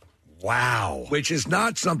 Yeah. Wow. Which is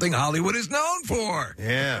not something Hollywood is known for.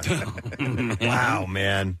 Yeah. Wow,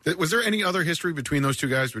 man. Was there any other history between those two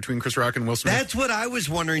guys, between Chris Rock and Will Smith? That's what I was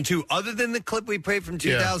wondering, too. Other than the clip we played from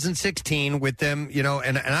 2016 with them,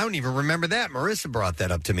 and I don't even remember that. Marissa brought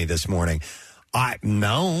that up to me this morning. I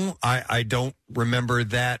don't remember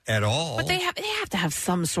that at all. But they have to have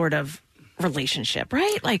some sort of relationship,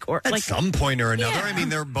 right? Like, or At like some point or another. Yeah. I mean,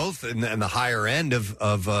 they're both in the higher end of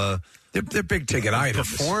they're big ticket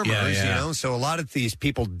items, performers. Yeah. You know, so a lot of these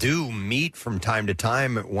people do meet from time to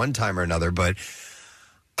time at one time or another. But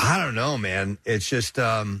I don't know, man. It's just.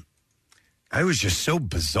 It was just so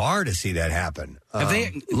bizarre to see that happen.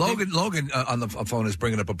 Logan on the phone is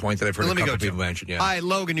bringing up a point that I've heard a couple people mention. Yeah. Hi,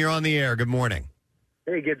 Logan. You're on the air. Good morning.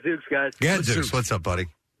 Hey, Gadzooks, guys. Gadzooks, what's up, buddy?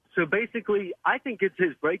 So basically, I think it's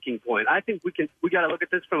his breaking point. I think we got to look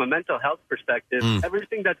at this from a mental health perspective.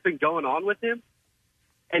 Everything that's been going on with him,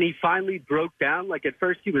 and he finally broke down. Like at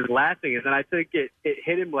first he was laughing, and then I think it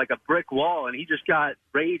hit him like a brick wall, and he just got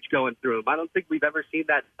rage going through him. I don't think we've ever seen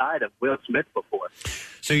that side of Will Smith before.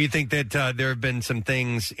 So you think that there have been some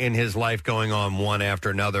things in his life going on one after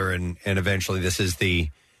another, and eventually this is the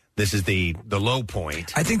low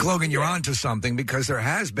point. I think, Logan, you're onto something because there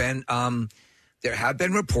have been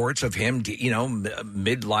reports of him,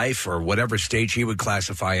 midlife or whatever stage he would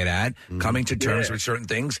classify it at, coming to terms with certain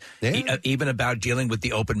things, even about dealing with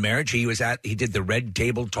the open marriage. He did the red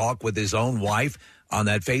table talk with his own wife on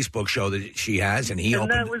that Facebook show that she has, and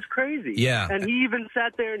that was crazy. Yeah. And he even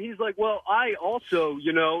sat there and he's like, well, I also,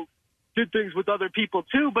 did things with other people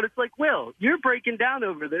too, but it's like, Will, you're breaking down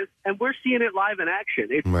over this, and we're seeing it live in action.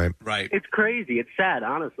 It's, right. It's crazy. It's sad,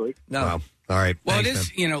 honestly. No. Wow. All right. Well, Thanks,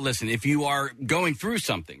 it is, listen, if you are going through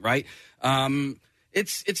something, right,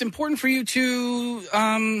 it's important for you to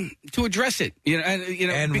address it,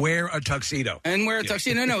 and wear a tuxedo. And wear a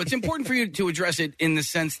tuxedo. No, it's important for you to address it in the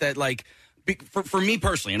sense that, like, for me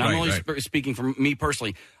personally, and I'm only speaking for me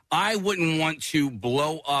personally, I wouldn't want to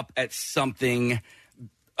blow up at something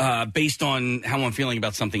based on how I'm feeling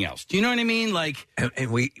about something else. Do you know what I mean? Like, and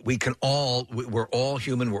we can all, we're all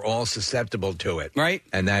human. We're all susceptible to it, right?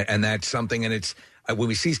 And that's something. And it's when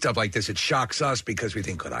we see stuff like this, it shocks us because we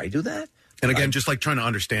think, could I do that? And again, just like trying to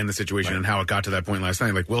understand the situation and how it got to that point last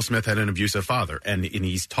night. Like Will Smith had an abusive father, and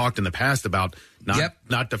he's talked in the past about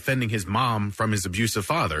not defending his mom from his abusive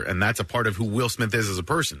father, and that's a part of who Will Smith is as a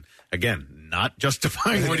person. Again, not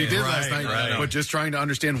justifying what he did last night, but just trying to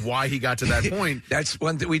understand why he got to that point. That's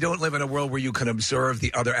one thing. We don't live in a world where you can observe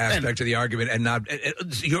the other aspect of the argument and not.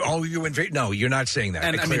 No, you're not saying that.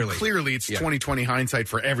 And clearly, it's 20/20 hindsight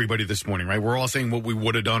for everybody this morning, right? We're all saying what we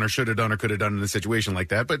would have done or should have done or could have done in a situation like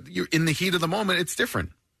that, but you're in the heat of the moment, it's different.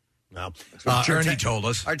 No, Journey told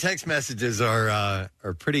us our text messages are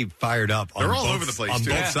pretty fired up. They're all over the place on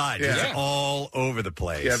too. both sides. Yeah. It's all over the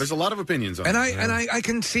place. Yeah, there's a lot of opinions on and it. I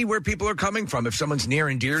can see where people are coming from. If someone's near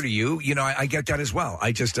and dear to you, I get that as well.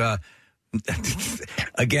 I just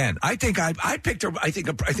again, I think I picked her. I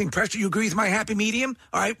think Preston, you agree with my happy medium?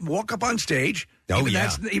 All right, walk up on stage. Even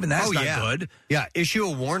that's not good. Yeah, issue a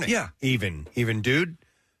warning. Yeah, even dude.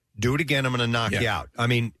 Do it again, I'm going to knock you out. I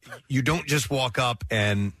mean, you don't just walk up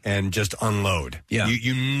and just unload. Yeah.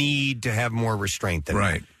 You need to have more restraint than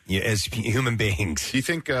that. As human beings. Do you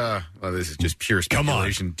think, well, this is just pure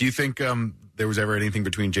speculation. Do you think there was ever anything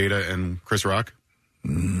between Jada and Chris Rock?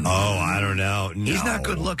 Oh, I don't know. No. He's not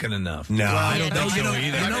good looking enough. No, I don't think so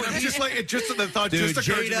either. Just the thought just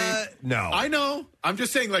occurred to me. No. I know. I'm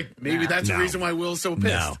just saying, like, maybe that's the reason why Will's so pissed.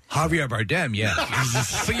 No. Javier Bardem, yeah.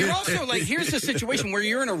 But you're also, like, here's the situation where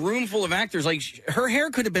you're in a room full of actors. Like, her hair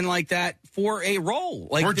could have been like that for a role.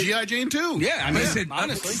 Like, or G.I. Jane, too. Yeah, I mean, listen,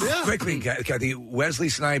 honestly. Quickly, Kathy, Wesley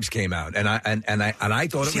Snipes came out, and I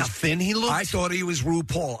thought See how thin he looked? I thought he was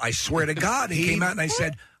RuPaul. I swear to God, he came out and I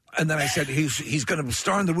said... And then I said he's going to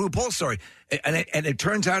star in the RuPaul story, and it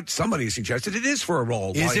turns out somebody suggested it is for a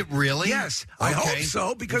role. Is it really? Yes, okay. I hope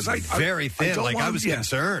so because I very thin. I was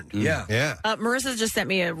concerned. Yeah. Marissa just sent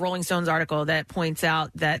me a Rolling Stones article that points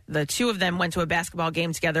out that the two of them went to a basketball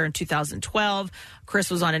game together in 2012.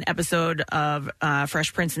 Chris was on an episode of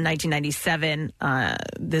Fresh Prince in 1997.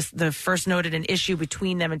 The first noted an issue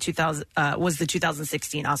between them in 2000 was the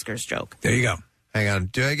 2016 Oscars joke. There you go. Hang on.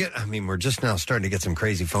 We're just now starting to get some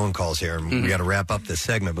crazy phone calls here, and we got to wrap up this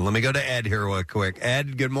segment. But let me go to Ed here real quick.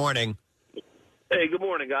 Ed, good morning. Hey, good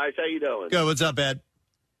morning, guys. How you doing? Good. What's up, Ed?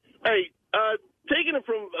 Hey, taking it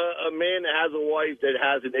from a man that has a wife that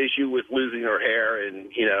has an issue with losing her hair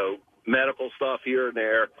and, medical stuff here and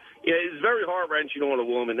there, it's very heart-wrenching on a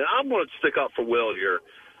woman. And I'm going to stick up for Will here.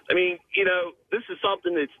 I mean, this is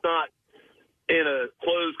something that's not in a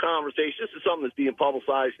closed conversation. This is something that's being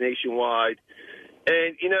publicized nationwide.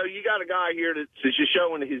 And, you got a guy here that's just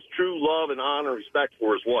showing his true love and honor and respect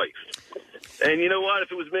for his wife. And you know what?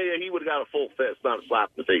 If it was me, he would have got a full fist, not a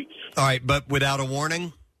slap in the face. All right, but without a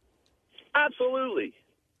warning? Absolutely.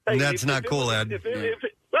 Hey, That's not cool, Ed. If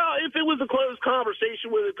it was a closed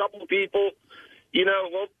conversation with a couple of people,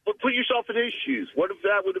 well, put yourself in his shoes. What if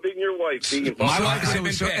that would have been your wife being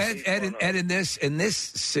So Ed, in this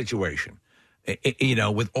situation,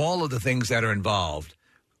 with all of the things that are involved,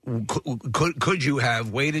 could you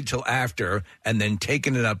have waited till after and then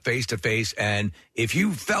taken it up face to face? And if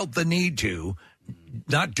you felt the need to,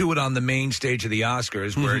 not do it on the main stage of the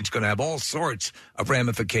Oscars, where it's going to have all sorts of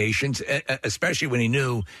ramifications, especially when he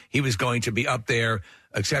knew he was going to be up there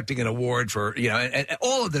accepting an award for, and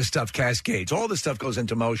all of this stuff cascades, all this stuff goes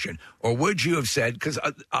into motion. Or would you have said, because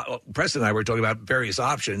Preston and I were talking about various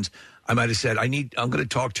options, I might have said, I'm going to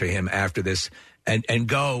talk to him after this and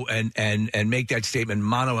go and make that statement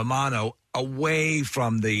mano a mano away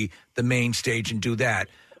from the main stage and do that.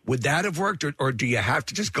 Would that have worked, or do you have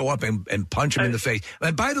to just go up and punch him in the face?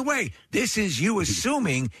 And by the way, this is you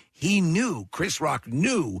assuming Chris Rock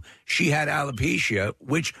knew she had alopecia,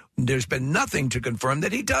 which there's been nothing to confirm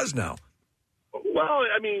that he does know. Well,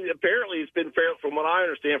 I mean, apparently it's been fair, from what I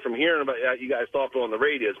understand from hearing about you guys talking on the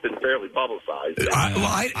radio, it's been fairly publicized.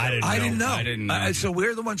 I didn't know. So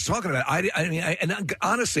we're the ones talking about it. And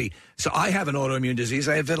honestly, so I have an autoimmune disease.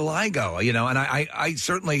 I have vitiligo, and I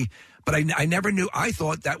certainly... But I never knew. I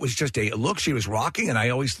thought that was just a look she was rocking, and I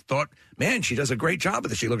always thought, man, she does a great job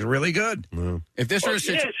with it. She looks really good. If this were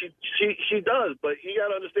she does, but you got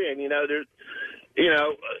to understand, there's,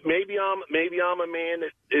 maybe I'm a man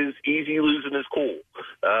that is easy losing his cool.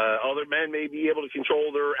 Other men may be able to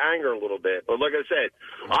control their anger a little bit, but like I said,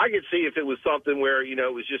 I could see if it was something where it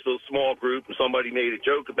was just a small group and somebody made a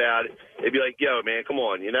joke about it. It'd be like, yo, man, come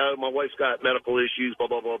on, my wife's got medical issues, blah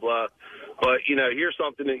blah blah blah. But here's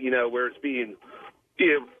something that where it's being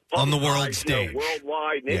on the world stage,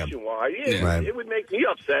 worldwide, nationwide. Yeah. Right. It would make me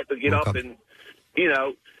upset to get up and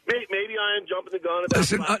maybe I am jumping the gun. About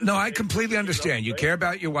Listen, no, I completely understand. You care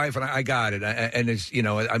about your wife, and I got it. And it's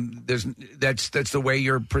that's the way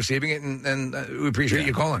you're perceiving it, and we appreciate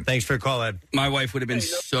you calling. Thanks for calling. My wife would have been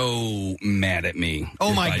so mad at me.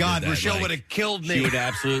 Oh my God, Rochelle would have killed me. She would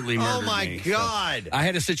absolutely murder me. Oh my God. So, I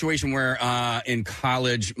had a situation where in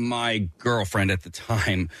college, my girlfriend at the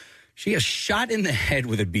time, she got shot in the head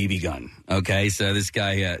with a BB gun. Okay, so this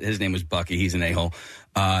guy, his name was Bucky. He's an a-hole.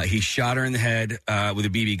 He shot her in the head with a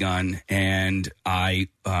BB gun, and I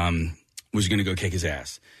was going to go kick his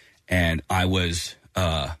ass. And I was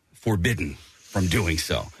forbidden from doing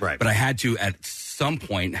so. Right. But I had to, at some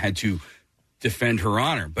point, defend her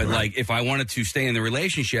honor. But, if I wanted to stay in the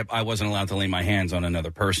relationship, I wasn't allowed to lay my hands on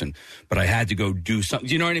another person. But I had to go do something.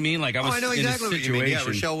 Do you know what I mean? Like, I was I know exactly in a situation. What you mean. Yeah,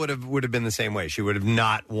 Rochelle would have been the same way. She would have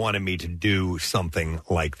not wanted me to do something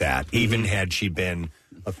like that, even had she been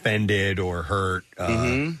offended or hurt,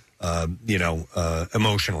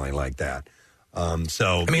 emotionally like that.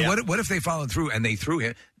 What if they followed through and they threw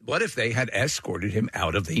him? What if they had escorted him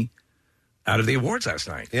out of the awards last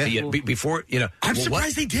night? Yeah. Before, I'm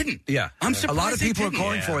surprised they didn't. Yeah. I'm surprised a lot of people are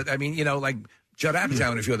calling for it. I mean, like Judd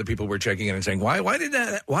Apatow and a few other people were checking in and saying, why didn't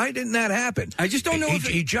that happen? I just don't know if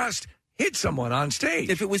he just hit someone on stage.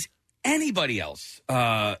 If it was anybody else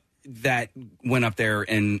that went up there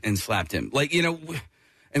and slapped him,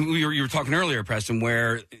 and you were talking earlier, Preston,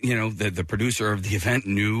 where the producer of the event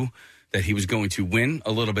knew that he was going to win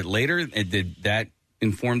a little bit later. Did that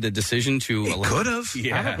inform the decision to? It could have.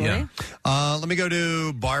 Yeah. Let me go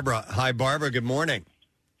to Barbara. Hi, Barbara. Good morning.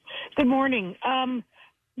 Good morning.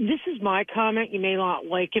 This is my comment. You may not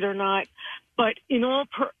like it or not, but in all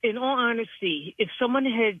honesty, if someone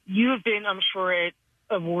you have been, I'm sure, at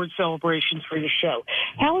award celebrations for your show,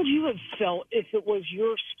 how would you have felt if it was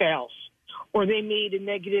your spouse or they made a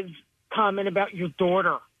negative comment about your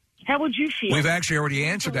daughter? How would you feel? We've actually already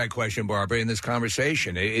answered that question, Barbara, in this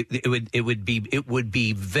conversation. It would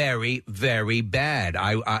be very, very bad.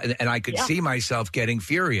 I could see myself getting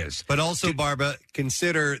furious. But also, Barbara,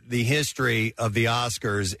 consider the history of the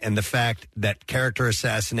Oscars and the fact that character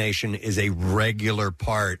assassination is a regular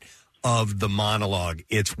part of the monologue.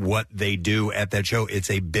 It's what they do at that show.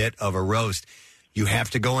 It's a bit of a roast. You have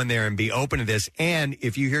to go in there and be open to this. And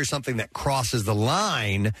if you hear something that crosses the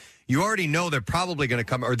line, you already know they're probably going to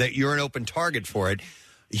come, or that you're an open target for it.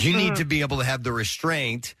 You need to be able to have the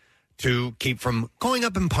restraint to keep from going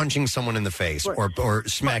up and punching someone in the face or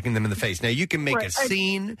smacking them in the face. Now, you can make a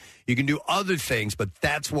scene, you can do other things, but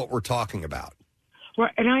that's what we're talking about.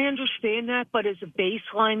 Right, and I understand that, but as a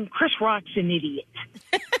baseline, Chris Rock's an idiot.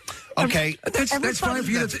 Okay, that's fine for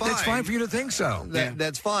you. That's fine for you to think so.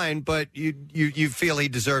 That's fine, but you feel he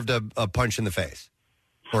deserved a punch in the face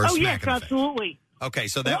or a smack in the face. Absolutely. Okay,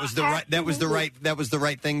 so that was the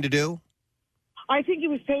right thing to do. I think it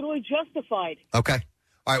was totally justified. Okay,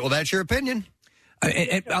 all right. Well, that's your opinion.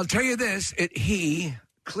 I'll tell you this: he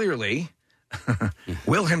clearly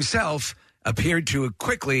will himself appeared to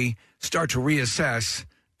quickly start to reassess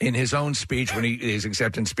in his own speech, his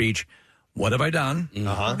acceptance speech, what have I done?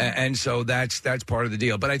 And so that's part of the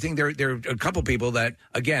deal. But I think there are a couple people that,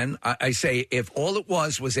 again, I say, if all it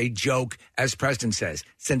was a joke, as Preston says,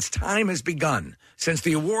 since time has begun, since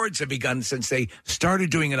the awards have begun, since they started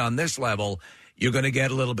doing it on this level, you're going to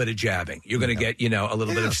get a little bit of jabbing. You're going to get, a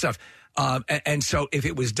little bit of stuff. And so if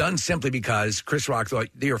it was done simply because Chris Rock thought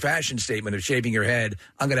your fashion statement of shaving your head,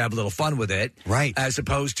 I'm going to have a little fun with it. Right. As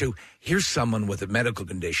opposed to, here's someone with a medical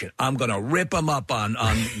condition. I'm going to rip him up on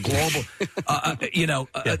global.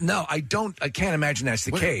 No, I can't imagine that's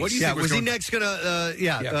the case. What do you think was he next going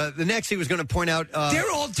to, the next he was going to point out.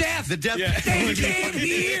 They're all deaf. The deaf. They can't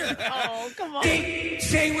hear. Oh, come on. They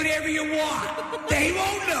say whatever you want. They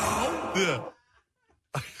won't know. Yeah.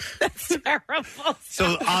 That's terrible.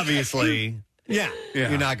 So obviously,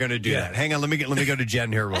 you're not going to do that. Hang on, let me go to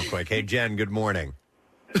Jen here real quick. Hey, Jen, good morning.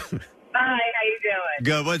 Hi, how you doing?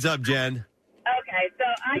 Good. What's up, Jen? Okay, so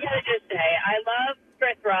I gotta just say, I love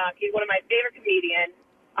Chris Rock. He's one of my favorite comedians.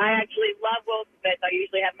 I actually love Will Smith. I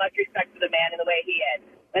usually have much respect for the man and the way he is.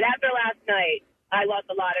 But after last night, I lost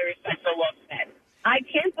a lot of respect for Will Smith. I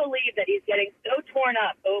can't believe that he's getting so torn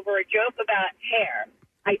up over a joke about hair.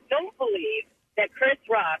 I don't believe that Chris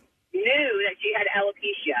Rock knew that she had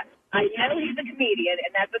alopecia. I know he's a comedian,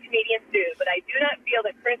 and that's what comedians do, but I do not feel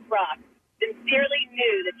that Chris Rock sincerely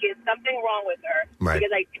knew that she had something wrong with her, because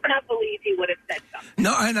I do not believe he would have said something.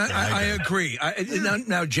 No, and I agree.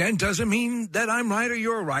 Now, Jen, doesn't mean that I'm right or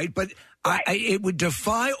you're right, but it would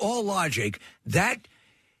defy all logic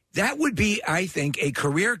that would be, I think, a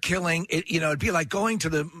career-killing. It'd be like going to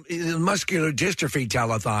the muscular dystrophy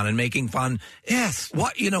telethon and making fun. Yes.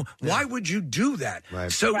 Why would you do that?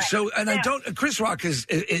 Right. Chris Rock is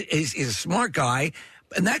a smart guy,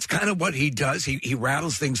 and that's kind of what he does. He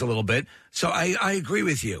rattles things a little bit. So I agree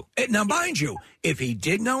with you. Now, mind you, if he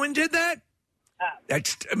did know and did that,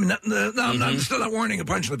 I'm still not warning a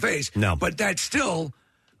punch in the face. No. But that's still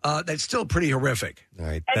pretty horrific. All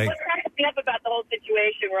right. And what cracks me up about the whole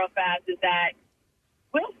situation real fast is that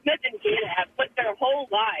Will Smith and Jada have put their whole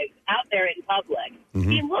lives out there in public.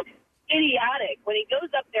 Mm-hmm. He looks idiotic when he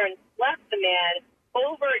goes up there and slaps the man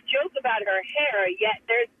over a joke about her hair, yet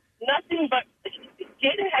there's nothing but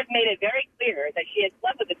Jada has made it very clear that she has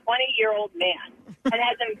slept with a 20-year-old man and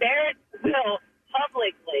has embarrassed Will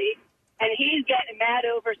publicly, and he's getting mad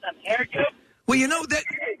over some hair joke. Well, that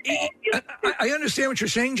I understand what you're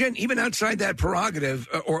saying, Jen. Even outside that prerogative,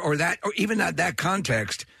 or even at that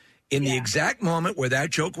context, in the exact moment where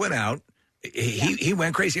that joke went out, he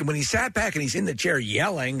went crazy. When he sat back and he's in the chair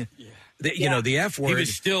yelling, the F word. He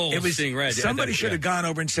was still seeing red. Somebody should have gone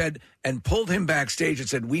over and pulled him backstage and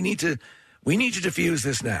said, "We need to diffuse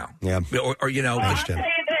this now." Yeah. I'll tell you this: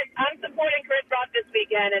 I'm supporting Chris Rock this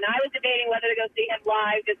weekend, and I was debating whether to go see him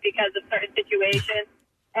live just because of certain situations.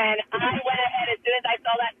 And I went ahead as soon as I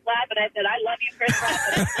saw that slap, and I said, "I love you, Chris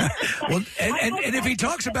Rock." Well, and if he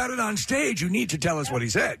talks about it on stage, you need to tell us what he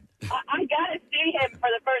said. I got to see him for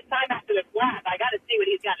the first time after the slap. I got to see what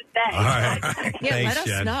he's got to say. All right. Yeah, Thanks, let us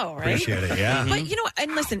Jen. know, right? Appreciate it, yeah. But,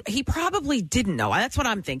 and listen, he probably didn't know. That's what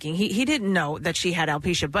I'm thinking. He didn't know that she had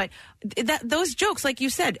alopecia. But those jokes, like you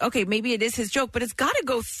said, okay, maybe it is his joke, but it's got to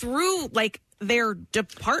go through, their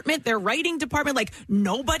department, their writing department.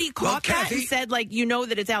 Nobody caught that and said,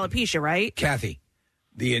 that it's alopecia, right? Kathy,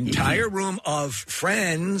 the entire room of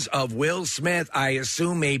friends of Will Smith, I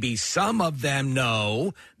assume maybe some of them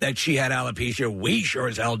know that she had alopecia. We sure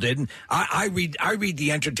as hell didn't. I read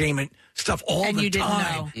the entertainment stuff all And the you didn't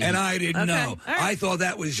time, know. and I didn't know. All right. I thought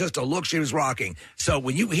that was just a look she was rocking. So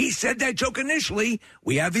when he said that joke initially,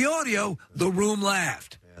 we have the audio. The room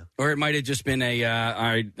laughed. Or it might have just been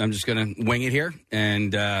I'm just going to wing it here.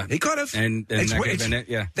 And he could have. And that could have been it,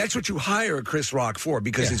 yeah. That's what you hire Chris Rock for,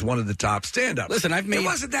 because he's one of the top stand-ups. Listen, It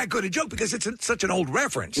wasn't that good a joke because it's such an old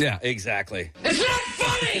reference. Yeah, exactly. It's not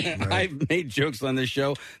funny! Right. I've made jokes on this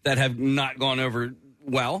show that have not gone over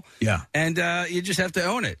well. Yeah. And you just have to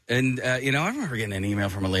own it. And, I remember getting an email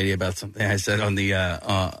from a lady about something I said on the,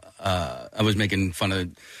 I was making fun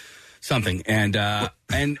of something, and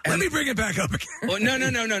let me bring it back up again. Well,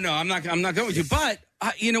 no. I'm not going to. But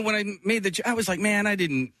when I made the, I was like, man, I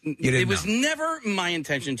didn't. It was never my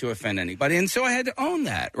intention to offend anybody, and so I had to own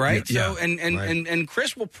that, right? Yeah. So, and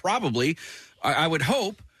Chris will probably, I would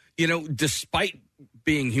hope, despite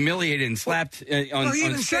being humiliated and slapped on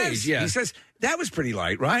stage, he says that was pretty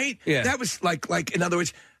light, right? Yeah, that was like in other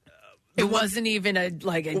words, it wasn't even a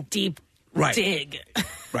deep dig,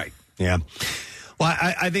 right? Yeah. Well,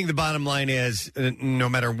 I think the bottom line is, no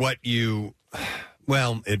matter what you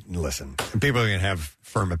Well, listen, people are going to have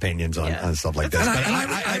firm opinions on stuff like this.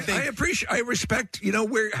 And But I respect,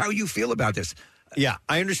 how you feel about this. Yeah,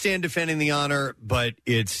 I understand defending the honor, but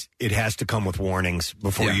it has to come with warnings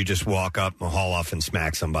before you just walk up and haul off and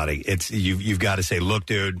smack somebody. You've got to say, look,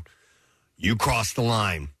 dude, you crossed the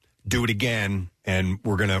line. Do it again, and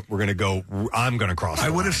I'm gonna cross the line. I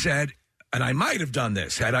would have said, and I might have done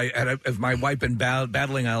this if my wife been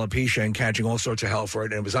battling alopecia and catching all sorts of hell for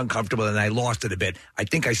it, and it was uncomfortable, and I lost it a bit. I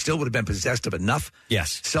think I still would have been possessed of enough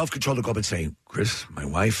self-control to go up and say, Chris, my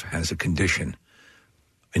wife has a condition.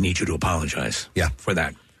 I need you to apologize for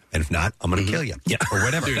that. And if not, I'm going to kill you. Yeah. Or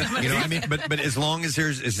whatever. You know what I mean? But as long as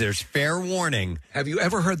there's fair warning. Have you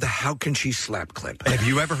ever heard the how can she slap clip? Have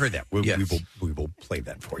you ever heard that? We will play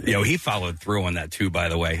that for you. He followed through on that too, by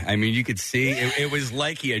the way. I mean, you could see it was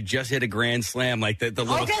like he had just hit a grand slam, like the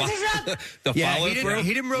little follow through.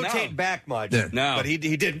 He didn't rotate back much. No. But he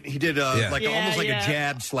did almost like a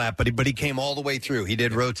jab slap, but he came all the way through. He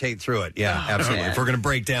did rotate through it. Yeah, absolutely. If we're going to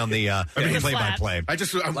break down the play-by-play.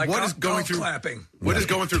 What is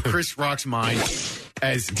going through Chris Rock's mind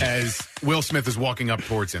as Will Smith is walking up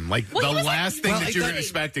towards him? Like, the last thing that you're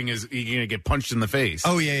expecting is you're going to get punched in the face.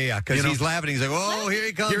 Oh, yeah. Because he's laughing. He's like, oh, here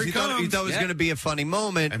he comes. He thought it was going to be a funny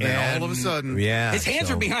moment. And then all of a sudden. Yeah. His hands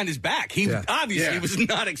were behind his back. He obviously was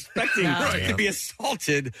not expecting to be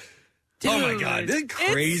assaulted. Dude, oh my God, this is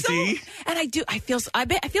crazy. And I feel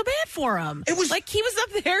bad for him. It was like he was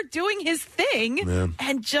up there doing his thing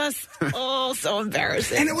and just so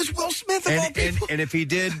embarrassing. And it was Will Smith of all people. And if he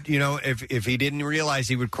did, if he didn't realize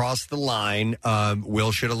he would cross the line,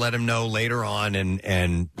 Will should have let him know later on,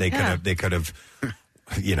 and they could have.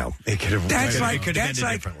 That's like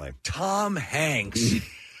differently. Tom Hanks.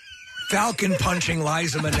 Falcon punching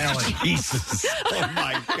Liza Minnelli. Jesus. Oh,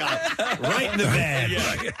 my God. Right in the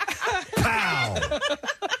bed. Pow.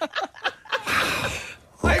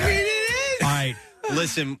 I mean, it is. All right.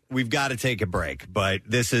 Listen, we've got to take a break, but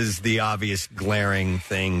this is the obvious glaring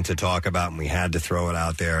thing to talk about, and we had to throw it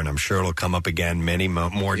out there, and I'm sure it'll come up again many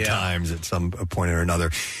more times at some point or another.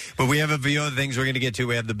 But we have a few other things we're going to get to.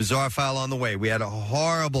 We have the bizarre file on the way. We had a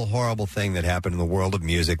horrible, horrible thing that happened in the world of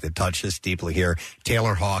music that touched us deeply here.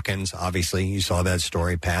 Taylor Hawkins, obviously, you saw that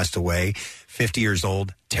story, passed away, 50 years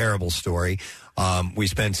old, terrible story. We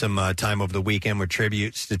spent some time over the weekend with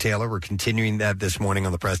tributes to Taylor. We're continuing that this morning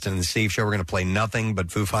on the Preston and Steve Show. We're going to play nothing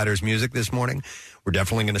but Foo Fighters music this morning. We're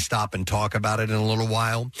definitely going to stop and talk about it in a little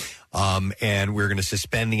while. And we're going to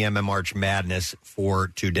suspend the March Madness for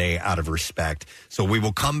today out of respect. So we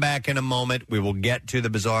will come back in a moment. We will get to the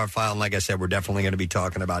bizarre file. And like I said, we're definitely going to be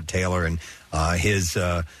talking about Taylor and his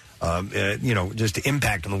just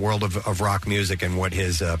impact on the world of rock music and what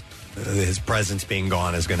his presence being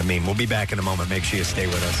gone is going to mean. We'll be back in a moment. Make sure you stay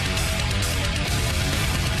with us.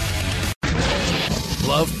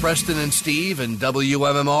 Love Preston and Steve and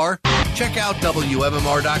WMMR? Check out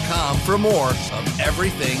WMMR.com for more of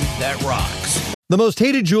everything that rocks. The most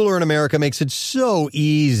hated jeweler in America makes it so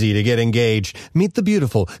easy to get engaged. Meet the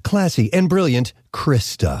beautiful, classy, and brilliant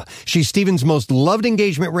Krista. She's Steven's most loved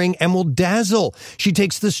engagement ring and will dazzle. She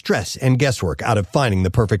takes the stress and guesswork out of finding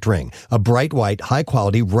the perfect ring. A bright white,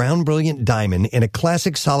 high-quality, round, brilliant diamond in a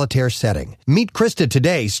classic solitaire setting. Meet Krista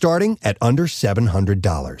today, starting at under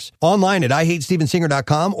 $700. Online at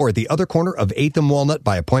IHateStevenSinger.com or at the other corner of 8th and Walnut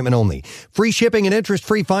by appointment only. Free shipping and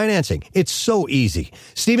interest-free financing. It's so easy.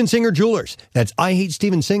 Steven Singer Jewelers. That's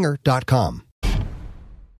IHateStevenSinger.com.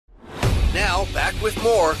 Now, back with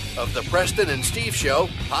more of the Preston and Steve Show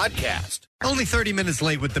podcast. Only 30 minutes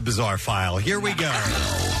late with the bizarre file. Here we go.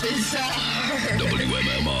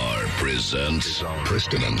 WMMR presents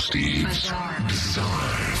Preston and Steve's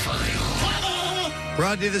Bizarre File.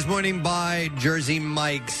 Brought to you this morning by Jersey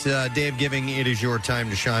Mike's. Day of Giving, it is your time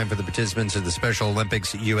to shine for the participants of the Special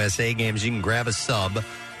Olympics USA Games. You can grab a sub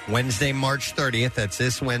Wednesday, March 30th. That's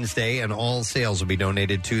this Wednesday, and all sales will be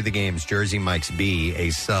donated to the games. Jersey Mike's, be a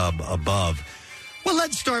sub above. Well,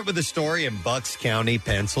 let's start with a story in Bucks County,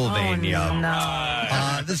 Pennsylvania. Oh,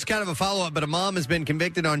 no. This is kind of a follow-up, but a mom has been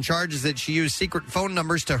convicted on charges that she used secret phone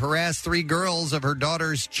numbers to harass 3 girls of her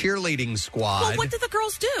daughter's cheerleading squad. Well, what did the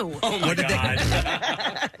girls do? Oh, my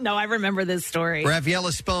God. No, I remember this story.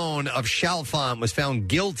 Rafaela Spone of Chalfont was found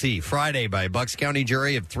guilty Friday by a Bucks County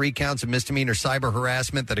jury of 3 counts of misdemeanor cyber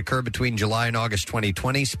harassment that occurred between July and August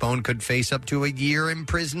 2020. Spone could face up to a year in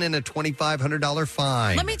prison and a $2,500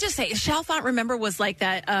 fine. Let me just say, Chalfont, remember, was like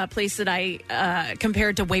that place that I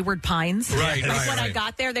compared to Wayward Pines. Right. When I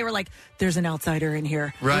got there, they were like, there's an outsider in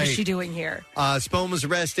here. Right. What is she doing here? Spone was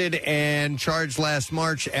arrested and charged last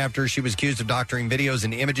March after she was accused of doctoring videos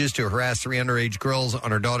and images to harass 3 underage girls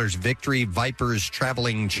on her daughter's Victory Vipers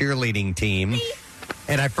traveling cheerleading team.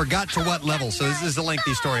 And I forgot to what level, so this is a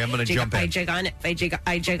lengthy story. I'm going to jump in. I jig on it.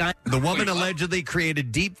 The woman allegedly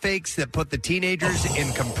created deep fakes that put the teenagers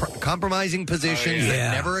in compromising positions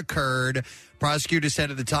that never occurred. Prosecutors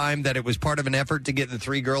said at the time that it was part of an effort to get the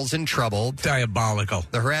three girls in trouble. Diabolical.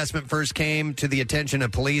 The harassment first came to the attention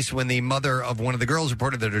of police when the mother of one of the girls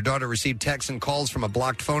reported that her daughter received texts and calls from a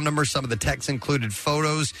blocked phone number. Some of the texts included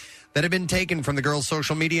photos that had been taken from the girl's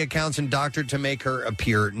social media accounts and doctored to make her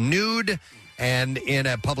appear nude and in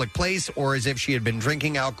a public place, or as if she had been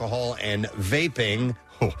drinking alcohol and vaping.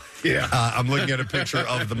 Oh, yeah. I'm looking at a picture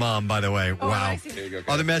of the mom, by the way. Wow.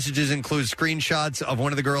 Other messages include screenshots of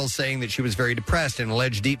one of the girls saying that she was very depressed. In an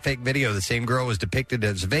alleged deepfake video, the same girl was depicted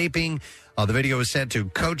as vaping. The video was sent to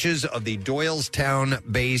coaches of the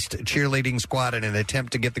Doylestown-based cheerleading squad in an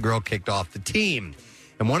attempt to get the girl kicked off the team.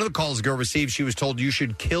 And one of the calls the girl received, she was told, "You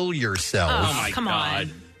should kill yourself." Oh, my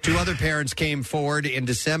God. Two other parents came forward in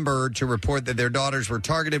December to report that their daughters were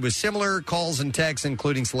targeted with similar calls and texts,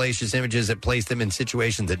 including salacious images that placed them in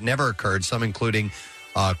situations that never occurred, some including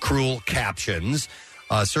cruel captions.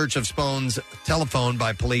 Search of Spone's telephone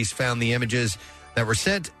by police found the images that were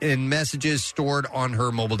sent in messages stored on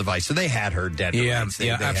her mobile device. So they had her dead. Yeah,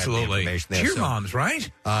 they absolutely. had the information there. Cheer moms, right?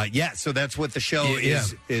 Yeah, so that's what the show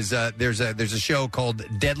is. There's a show called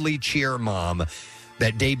Deadly Cheer Mom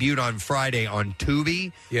that debuted on Friday on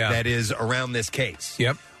Tubi that is around this case.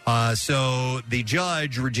 Yep. So the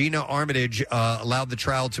judge, Regina Armitage, allowed the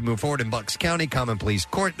trial to move forward in Bucks County Common Pleas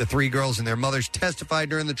Court. The three girls and their mothers testified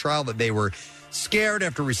during the trial that they were scared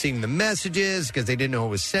after receiving the messages because they didn't know who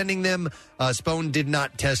was sending them. Spone did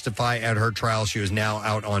not testify at her trial. She was now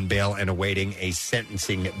out on bail and awaiting a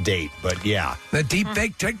sentencing date. But yeah. The deep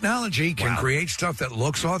fake technology can create stuff that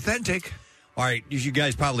looks authentic. All right, you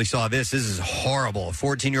guys probably saw this. This is horrible. A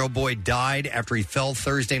 14-year-old boy died after he fell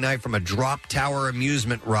Thursday night from a drop tower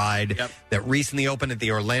amusement ride that recently opened at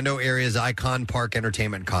the Orlando area's Icon Park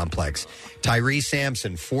Entertainment Complex. Tyree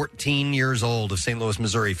Sampson, 14 years old, of St. Louis,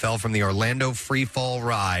 Missouri, fell from the Orlando Free Fall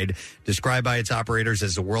ride, described by its operators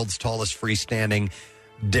as the world's tallest freestanding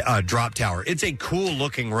drop tower. It's a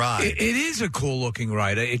cool-looking ride. It is a cool-looking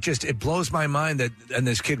ride. It blows my mind that, and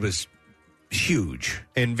this kid was huge.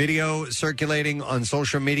 In video circulating on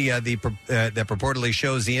social media that purportedly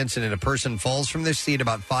shows the incident, a person falls from their seat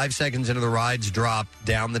about 5 seconds into the ride's drop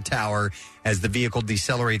down the tower as the vehicle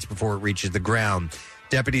decelerates before it reaches the ground.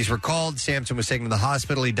 Deputies were called. Sampson was taken to the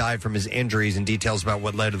hospital. He died from his injuries, and details about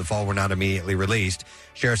what led to the fall were not immediately released.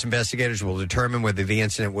 Sheriff's investigators will determine whether the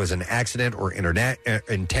incident was an accident or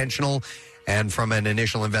intentional. And from an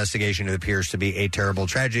initial investigation, it appears to be a terrible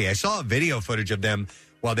tragedy. I saw video footage of them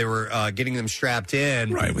while they were getting them strapped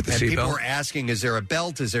in. Right, with the and seatbelt. people were asking, is there a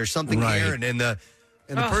belt? Is there something here? And the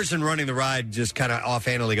person running the ride just kind of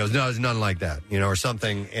offhandedly goes, no, there's nothing like that, or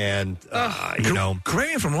something. And, correct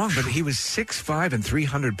me if I'm wrong, but he was 6'5" and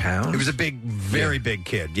 300 pounds. He was a big, very big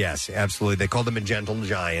kid. Yes, absolutely. They called him a gentle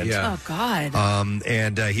giant. Yeah. Oh, God.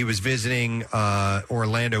 And he was visiting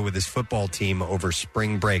Orlando with his football team over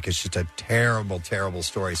spring break. It's just a terrible, terrible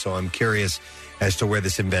story. So I'm curious as to where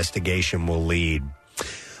this investigation will lead.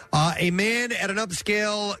 A man at an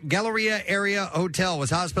upscale Galleria area hotel was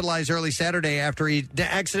hospitalized early Saturday after he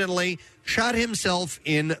accidentally shot himself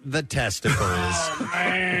in the testicles. Oh,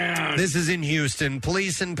 man. This is in Houston.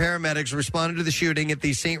 Police and paramedics responded to the shooting at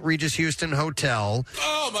the St. Regis Houston Hotel.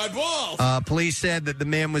 Oh, my balls. Police said that the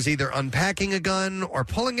man was either unpacking a gun or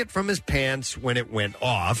pulling it from his pants when it went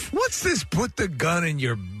off. What's this put the gun in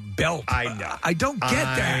your belt? I know. I don't get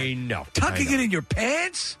that. I know. Tucking it in your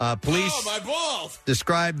pants? Police my balls.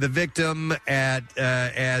 described the victim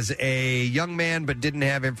as a young man but didn't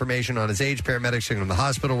have information on his age. Paramedics took him to the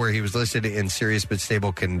hospital where he was listed in serious but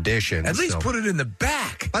stable condition. At least put it in the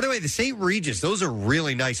back. By the way, the St. Regis, those are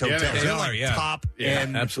really nice hotels. they They're are, like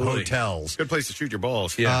top-end absolutely. hotels. Good place to shoot your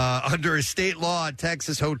balls. Under a state law,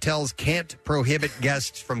 Texas hotels can't prohibit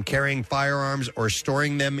guests from carrying firearms or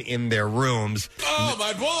storing them in their rooms. Oh,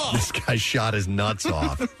 my balls. This guy shot his nuts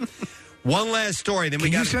off. One last story. Then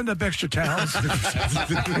Can you send up extra towels?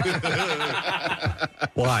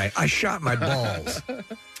 Why? I shot my balls. All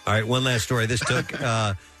right, one last story. This took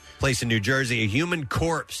place in New Jersey. A human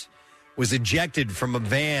corpse was ejected from a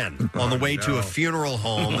van on the way to a funeral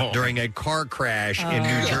home during a car crash in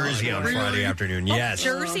New Jersey on Friday afternoon. Yes.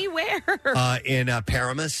 Jersey? Where? In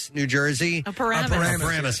Paramus, New Jersey.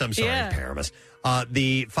 Paramus, I'm sorry, Paramus.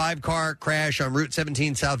 The 5-car crash on Route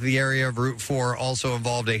 17 south of the area of Route 4 also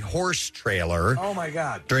involved a horse trailer. Oh, my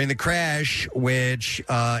God. During the crash, which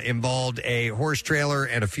involved a horse trailer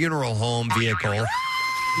and a funeral home vehicle,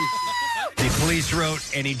 the police wrote,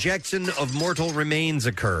 an ejection of mortal remains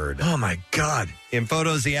occurred. Oh, my God. In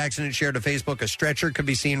photos, the accident shared to Facebook, a stretcher could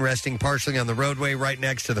be seen resting partially on the roadway right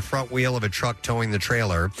next to the front wheel of a truck towing the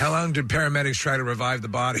trailer. How long did paramedics try to revive the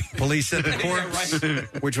body? Police said the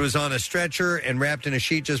corpse, which was on a stretcher and wrapped in a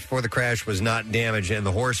sheet just before the crash, was not damaged, and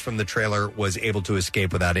the horse from the trailer was able to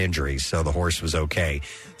escape without injuries, so the horse was okay.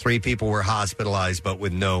 3 people were hospitalized, but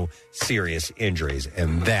with no serious injuries,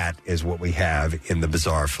 and that is what we have in the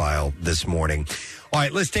bizarre file this morning. All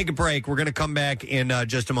right, let's take a break. We're going to come back in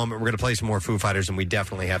just a moment. We're going to play some more Foo Fighters, and we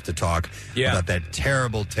definitely have to talk about that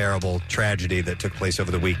terrible, terrible tragedy that took place over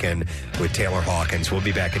the weekend with Taylor Hawkins. We'll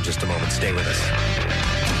be back in just a moment. Stay with us.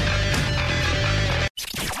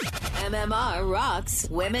 MMR rocks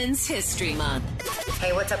Women's History Month.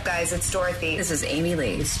 Hey, what's up, guys? It's Dorothy. This is Amy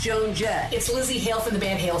Lee. It's Joan Jett. It's Lizzie Hale from the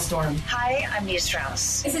band Hailstorm. Hi, I'm Nita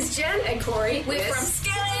Strauss. This is Jen and Corey. We're from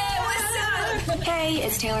Skillet. What's up? Hey,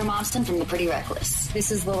 it's Taylor Momsen from The Pretty Reckless.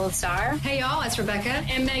 This is Lilith Starr. Hey, y'all, it's Rebecca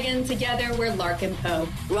and Megan. Together, we're Larkin Poe.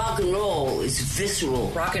 Rock and roll is visceral.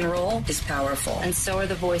 Rock and roll is powerful, and so are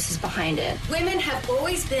the voices behind it. Women have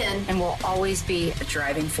always been and will always be a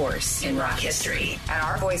driving force in rock history. And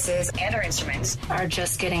our voices and our instruments are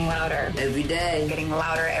just getting louder. Every day. Getting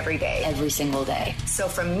louder every day. Every single day. So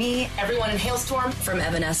from me, everyone in Hailstorm, from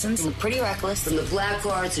Evanescence, from The Pretty Reckless, from the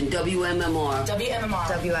Blackhearts and WMMR.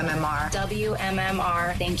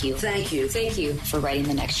 WMMR. Thank you. Thank you. Thank you for writing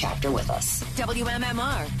the next chapter with us.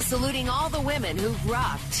 WMMR, saluting all the women who've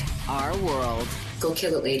rocked our world. Go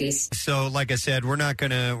kill it, ladies. So, like I said, we're not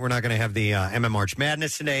gonna have the MM March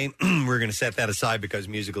Madness today. We're gonna set that aside because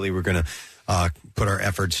musically we're gonna put our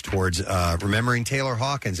efforts towards remembering Taylor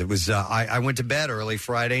Hawkins. It was I went to bed early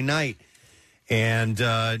Friday night, and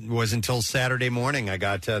it was until Saturday morning I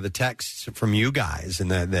got the texts from you guys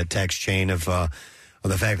and that text chain of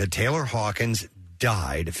the fact that Taylor Hawkins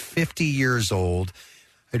died, 50 years old.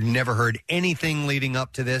 I'd never heard anything leading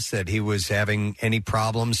up to this, that he was having any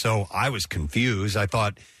problems, so I was confused. I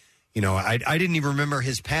thought, I didn't even remember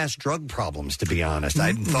his past drug problems, to be honest. I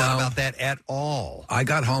hadn't thought about that at all. I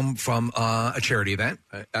got home from a charity event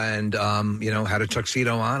and, had a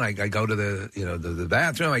tuxedo on. I go to the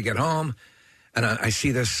bathroom. I get home, and I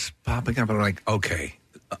see this popping up, and I'm like, okay.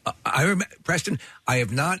 I remember, Preston, I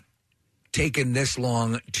have not taken this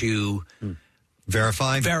long to...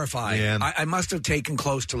 Verify? Yeah. I must have taken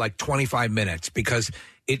close to like 25 minutes because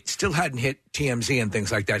it still hadn't hit TMZ and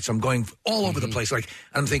things like that. So I'm going all over the place. Like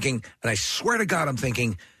I'm thinking, and I swear to God, I'm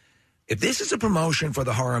thinking, if this is a promotion for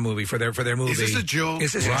the horror movie, for their movie. Is this a joke?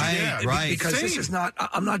 Is this right. Because Same. this is not,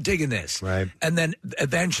 I'm not digging this. Right. And then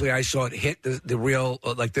eventually I saw it hit the real,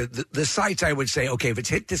 like the sites I would say, okay, if it's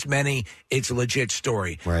hit this many, it's a legit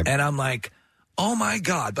story. Right. And I'm like, oh my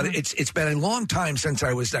God. But it's been a long time since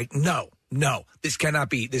I was like, no, this cannot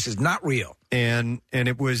be. This is not real. And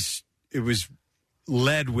it was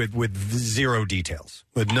led with zero details,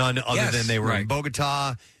 with none other than they were in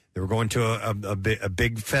Bogota. They were going to a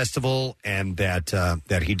big festival, and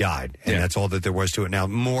that he died, and that's all that there was to it. Now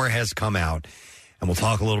more has come out, and we'll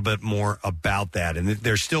talk a little bit more about that. And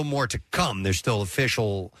there's still more to come. There's still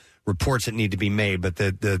official reports that need to be made, but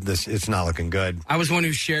this it's not looking good. I was one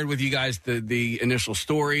who shared with you guys the initial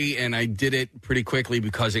story, and I did it pretty quickly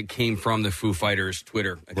because it came from the Foo Fighters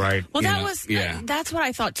Twitter account. Right. Well, that's what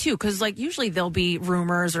I thought too, because like usually there'll be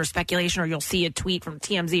rumors or speculation, or you'll see a tweet from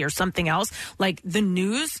TMZ or something else. Like the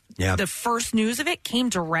news, the first news of it came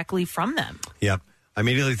directly from them. Yep. I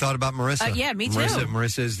immediately thought about Marissa. Yeah, me too.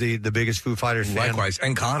 Marissa is the biggest Foo Fighters fan. Likewise,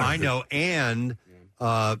 and Connor. I know, and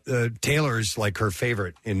Taylor's like her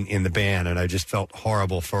favorite in the band, and I just felt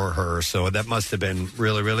horrible for her. So that must have been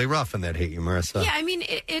really, really rough, and that hit you, Marissa. Yeah, I mean,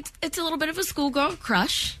 it's a little bit of a schoolgirl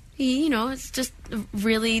crush. It's just a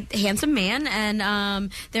really handsome man. And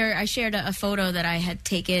I shared a photo that I had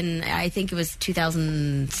taken, I think it was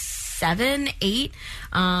 2007, 8,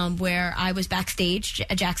 where I was backstage.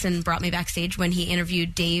 Jackson brought me backstage when he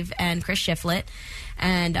interviewed Dave and Chris Shiflett.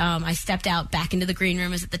 And I stepped out back into the green room. It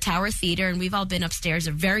was at the Tower Theater, and we've all been upstairs.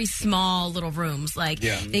 They're very small little rooms.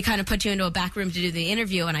 They kind of put you into a back room to do the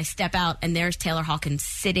interview, and I step out, and there's Taylor Hawkins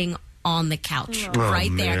sitting on the couch right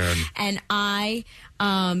there. And I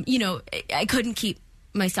couldn't keep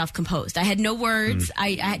myself composed. I had no words.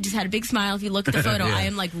 I just had a big smile. If you look at the photo, I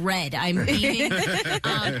am like red. I'm beaming.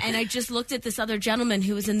 And I just looked at this other gentleman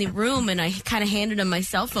who was in the room, and I kind of handed him my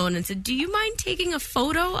cell phone and said, "Do you mind taking a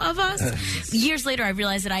photo of us?" Years later, I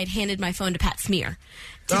realized that I had handed my phone to Pat Smear.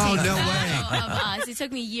 No way. Of us. It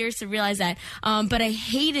took me years to realize that. But I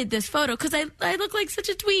hated this photo because I look like such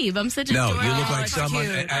a dweeb. I'm such a No, dork. you look like someone,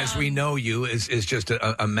 as we know you, is just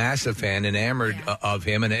a massive fan, enamored of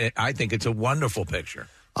him, and I think it's a wonderful picture.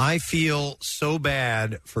 I feel so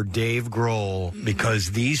bad for Dave Grohl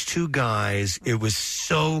because these two guys, it was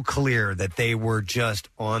so clear that they were just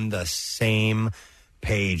on the same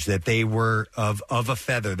page, that they were of a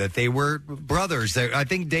feather, that they were brothers. I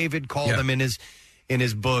think David called them in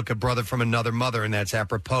his book a brother from another mother, and that's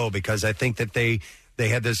apropos because I think that they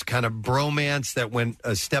had this kind of bromance that went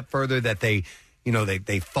a step further, that they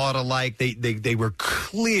thought alike. They were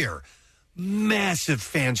clear. Massive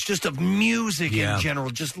fans just of music in general,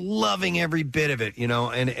 just loving every bit of it,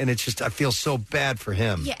 and it's just, I feel so bad for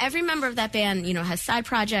him. Yeah, every member of that band, has side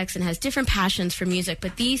projects and has different passions for music,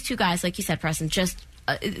 but these two guys, like you said, Preston, just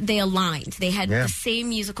they aligned. They had the same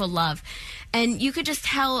musical love. And you could just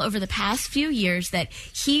tell over the past few years that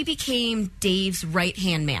he became Dave's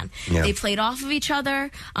right-hand man. Yeah. They played off of each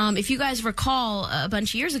other. If you guys recall, a bunch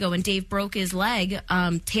of years ago when Dave broke his leg,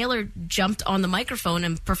 Taylor jumped on the microphone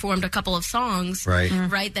and performed a couple of songs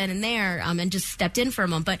right then and there and just stepped in for a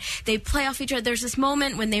moment. But they play off each other. There's this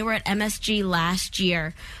moment when they were at MSG last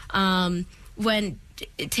year when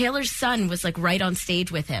Taylor's son was like right on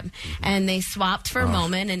stage with him, and they swapped for a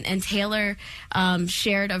moment, and Taylor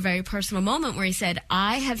shared a very personal moment where he said,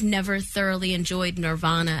 I have never thoroughly enjoyed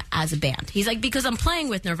Nirvana as a band. He's like, because I'm playing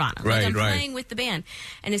with Nirvana. I'm playing with the band.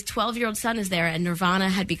 And his 12-year-old son is there, and Nirvana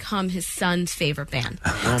had become his son's favorite band.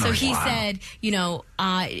 So he said,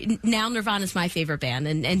 now Nirvana's my favorite band.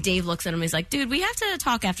 And Dave looks at him and he's like, dude, we have to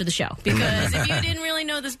talk after the show, because if you didn't really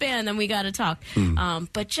know this band, then we got to talk.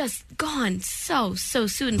 But just gone so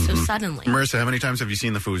soon, so suddenly. Marissa, how many times have you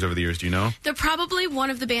seen the Foos over the years? Do you know? They're probably one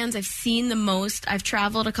of the bands I've seen the most. I've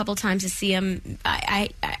traveled a couple times to see them. I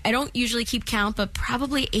don't usually keep count, but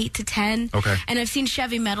probably 8 to 10. Okay. And I've seen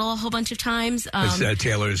Chevy Metal a whole bunch of times. It's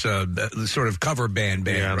Taylor's sort of cover band,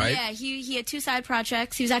 right? Yeah, he had 2 side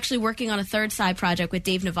projects. He was actually working on a 3rd side project with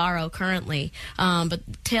Dave Navarro currently. But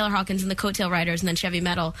Taylor Hawkins and the Coattail Riders and then Chevy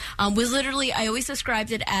Metal was literally, I always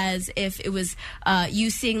described it as if it was you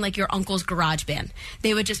seeing like your uncle's garage band.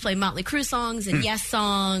 They would just play Motley Crue songs and Yes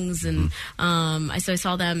songs, and I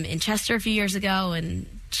saw them in Chester a few years ago, and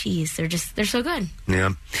geez, they're so good.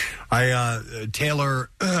 Yeah,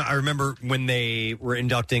 Taylor. I remember when they were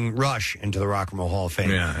inducting Rush into the Rock and Roll Hall of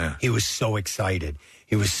Fame. Yeah. He was so excited.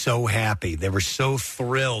 He was so happy. They were so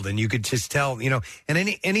thrilled, and you could just tell, and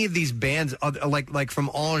any of these bands, like from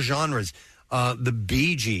all genres. The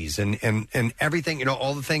Bee Gees and everything,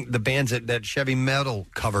 all the bands that Chevy Metal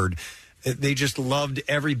covered, they just loved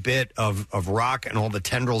every bit of rock and all the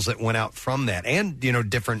tendrils that went out from that, and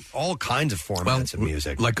different, all kinds of formats of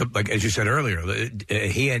music. Like as you said earlier,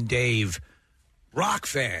 he and Dave, rock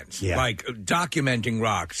fans, like documenting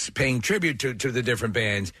rocks, paying tribute to the different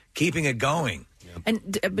bands, keeping it going.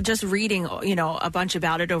 And just reading, a bunch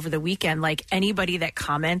about it over the weekend, like anybody that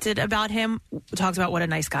commented about him talks about what a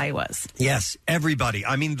nice guy he was. Yes, everybody.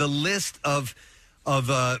 I mean, the list of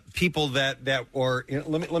people that or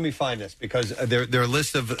let me find this, because there are a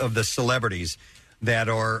list of the celebrities that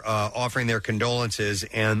are offering their condolences,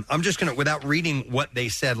 and I'm just going to, without reading what they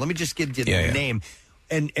said, let me just give you the name.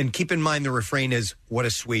 And keep in mind the refrain is, what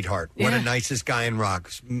a sweetheart, what a nicest guy in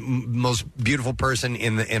rock, most beautiful person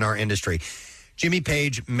in our industry. Jimmy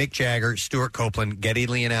Page, Mick Jagger, Stuart Copeland, Geddy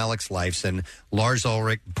Lee and Alex Lifeson, Lars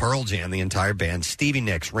Ulrich, Pearl Jam, the entire band, Stevie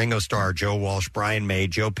Nicks, Ringo Starr, Joe Walsh, Brian May,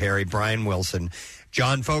 Joe Perry, Brian Wilson,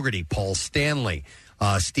 John Fogerty, Paul Stanley,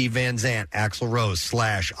 Steve Van Zandt, Axl Rose,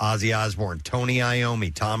 Slash, Ozzy Osbourne, Tony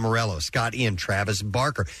Iommi, Tom Morello, Scott Ian, Travis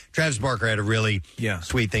Barker. Travis Barker had a really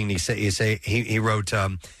sweet thing. He wrote,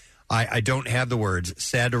 I don't have the words,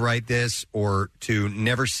 sad to write this or to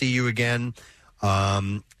never see you again.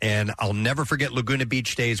 And I'll never forget Laguna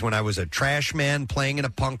Beach days when I was a trash man playing in a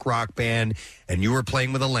punk rock band, and you were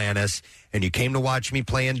playing with Alanis, and you came to watch me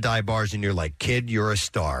play in dive bars, and you're like, kid, you're a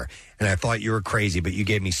star. And I thought you were crazy, but you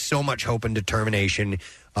gave me so much hope and determination.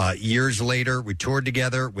 Years later, we toured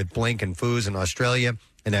together with Blink and Foos in Australia,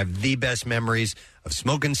 and have the best memories of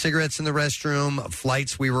smoking cigarettes in the restroom, of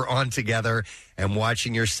flights we were on together, and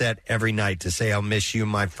watching your set every night. To say I'll miss you,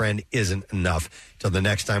 my friend, isn't enough. Till the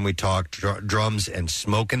next time we talk, drums and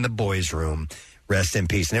smoke in the boys' room. Rest in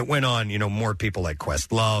peace. And it went on, more people like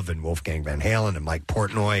Questlove and Wolfgang Van Halen and Mike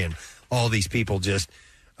Portnoy and all these people just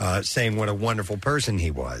saying what a wonderful person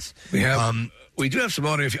he was. We do have some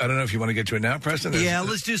audio. I don't know if you want to get to it now, Preston. Yeah,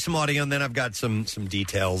 let's do some audio, and then I've got some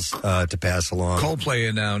details to pass along. Coldplay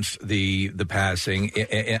announced the passing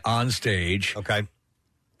on stage. Okay.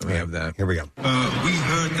 We have that. Here we go. We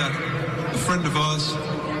heard that a friend of ours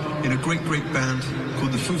in a great band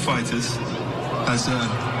called the Foo Fighters has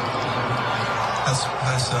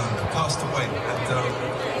passed away.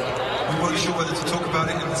 And we weren't sure whether to talk about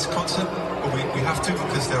it in this concert, but we have to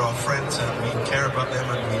because they're our friends and we care about them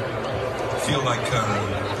and we feel like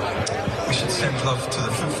we should send love to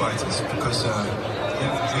the Foo Fighters because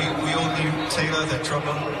we all knew Taylor, their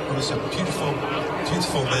drummer, who was a beautiful,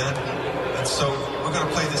 beautiful man. And so we're going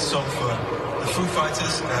to play this song for the Foo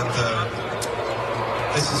Fighters, and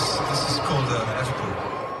this is called Evergreen.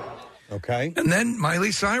 Okay. And then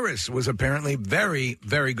Miley Cyrus was apparently very,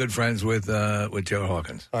 very good friends with Taylor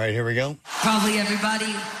Hawkins. All right, here we go. Probably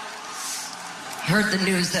everybody heard the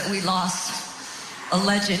news that we lost a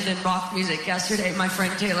legend in rock music yesterday, my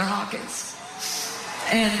friend Taylor Hawkins.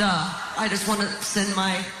 And I just want to send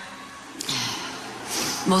my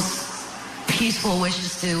most peaceful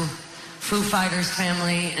wishes to Foo Fighters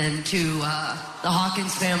family and to the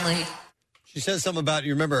Hawkins family. She says something about,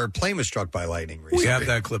 you remember her plane was struck by lightning recently. We have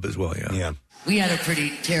that clip as well, yeah. Yeah. We had a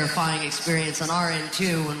pretty terrifying experience on our end,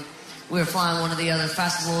 too, when we were flying one of the other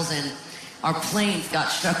festivals, and our plane got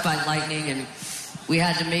struck by lightning, and we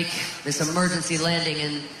had to make this emergency landing,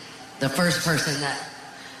 and the first person that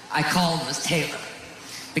I called was Taylor,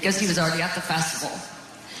 because he was already at the festival.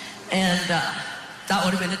 And that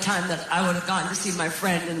would have been a time that I would have gone to see my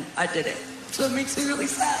friend, and I didn't. So it makes me really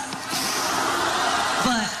sad.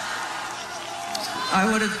 But I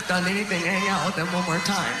would have done anything to hang out with him one more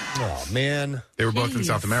time. Oh, man. They were both in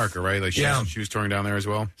South America, right? Like, Yeah. she was touring down there as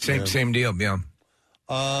well. Same deal, yeah.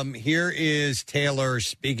 Here is Taylor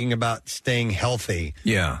speaking about staying healthy.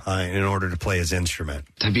 Yeah. In order to play his instrument.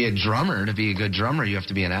 To be a drummer, to be a good drummer, you have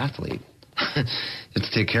to be an athlete. You have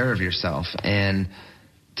to take care of yourself. And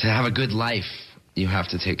to have a good life, you have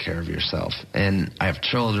to take care of yourself. And I have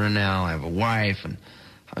children now, I have a wife, and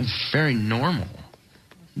I'm very normal.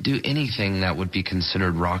 Do anything that would be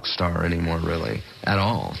considered rock star anymore, really, at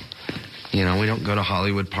all. You know, we don't go to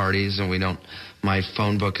Hollywood parties, and my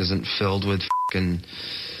phone book isn't filled with f***ing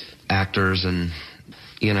actors, and,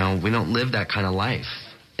 you know, we don't live that kind of life.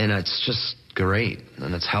 And it's just great,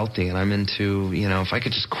 and it's healthy, and I'm into, you know, if I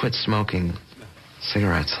could just quit smoking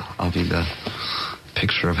cigarettes, I'll be the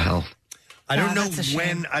picture of health. I don't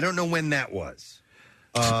know when that was.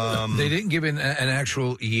 They didn't give an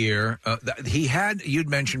actual year. He had. You'd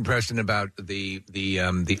mentioned, Preston, about the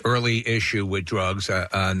early issue with drugs.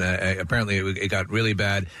 Apparently, it got really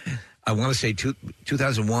bad. I want to say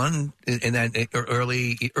 2001 in that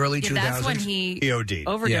early 2000s. That's when he OD'd.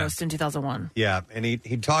 overdosed in 2001. Yeah, and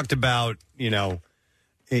he talked about, you know,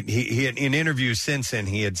 he in interviews since then,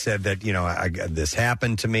 he had said that, you know, this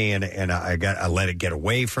happened to me and I let it get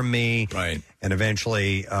away from me. Right. And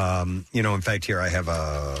eventually, you know, in fact, here I have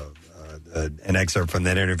an excerpt from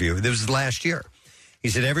that interview. This was last year. He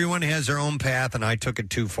said, everyone has their own path and I took it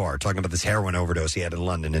too far. Talking about this heroin overdose he had in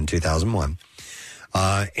London in 2001.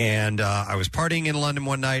 And I was partying in London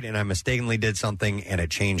one night and I mistakenly did something and it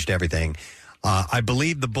changed everything. I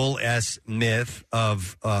believed the Bull S myth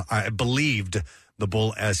of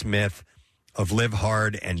live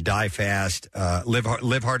hard and die fast,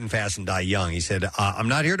 live hard and fast and die young. He said, I'm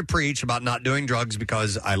not here to preach about not doing drugs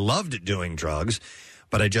because I loved doing drugs,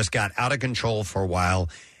 but I just got out of control for a while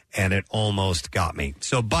and it almost got me.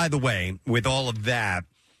 So, by the way, with all of that,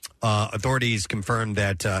 authorities confirmed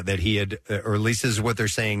that he had, or at least this is what they're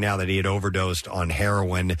saying now, that he had overdosed on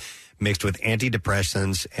heroin mixed with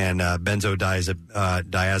antidepressants and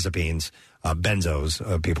benzodiazepines,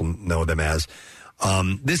 benzos, people know them as.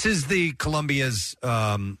 This is the Columbia's,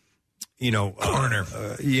 coroner,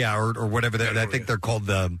 or whatever. I think they're called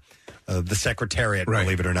the Secretariat, right.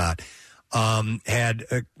 Believe it or not.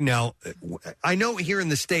 Now, I know here in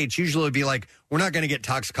the States, usually it'd be like, we're not going to get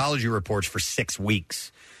toxicology reports for 6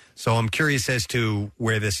 weeks. So I'm curious as to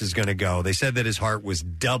where this is going to go. They said that his heart was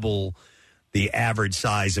double the average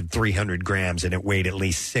size of 300 grams, and it weighed at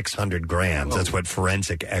least 600 grams. Whoa. That's what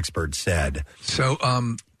forensic experts said. So,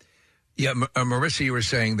 Marissa, you were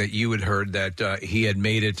saying that you had heard that he had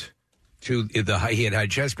made it to he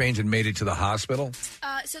had chest pains and made it to the hospital.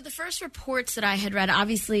 So the first reports that I had read,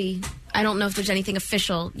 obviously, I don't know if there's anything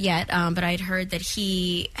official yet, but I had heard that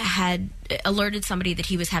he had alerted somebody that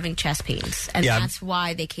he was having chest pains, and that's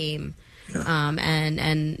why they came. Yeah.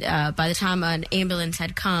 And by the time an ambulance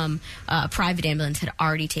had come, a private ambulance had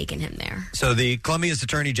already taken him there. So the Columbia's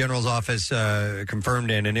Attorney General's office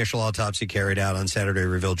confirmed an initial autopsy carried out on Saturday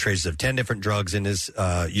revealed traces of 10 different drugs in his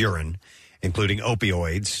urine, including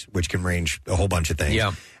opioids, which can range a whole bunch of things.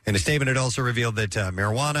 Yeah. In a statement, it also revealed that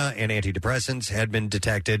marijuana and antidepressants had been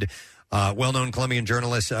detected. Well-known Colombian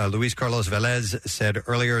journalist Luis Carlos Velez said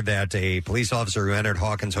earlier that a police officer who entered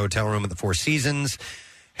Hawkins' hotel room at the Four Seasons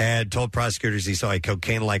had told prosecutors he saw a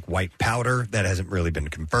cocaine-like white powder. That hasn't really been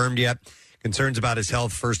confirmed yet. Concerns about his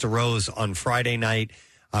health first arose on Friday night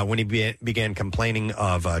when he began complaining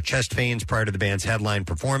of chest pains prior to the band's headline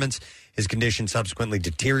performance. His condition subsequently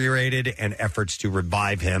deteriorated, and efforts to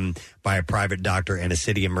revive him by a private doctor and a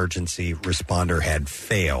city emergency responder had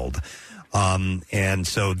failed. And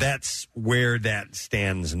so that's where that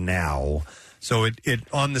stands now. So it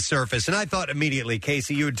on the surface, and I thought immediately,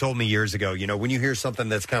 Casey, you had told me years ago, when you hear something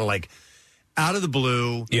that's kind of like out of the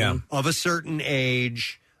blue, of a certain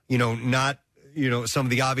age, not, some of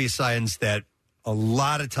the obvious signs that a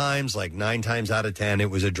lot of times, like 9 times out of 10, it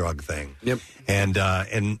was a drug thing. Yep. And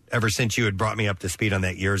ever since you had brought me up to speed on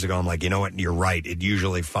that years ago, I'm like, you know what? You're right. It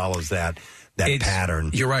usually follows that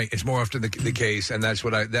pattern. You're right. It's more often the case, and that's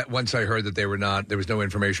what once I heard that there was no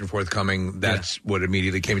information forthcoming. That's what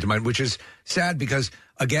immediately came to mind, which is sad because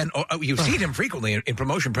again, you've seen him frequently in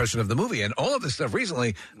promotion, Preston, of the movie, and all of this stuff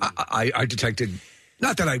recently. I detected,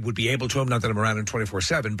 not that I would be able to, not that I'm around him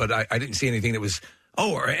 24/7, but I didn't see anything that was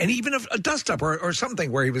and even a dust up or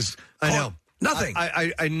something where he was. I know nothing.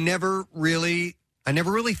 I never really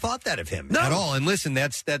thought that of him at all. And listen,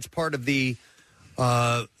 that's part of the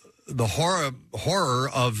horror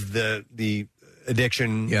of the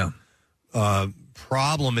addiction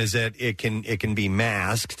problem is that it can be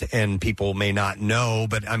masked and people may not know.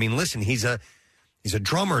 But I mean, listen, he's a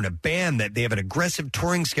drummer in a band that they have an aggressive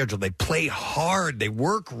touring schedule. They play hard. They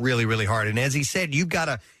work really, really hard. And as he said,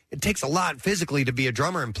 it takes a lot physically to be a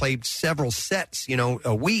drummer and play several sets,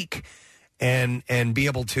 a week and be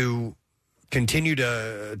able to continue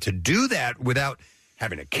to do that without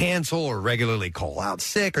having to cancel or regularly call out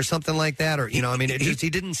sick or something like that. Or, he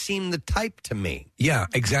didn't seem the type to me. Yeah,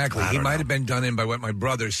 exactly. He might have been done in by what my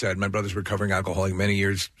brother said. My brother's a recovering alcoholic, many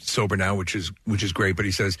years sober now, which is great. But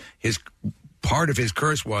he says part of his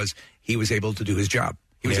curse was he was able to do his job.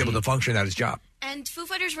 He was able to function at his job. And Foo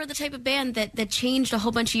Fighters were the type of band that changed a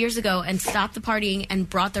whole bunch of years ago and stopped the partying and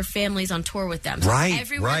brought their families on tour with them. So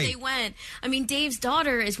everywhere they went. I mean, Dave's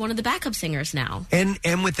daughter is one of the backup singers now. And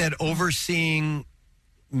with that overseeing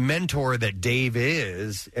mentor that Dave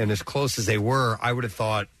is, and as close as they were, I would have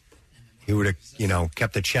thought he would have,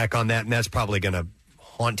 kept a check on that, and that's probably going to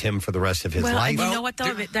haunt him for the rest of his life. You know what,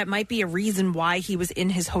 though? That might be a reason why he was in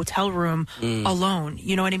his hotel room alone.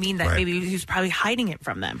 You know what I mean? That maybe he was probably hiding it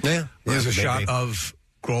from them. Yeah. There's a shot of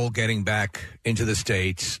Grohl getting back into the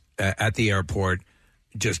States at the airport,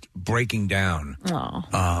 just breaking down.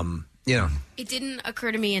 It didn't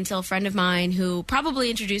occur to me until a friend of mine who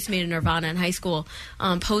probably introduced me to Nirvana in high school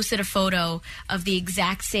posted a photo of the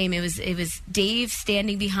exact same. It was Dave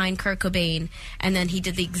standing behind Kurt Cobain, and then he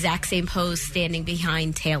did the exact same pose standing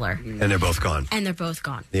behind Taylor. And they're both gone.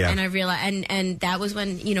 Yeah. And I realized, and that was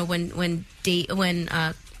when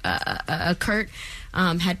Kurt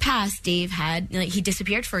had passed, Dave he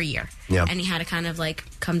disappeared for a year. Yeah. And he had to kind of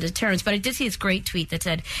come to terms. But I did see this great tweet that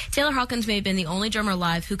said, Taylor Hawkins may have been the only drummer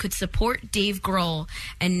alive who could support Dave Grohl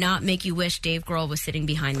and not make you wish Dave Grohl was sitting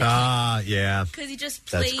behind the keyboard. Yeah. Because he just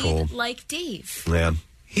played like Dave. Yeah.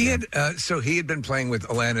 He had he had been playing with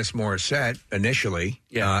Alanis Morissette initially,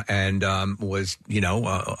 and was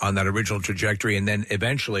on that original trajectory, and then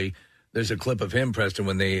eventually there's a clip of him, Preston,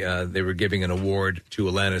 when they were giving an award to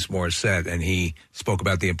Alanis Morissette, and he spoke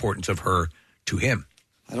about the importance of her to him.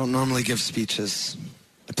 I don't normally give speeches.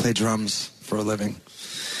 I play drums for a living.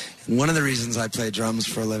 And one of the reasons I play drums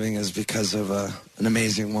for a living is because of an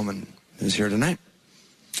amazing woman who's here tonight.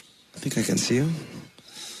 I think I can see you.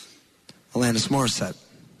 Alanis Morissette.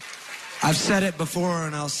 I've said it before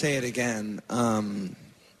and I'll say it again.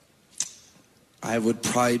 I would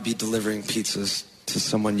probably be delivering pizzas to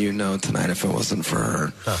someone tonight if it wasn't for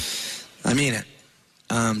her. Huh. I mean it.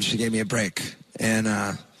 She gave me a break,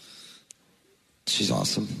 and she's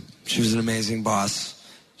awesome. She was an amazing boss.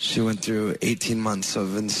 She went through 18 months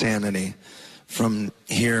of insanity, from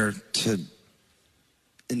here to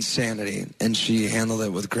insanity, and she handled it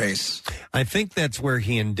with grace. I think that's where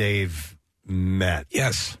he and Dave met.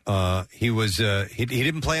 Yes. He was he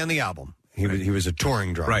didn't play on the album. He was a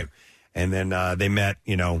touring drummer. Right. And then they met,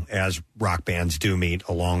 as rock bands do meet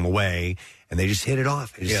along the way, and they just hit it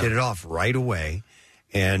off. They just hit it off right away.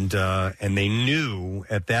 And they knew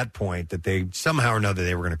at that point that they somehow or another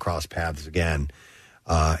they were going to cross paths again,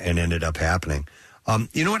 and ended up happening.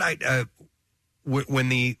 You know what?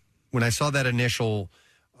 When I saw that initial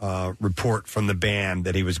report from the band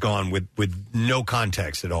that he was gone with no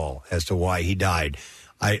context at all as to why he died,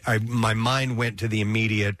 my mind went to the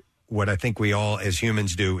immediate. What I think we all as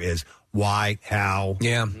humans do is why, how.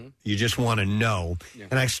 Yeah. You just want to know. Yeah.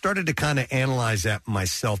 And I started to kind of analyze that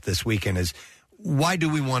myself this weekend is why do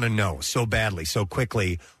we want to know so badly, so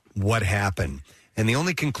quickly what happened? And the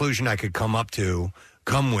only conclusion I could come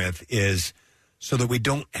with is so that we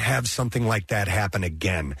don't have something like that happen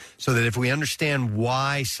again. So that if we understand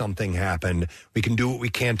why something happened, we can do what we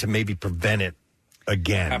can to maybe prevent it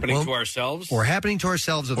again. Happening to ourselves? Or happening to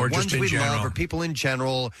ourselves or the Or ones just in we general. love or people in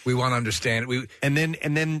general. We want to understand. And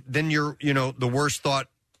then you're, the worst thought,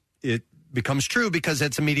 it becomes true because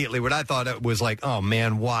it's immediately what I thought. It was like, oh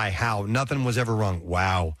man, why, how? Nothing was ever wrong.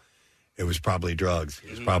 Wow. It was probably drugs.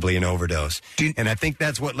 It was probably an overdose. And I think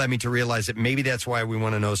that's what led me to realize that maybe that's why we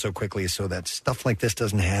want to know so quickly, so that stuff like this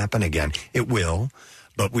doesn't happen again. It will,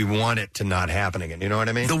 but we want it to not happen again. You know what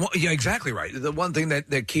I mean? Yeah, exactly right. The one thing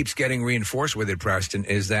that keeps getting reinforced with it, Preston,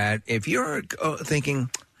 is that if you're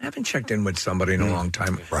thinking, I haven't checked in with somebody in a long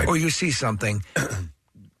time, or you see something,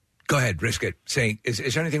 go ahead, risk it. Say, is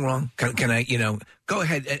there anything wrong? Can I, go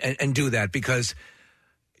ahead and do that because,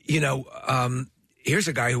 here's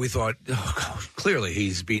a guy who we thought, clearly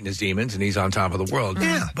he's beating his demons and he's on top of the world.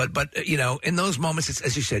 Yeah. But in those moments, it's,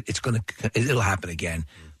 as you said, it'll happen again.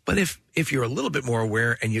 But if you're a little bit more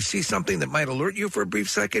aware and you see something that might alert you for a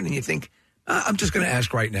brief second and you think, I'm just going to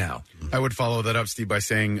ask right now. I would follow that up, Steve, by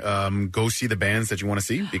saying go see the bands that you want to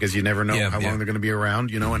see because you never know how long they're going to be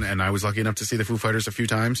around, and I was lucky enough to see the Foo Fighters a few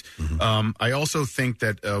times. I also think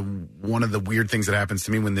that one of the weird things that happens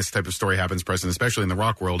to me when this type of story happens, Preston, especially in the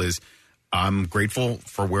rock world, is I'm grateful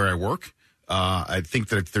for where I work. I think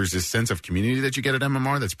that there's this sense of community that you get at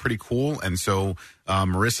MMR that's pretty cool. And so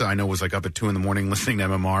Marissa, I know, was like up at 2 a.m. listening to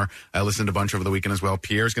MMR. I listened a bunch over the weekend as well.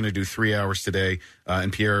 Pierre's going to do 3 hours today.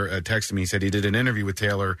 And Pierre texted me, he said he did an interview with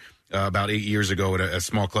Taylor about 8 years ago at a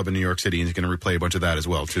small club in New York City. And he's going to replay a bunch of that as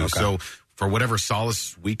well, too. Okay. So for whatever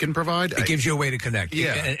solace we can provide. It gives you a way to connect.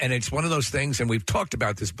 Yeah. And it's one of those things, and we've talked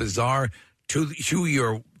about this bizarre to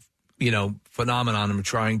your phenomenon. I'm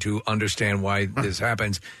trying to understand why this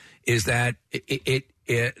happens. Is that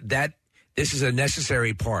that this is a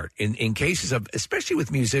necessary part in cases of, especially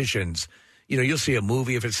with musicians. You'll see a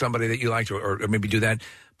movie if it's somebody that you like to, or maybe do that.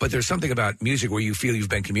 But there's something about music where you feel you've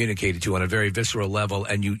been communicated to on a very visceral level,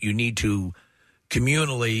 and you need to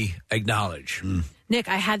communally acknowledge. Nick,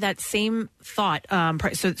 I had that same thought.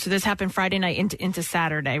 So this happened Friday night into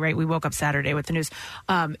Saturday, right? We woke up Saturday with the news.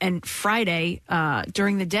 And Friday,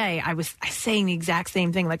 during the day, I was saying the exact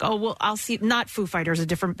same thing. Like, oh, well, I'll see, not Foo Fighters, a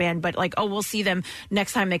different band, but like, oh, we'll see them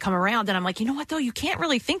next time they come around. And I'm like, you know what, though? You can't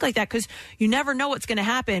really think like that because you never know what's going to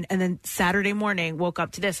happen. And then Saturday morning, woke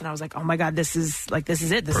up to this and I was like, oh my God, this is it. This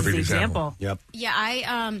Perfect is the example. Yep. Yeah,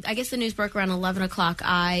 I guess the news broke around 11 o'clock.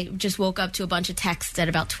 I just woke up to a bunch of texts at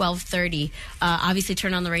about 12:30. Obviously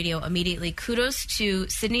turned on the radio immediately. Kudos to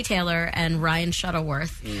Sydney Taylor and Ryan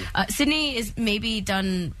Shuttleworth. Sydney is maybe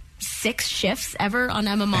done 6 shifts ever on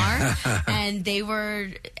MMR, and they were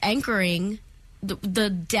anchoring the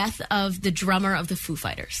death of the drummer of the Foo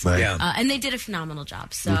Fighters. Right. And they did a phenomenal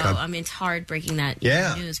job. So, Okay. I mean, it's hard breaking that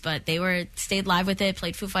news, but they stayed live with it,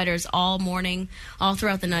 played Foo Fighters all morning, all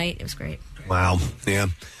throughout the night. It was great. Wow. Yeah.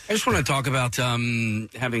 I just want to talk about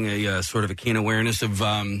having a sort of a keen awareness of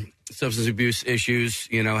substance abuse issues,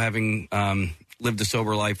 having lived a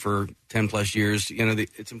sober life for 10 plus years.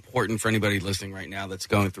 It's important for anybody listening right now that's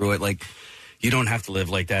going through it. Like, you don't have to live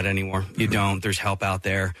like that anymore. You don't. There's help out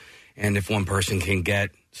there. And if one person can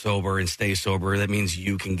get sober and stay sober, that means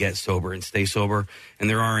you can get sober and stay sober. And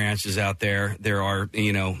there are answers out there. There are,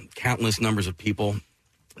 countless numbers of people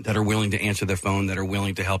that are willing to answer the phone, that are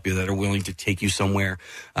willing to help you, that are willing to take you somewhere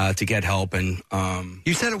to get help. And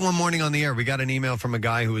you said it one morning on the air. We got an email from a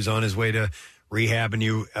guy who was on his way to rehab, and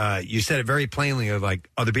you said it very plainly, of like,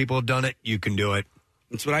 other people have done it, you can do it.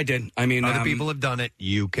 That's what I did. I mean, other people have done it,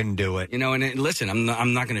 you can do it. And listen,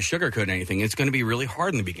 I'm not going to sugarcoat anything. It's going to be really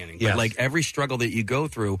hard in the beginning. Yes. But like every struggle that you go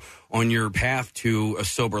through on your path to a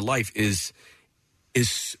sober life is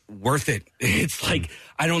worth it. It's like,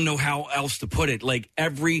 I don't know how else to put it. Like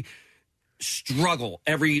every struggle,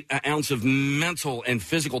 every ounce of mental and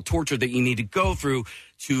physical torture that you need to go through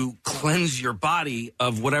to cleanse your body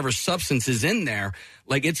of whatever substance is in there,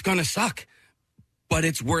 like it's going to suck. But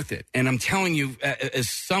it's worth it. And I'm telling you, as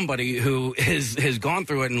somebody who has gone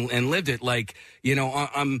through it and lived it, like,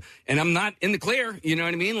 I'm not in the clear, you know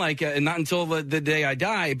what I mean? Like, not until the day I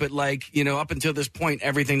die, but like, up until this point,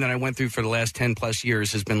 everything that I went through for the last 10 plus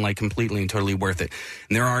years has been like completely and totally worth it.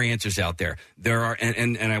 And there are answers out there. There are,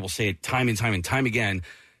 and I will say it time and time and time again,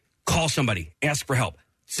 call somebody, ask for help.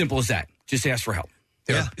 Simple as that. Just ask for help.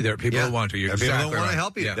 There are people who want to. You're There are people exactly who want right. to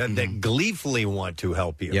help you, that gleefully want to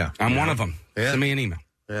help you. Yeah. I'm one of them. Yeah. Send me an email.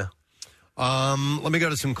 Yeah. Let me go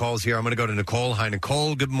to some calls here. I'm going to go to Nicole. Hi,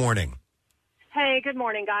 Nicole. Good morning. Hey, good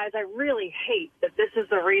morning, guys. I really hate that this is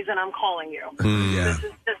the reason I'm calling you. Yeah. This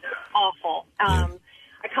is just awful.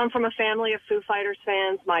 I come from a family of Foo Fighters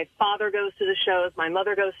fans. My father goes to the shows. My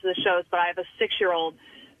mother goes to the shows. But I have a 6-year-old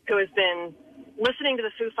who has been listening to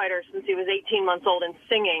the Foo Fighters since he was 18 months old and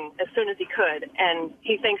singing as soon as he could. And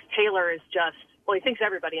he thinks Taylor is just, well, he thinks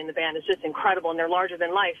everybody in the band is just incredible and they're larger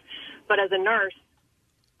than life. But as a nurse,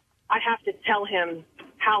 I have to tell him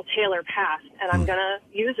how Taylor passed, and I'm going to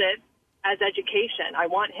use it as education. I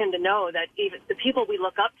want him to know that even the people we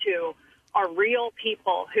look up to are real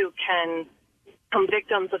people who can become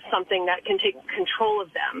victims of something that can take control of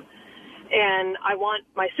them. And I want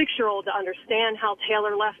my 6-year-old to understand how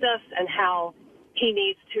Taylor left us and how he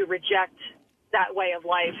needs to reject that way of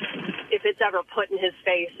life if it's ever put in his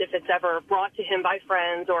face, if it's ever brought to him by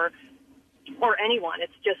friends or anyone.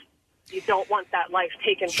 It's just, you don't want that life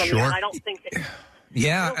taken from you. And I don't think that...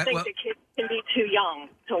 Yeah, I don't think the kids can be too young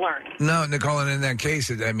to learn. No, Nicole, and in that case,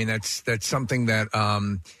 I mean, that's something that,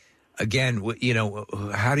 again, you know,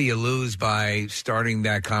 how do you lose by starting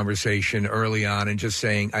that conversation early on and just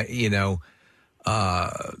saying, use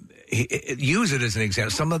it as an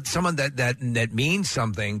example. Someone that means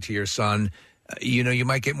something to your son, you know, you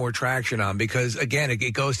might get more traction on because, again,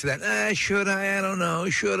 it goes to that, should I? I don't know.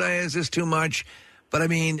 Should I? Is this too much? But, I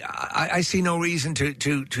mean, I see no reason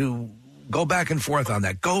to go back and forth on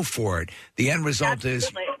that. Go for it. The end result is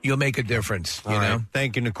you'll make a difference. You know.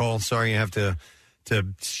 Thank you, Nicole. Sorry you have to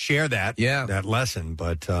share that lesson.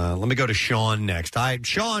 But let me go to Sean next. Hi,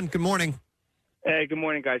 Sean. Good morning. Hey, good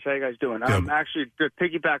morning, guys. How you guys doing? Actually, to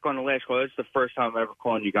piggyback on the last call, this is the first time I'm ever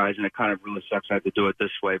calling you guys, and it kind of really sucks I have to do it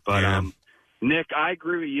this way. But Nick, I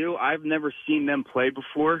agree with you. I've never seen them play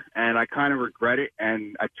before, and I kind of regret it.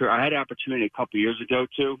 And I had the opportunity a couple years ago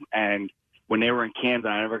too, and when they were in Kansas,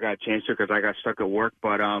 I never got a chance to because I got stuck at work.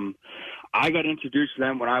 But I got introduced to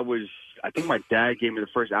them when I think my dad gave me the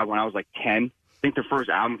first album when I was like 10. I think the first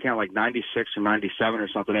album came out like 96 or 97 or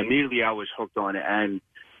something. Immediately I was hooked on it. And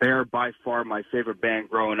they're by far my favorite band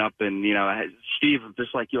growing up. And, you know, Steve,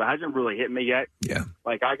 just like you, it hasn't really hit me yet. Yeah.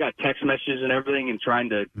 Like I got text messages and everything and trying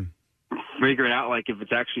to figure it out, like if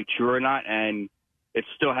it's actually true or not. And it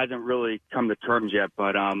still hasn't really come to terms yet.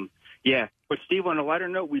 But, yeah. But, Steve, on a lighter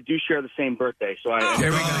note, we do share the same birthday. So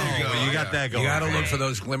There we go. You got that going. You got to look for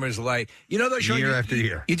those glimmers of light. You know, though, Sean, year after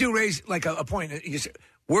year. You do raise, like, a point. You say,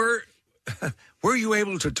 were you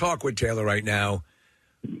able to talk with Taylor right now?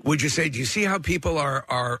 Would you say, do you see how people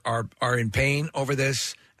are in pain over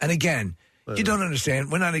this? And, again, you don't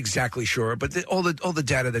understand. We're not exactly sure. But all the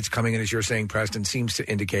data that's coming in, as you're saying, Preston, seems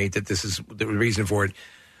to indicate that this is the reason for it.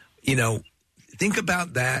 You know, think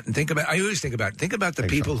about that, and I always think about the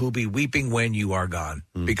people who'll be weeping when you are gone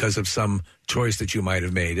because of some choice that you might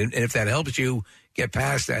have made. And if that helps you get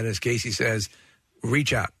past that, as Casey says,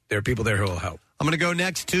 reach out. There are people there who will help. I'm going to go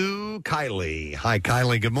next to Kylie. Hi,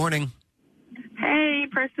 Kylie. Good morning. Hey,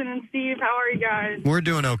 Preston and Steve. How are you guys? We're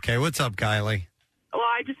doing okay. What's up, Kylie? Well,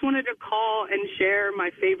 I just wanted to call and share my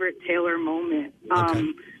favorite Taylor moment.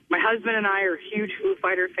 My husband and I are huge Foo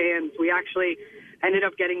Fighter fans. We actually ended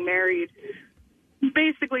up getting married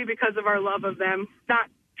basically because of our love of them. Not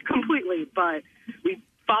completely, but we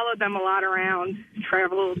followed them a lot around,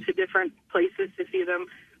 traveled to different places to see them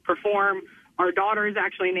perform. Our daughter is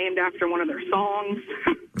actually named after one of their songs.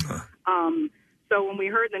 So when we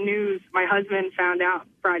heard the news, my husband found out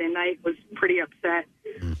Friday night, was pretty upset,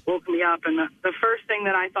 woke me up. And the first thing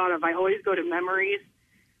that I thought of, I always go to memories.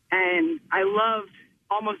 And I loved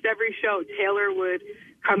almost every show. Taylor would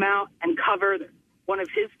come out and cover one of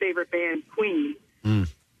his favorite bands, Queen.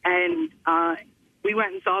 And we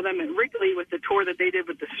went and saw them at Wrigley with the tour that they did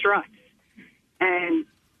with the Struts. And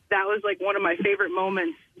that was like one of my favorite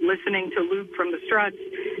moments, listening to Luke from the Struts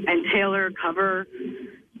and Taylor cover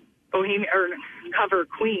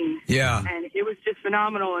Queen. Yeah. And it was just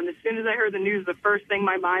phenomenal. And as soon as I heard the news, the first thing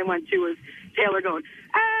my mind went to was Taylor going,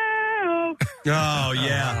 "Oh!" Oh,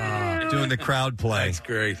 yeah. Doing the crowd play. That's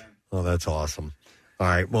great. Oh, that's awesome. All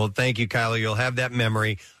right. Well, thank you, Kylie. You'll have that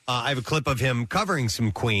memory. I have a clip of him covering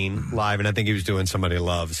some Queen live, and I think he was doing Somebody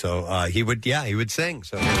Love. So he would sing.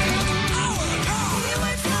 So.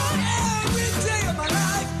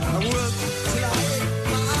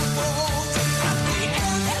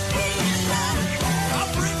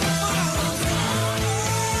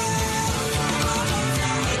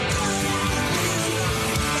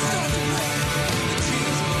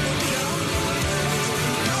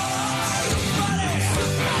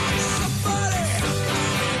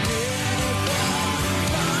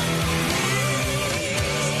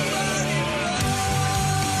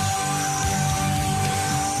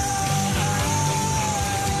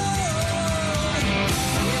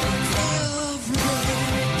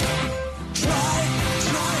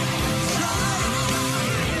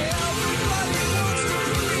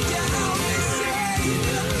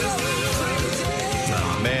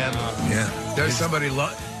 somebody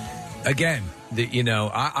again.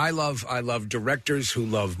 I love directors who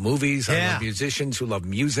love movies. I love musicians who love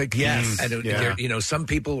music. Yes. And some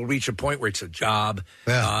people will reach a point where it's a job.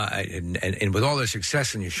 And with all their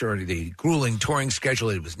success and the grueling touring schedule,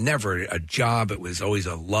 it was never a job. It was always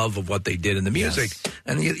a love of what they did in the music. Yes.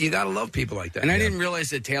 And you got to love people like that. And I didn't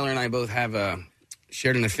realize that Taylor and I both have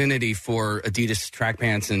shared an affinity for Adidas track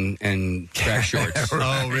pants and track shorts.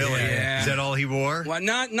 Oh, really? Yeah. Is that all he wore? Well,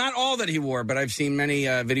 not all that he wore, but I've seen many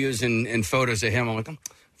videos and photos of him. I'm like, I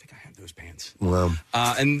think I have those pants. Well,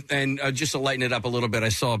 and just to lighten it up a little bit, I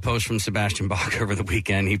saw a post from Sebastian Bach over the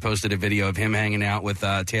weekend. He posted a video of him hanging out with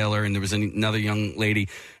Taylor, and there was another young lady,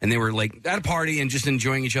 and they were like at a party and just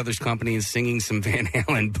enjoying each other's company and singing some Van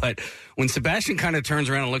Halen. But when Sebastian kind of turns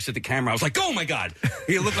around and looks at the camera, I was like, "Oh my God,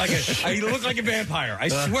 he looked like a vampire!" I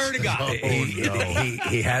swear to God,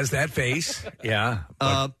 he has that face. Yeah,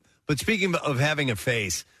 but speaking of having a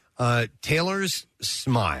face. Taylor's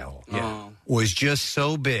smile was just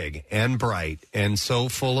so big and bright and so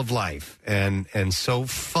full of life and so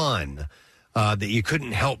fun that you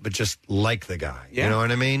couldn't help but just like the guy. Yeah. You know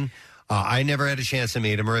what I mean? I never had a chance to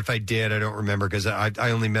meet him, or if I did, I don't remember because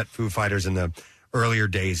I only met Foo Fighters in the earlier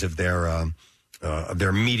days of their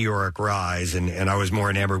meteoric rise, and I was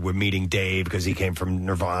more enamored with meeting Dave because he came from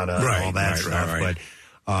Nirvana and all that stuff. Right. But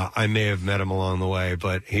I may have met him along the way,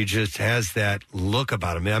 but he just has that look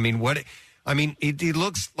about him. He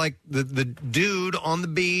looks like the dude on the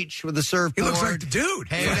beach with the surfboard. He looks like the dude.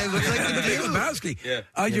 Hey, he looks like the dude. Lebowski.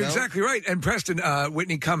 Yeah. You're exactly right. And Preston,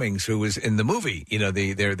 Whitney Cummings, who was in the movie,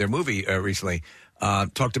 their movie recently,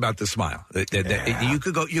 talked about the smile. You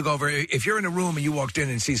go over, if you're in a room and you walked in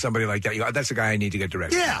and see somebody like that, you go, that's the guy I need to get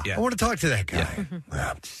directed. Yeah, I want to talk to that guy.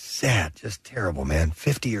 Wow, sad, just terrible, man.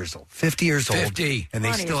 50 years old. 50 years old. 50. And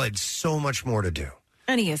they still had so much more to do.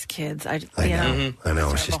 And he has kids. I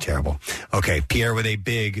know, it's just terrible. Okay, Pierre with a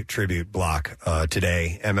big tribute block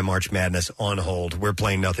today. March Madness on hold. We're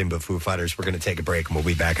playing nothing but Foo Fighters. We're going to take a break, and we'll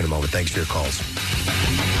be back in a moment. Thanks for your calls.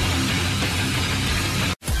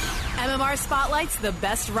 MMR spotlights the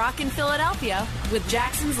best rock in Philadelphia with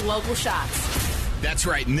Jackson's Local Shots. That's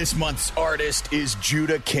right, and this month's artist is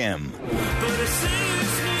Judah Kim.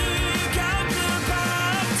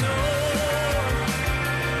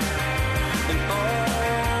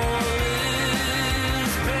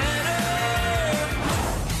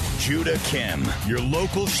 Judah Kim, your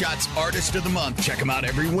Local Shots Artist of the Month. Check him out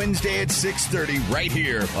every Wednesday at 6:30 right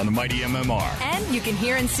here on the Mighty MMR. And you can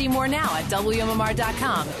hear and see more now at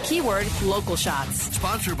WMMR.com. Keyword Local Shots.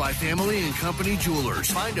 Sponsored by Family and Company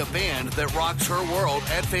Jewelers. Find a band that rocks her world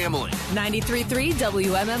at Family. 93.3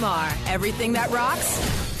 WMMR. Everything that rocks,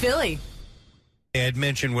 Philly. I had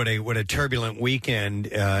mentioned what a turbulent weekend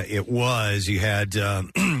it was. You had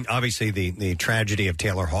obviously the tragedy of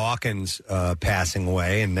Taylor Hawkins passing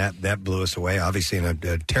away, and that blew us away, obviously in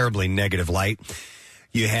a terribly negative light.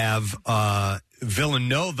 You have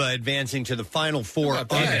Villanova advancing to the Final Four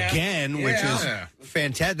again, which is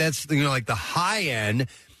fantastic. That's like the high end.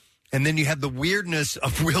 And then you have the weirdness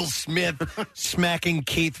of Will Smith smacking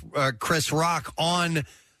Chris Rock on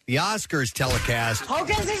the Oscars telecast.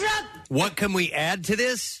 What can we add to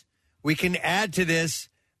this? We can add to this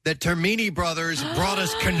that Termini Brothers brought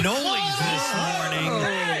us cannolis this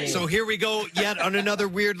morning. So here we go, yet on another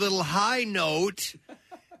weird little high note.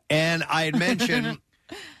 And I had mentioned,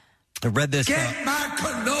 I read this. Get my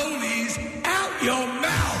cannolis out your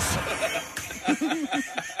mouth.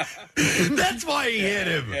 That's why he hit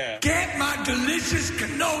him. Yeah. Get my delicious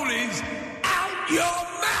cannolis out your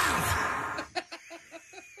mouth.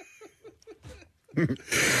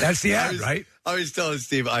 That's the ad, right? I was telling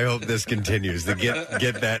Steve, I hope this continues. The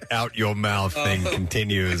get that out your mouth thing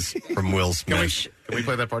continues from Will Smith. Can we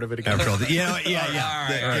play that part of it again? Yeah. All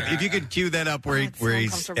right. If you could cue that up where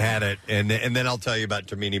he's had it, and then I'll tell you about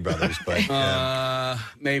Termini Brothers. But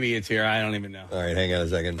maybe it's here. I don't even know. All right, hang on a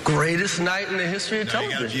second. Greatest night in the history of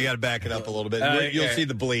television. You got to back it up a little bit. You'll see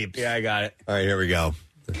the bleeps. Yeah, I got it. All right, here we go.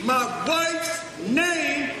 My wife's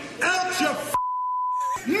name out your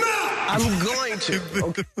mouth. I'm going to.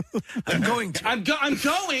 I'm going to. I'm going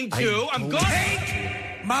to.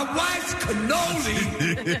 Take my wife's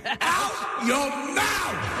cannoli out your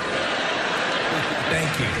mouth.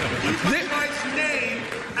 Thank you. Keep my wife's name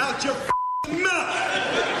out your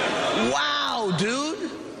mouth. Wow,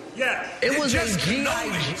 dude. Yes. It was a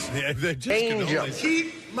G.I. Angel.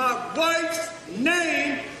 Keep my wife's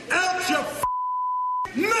name out your mouth.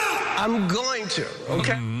 I'm going to.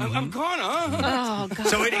 Okay. I'm gonna. Oh, God.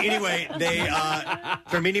 So anyway, they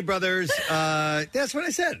Termini Brothers. That's what I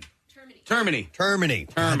said. Termini.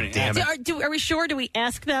 Damn it. Are we sure? Do we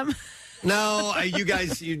ask them? No, you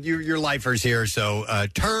guys, you're lifers here. So,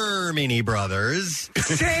 Termini Brothers.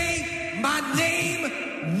 Say my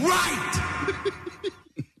name right.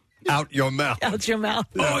 Out your mouth. Out your mouth.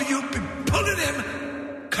 Or you be pulling them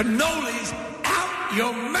cannolis out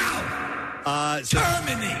your mouth.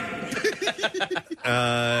 Termini.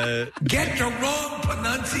 Get the wrong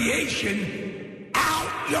pronunciation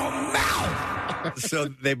out your mouth. So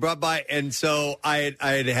they brought by, and so I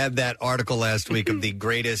had that article last week of the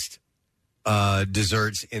greatest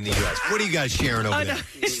desserts in the U.S. What are you guys sharing over there?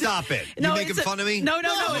 Stop it. You making fun of me? No.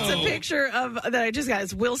 It's a picture of that I just got.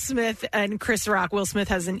 It's Will Smith and Chris Rock. Will Smith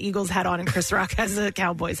has an Eagles hat on, and Chris Rock has a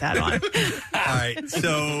Cowboys hat on. All right.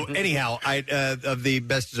 So anyhow, of the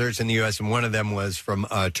best desserts in the U.S., and one of them was from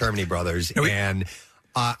Termini Brothers, and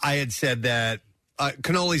I had said that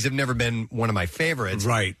cannolis have never been one of my favorites,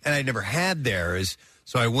 right? And I never had theirs.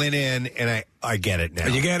 So I went in and I get it now.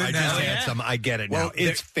 You get it now? I just had some. I get it now.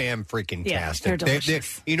 It's fan-freaking-tastic. Yeah, they're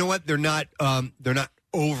delicious. You know what? They're not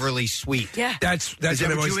overly sweet. Yeah. That's what I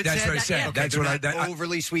said. That's what I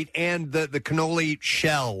overly sweet, and the cannoli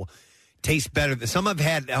shell tastes better. Some have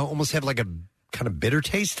had almost have like a kind of bitter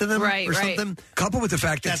taste to them, right? Something. Coupled with the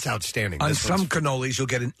fact that's outstanding. On some cannolis, you'll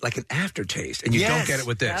get like an aftertaste, and you don't get it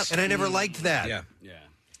with this. Yep. And I never liked that. Yeah.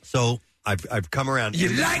 So I've come around. You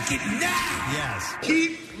like it now? Yes.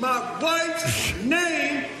 Keep my wife's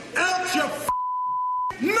name out your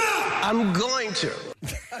mouth. I'm going to.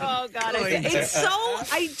 Oh God! It makes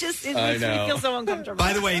me feel so uncomfortable.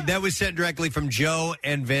 By the way, that was sent directly from Joe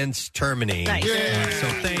and Vince Termini. Nice. So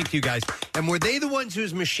thank you guys. And were they the ones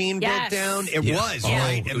whose machine broke down? It was, Yeah.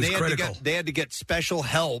 right? It And was they critical. had to get special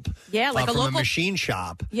help. Yeah, like a from local a machine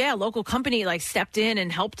shop. Yeah, local company stepped in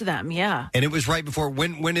and helped them. Yeah. And it was right before.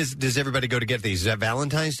 When does everybody go to get these? Is that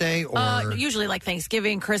Valentine's Day or Usually like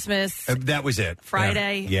Thanksgiving, Christmas. that was it?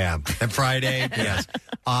 Friday. Yeah, and Friday. Yes.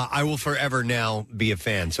 I will forever now be a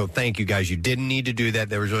fan. So thank you guys. You didn't need to do that.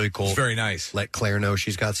 That was really cool. It's very nice. Let Claire know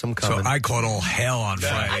she's got some coming. So I caught all hell on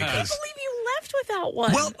Friday. I can't believe you left without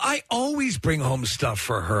one. Well, I always bring home stuff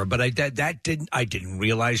for her, but I didn't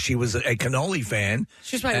realize she was a cannoli fan.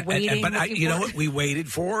 She's probably waiting. But you know what? We waited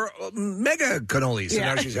for mega cannolis, and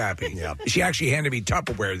now she's happy. Yeah. She actually handed me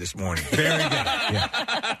Tupperware this morning. Very good.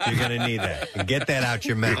 Yeah. You're going to need that. And get that out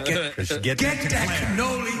your mouth. Get that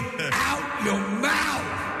cannoli out your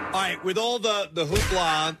mouth. All right, with all the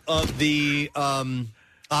hoopla of the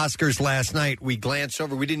Oscars last night, we glanced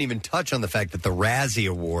over. We didn't even touch on the fact that the Razzie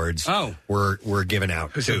Awards were given out.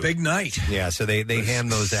 It was a big night. Yeah, so they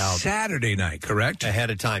hand those out Saturday night, correct? Ahead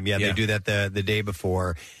of time. Yeah, they do that the day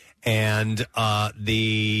before. And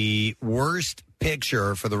the worst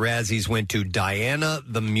picture for the Razzies went to Diana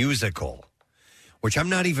the Musical, which I'm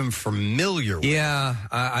not even familiar with. Yeah,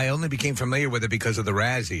 I only became familiar with it because of the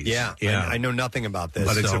Razzies. Yeah. I know nothing about this.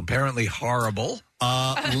 But it's so. apparently horrible.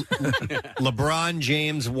 LeBron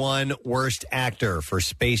James won Worst Actor for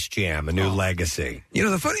Space Jam, A New Legacy. You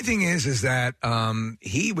know, the funny thing is that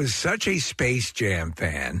he was such a Space Jam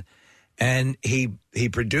fan, and he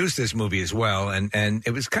produced this movie as well, and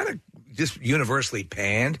it was kind of just universally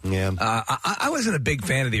panned. Yeah. I wasn't a big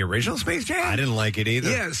fan of the original Space Jam. I didn't like it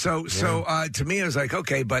either. Yeah, so to me, I was like,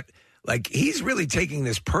 okay, but like he's really taking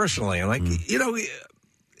this personally. I'm like, you know,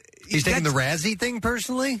 he's taking the Razzie thing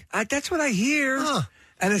personally. That's what I hear. Huh.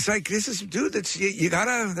 And it's like, this is, dude,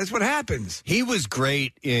 that's what happens. He was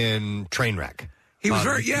great in Trainwreck. He was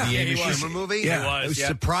very, the Amy Schumer movie. Yeah, it was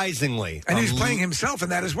surprisingly, and he was playing himself in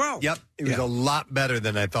that as well. Yep, it was a lot better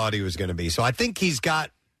than I thought he was going to be. So I think he's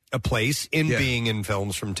got a place in being in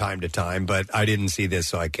films from time to time, but I didn't see this,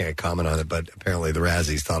 so I can't comment on it. But apparently the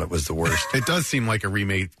Razzies thought it was the worst. It does seem like a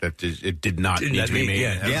remake that it did not need to be made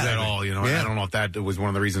at all. You know, I don't know if that was one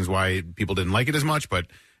of the reasons why people didn't like it as much, but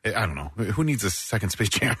I don't know. Who needs a second Space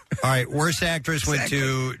Jam? All right, worst actress went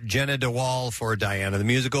to Jenna DeWall for Diana the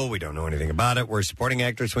Musical. We don't know anything about it. Worst supporting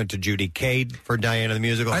actress went to Judy Cade for Diana the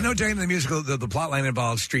Musical. I know Diana the Musical, the plot line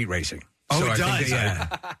involves street racing. Oh, so it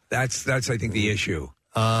does? That's I think the issue.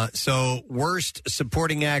 So, worst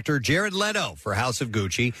supporting actor, Jared Leto for House of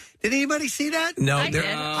Gucci. Did anybody see that? No, I did.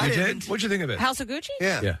 I didn't. What'd you think of it? House of Gucci?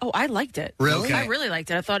 Yeah. Oh, I liked it. Really? Okay. I really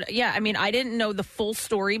liked it. I thought, I mean, I didn't know the full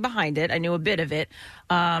story behind it. I knew a bit of it.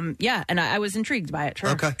 And I was intrigued by it. Sure.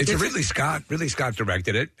 Okay. It's Ridley Scott. Ridley Scott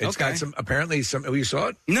directed it. It's got some, apparently some, you saw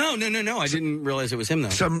it? No. I didn't realize it was him, though.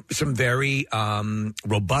 Some very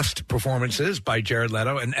robust performances by Jared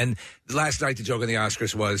Leto. And last night, the joke on the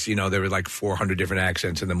Oscars was, you know, there were like 400 different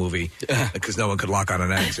accents in the movie because no one could lock on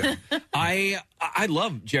an accent. I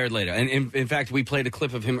love Jared Leto. And in fact, we played a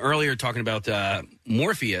clip of him earlier talking about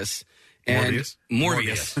Morpheus. And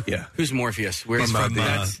Morbius. Yeah. Who's Morpheus? From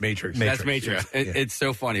that's Matrix. That's Matrix. Yeah. It's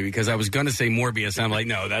so funny because I was going to say Morbius. And I'm like,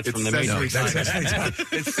 no, that's from the Matrix. That's Cecily Tyson.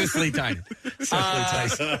 It's Cecily Tyson.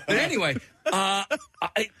 But anyway,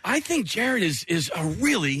 I think Jared is a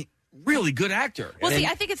really good actor. Well, see,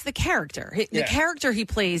 I think it's the character. The character he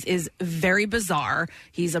plays is very bizarre.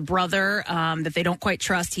 He's a brother that they don't quite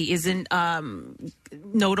trust. He isn't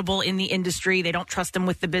notable in the industry. They don't trust him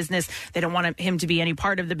with the business. They don't want him to be any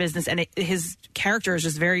part of the business. And his character is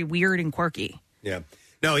just very weird and quirky. Yeah.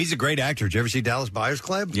 No, he's a great actor. Did you ever see Dallas Buyers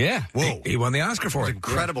Club? Yeah. Whoa. He won the Oscar for it.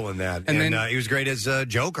 Incredible in that. And And then- he was great as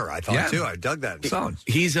Joker, I thought, too. I dug that. Solid.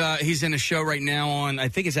 He's in a show right now on, I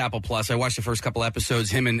think it's Apple Plus. I watched the first couple episodes,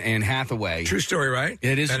 him and Anne Hathaway. True story, right?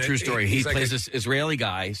 It is And a true story. He he's like plays this Israeli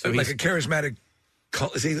guy. So like he's a charismatic.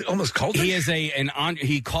 Is he almost cultish? He is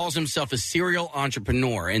he calls himself a serial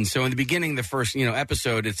entrepreneur, and so in the beginning, the first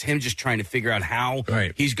episode, it's him just trying to figure out how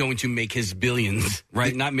he's going to make his billions,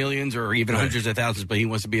 right? Not millions or even hundreds of thousands, but he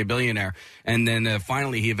wants to be a billionaire. And then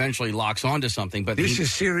finally, he eventually locks onto something. But this is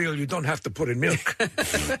cereal you don't have to put in milk.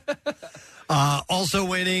 Also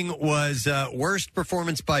winning was worst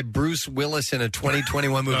performance by Bruce Willis in a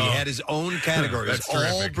 2021 movie. He had his own category. It was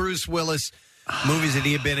all Bruce Willis movies that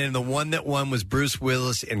he had been in. The one that won was Bruce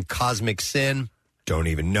Willis in Cosmic Sin. Don't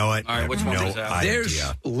even know it. All right, which one was that? Idea.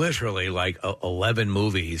 There's literally like 11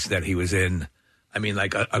 movies that he was in. I mean,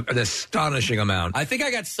 like an astonishing amount. I think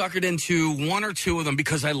I got suckered into one or two of them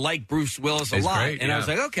because I like Bruce Willis a It's lot. great, and I was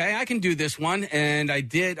like, okay, I can do this one. And I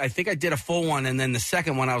did. I think I did a full one. And then the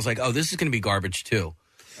second one, I was like, oh, this is going to be garbage too.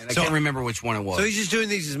 And I can't remember which one it was. So he's just doing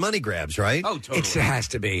these as money grabs, right? Oh, totally. It has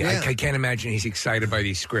to be. Yeah. I can't imagine he's excited by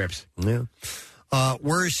these scripts. Yeah.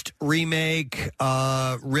 Worst remake,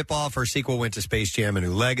 rip-off, or sequel went to Space Jam: A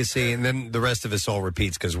New Legacy, and then the rest of us all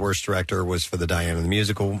repeats because worst director was for the Diana the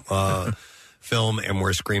Musical film, and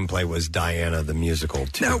worst screenplay was Diana the Musical,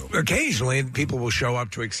 too. Now, occasionally people will show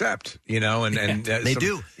up to accept, and they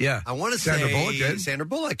do. Yeah. I want to Sandra say Bullock did. Sandra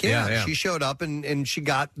Bullock, yeah. She showed up and she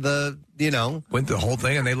got the, went the whole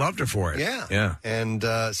thing and they loved her for it. Yeah. Yeah. And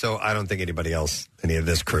so I don't think any of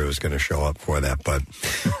this crew is going to show up for that. But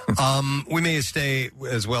we may stay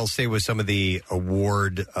with some of the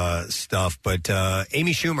award stuff. But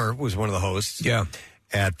Amy Schumer was one of the hosts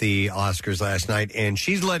at the Oscars last night, and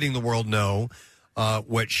she's letting the world know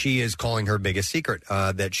what she is calling her biggest secret,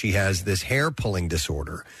 that she has this hair-pulling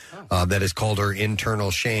disorder that has called her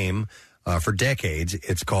internal shame for decades.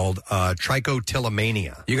 It's called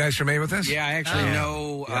trichotillomania. You guys familiar with this? Yeah, I actually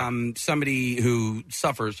know somebody who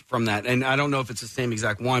suffers from that, and I don't know if it's the same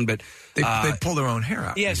exact one, but they pull their own hair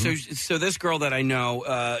out. Yeah, so this girl that I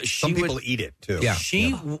know, some people eat it too. Yeah,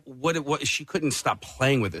 she couldn't stop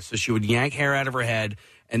playing with it, so she would yank hair out of her head.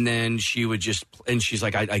 And then she would just, and she's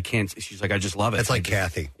like, I can't, she's like, I just love it. That's like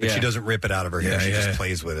Kathy. But she doesn't rip it out of her hair. She just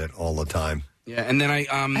plays with it all the time. Yeah, and then I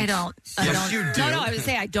don't. Yes, you do. No, I would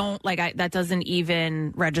say I don't. That doesn't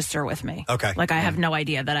even register with me. Okay. Like I have no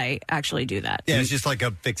idea that I actually do that. Yeah, it's just like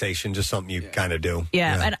a fixation, just something you kind of do.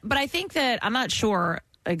 Yeah. But I think that I'm not sure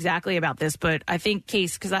exactly about this, but I think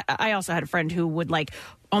Case, because I also had a friend who would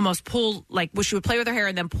almost pull, she would play with her hair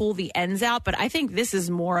and then pull the ends out. But I think this is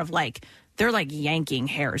more of they're yanking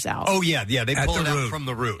hairs out. Oh, yeah. They pull it out from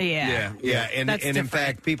the root. Yeah. And in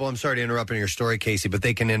fact, people, I'm sorry to interrupt in your story, Casey, but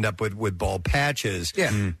they can end up with bald patches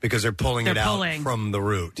because they're pulling it out from the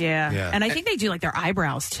root. Yeah. And I think they do their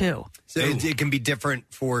eyebrows too. So it can be different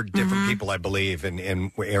for different people, I believe,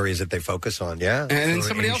 in areas that they focus on. Yeah. And then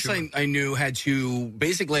somebody else I knew had to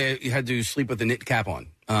sleep with a knit cap on.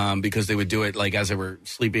 Because they would do it as they were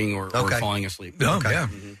sleeping or falling asleep. Oh, yeah.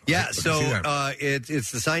 Yeah, so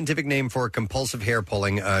it's the scientific name for compulsive hair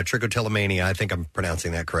pulling, trichotillomania. I think I'm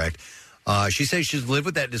pronouncing that correct. She says she's lived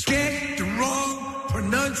with that disorder. Get the wrong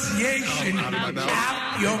pronunciation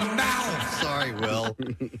out your mouth. Sorry, Will.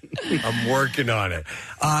 I'm working on it.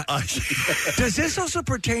 Does this also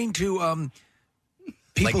pertain to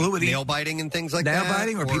people who would nail biting and things like nail that?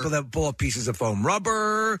 biting, or people that pull up pieces of foam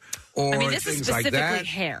rubber, or this is things like specifically that?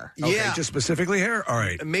 hair. Okay, Yeah. just specifically hair. All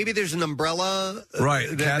right. Maybe there's an umbrella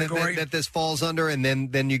category that this falls under, and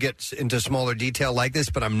then you get into smaller detail like this,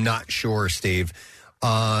 but I'm not sure, Steve.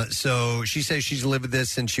 So she says she's lived with this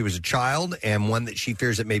since she was a child, and one that she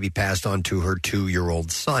fears it may be passed on to her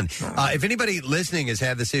 2-year-old son. If anybody listening has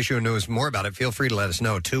had this issue and knows more about it, feel free to let us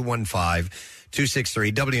know.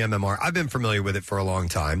 215-263-WMMR. I've been familiar with it for a long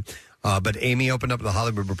time. But Amy opened up the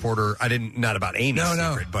Hollywood Reporter. Not about Amy's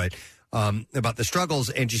secret, but about the struggles.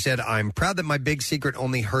 And she said, I'm proud that my big secret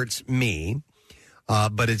only hurts me.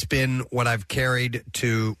 But it's been what I've carried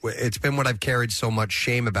so much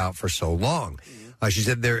shame about for so long. She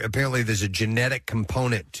said there's a genetic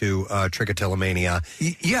component to trichotillomania.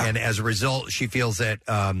 Yeah. And as a result, she feels that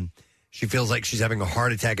she feels like she's having a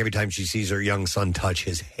heart attack every time she sees her young son touch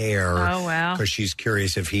his hair. Oh, wow. Because she's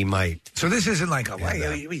curious if he might. So this isn't like, why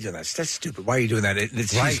are you doing that? That's stupid. Why are you doing that?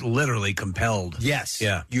 She's literally compelled. Yes.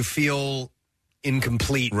 Yeah. You feel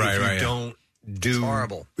incomplete if you don't do. It's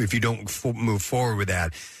horrible. If you don't move forward with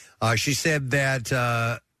that. She said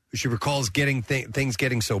that she recalls getting things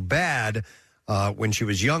getting so bad when she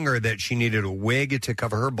was younger that she needed a wig to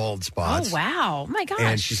cover her bald spots. Oh, wow. Oh, my gosh.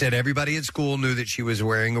 And she said everybody at school knew that she was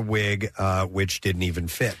wearing a wig, which didn't even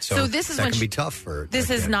fit. So this is that when can be tough for This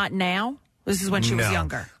is not now? This is when she was No.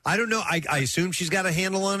 younger. I don't know. I assume she's got a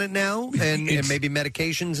handle on it now, and maybe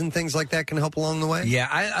medications and things like that can help along the way. Yeah,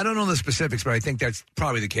 I don't know the specifics, but I think that's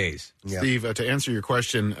probably the case. Steve, to answer your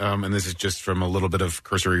question, and this is just from a little bit of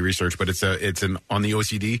cursory research, but it's on the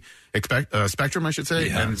OCD spectrum, I should say,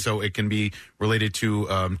 and so it can be related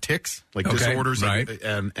to tics, like disorders,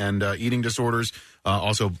 and eating disorders,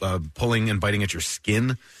 also pulling and biting at your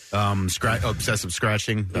skin, obsessive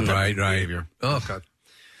scratching, that type of behavior. Okay.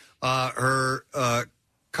 Her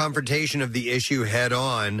confrontation of the issue head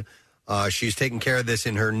on. She's taking care of this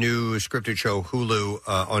in her new scripted show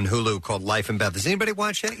on Hulu called Life and Beth. Has anybody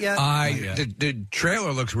watched it yet? The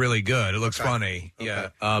trailer looks really good. It looks funny. Yeah,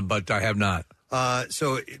 but I have not.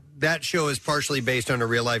 So that show is partially based on a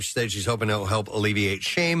real life. She said she's hoping it'll help alleviate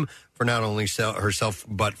shame for not only herself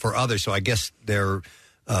but for others. So I guess they're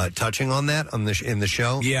touching on that in the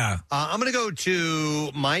show. Yeah. I'm going to go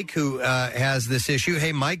to Mike, who has this issue.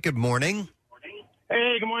 Hey, Mike. Good morning.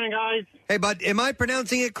 Hey, good morning, guys. Hey, bud. Am I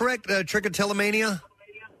pronouncing it correct? Trichotillomania?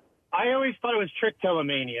 I always thought it was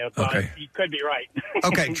trichotillomania, but you could be right.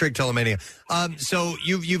 Okay, trichotillomania. So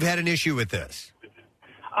you've had an issue with this.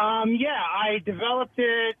 Yeah, I developed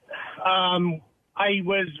it. I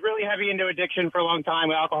was really heavy into addiction for a long time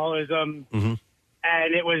with alcoholism,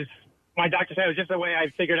 and it was, my doctor said it was just a way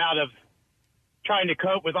I figured out of trying to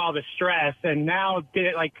cope with all the stress, and now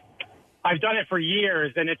I've done it for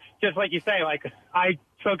years, and it's just like you say, like I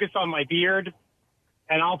focus on my beard,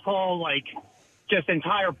 and I'll pull like just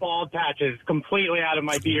entire bald patches completely out of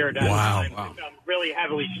my beard. Wow. I'm really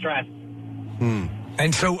heavily stressed.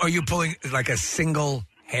 And so are you pulling like a single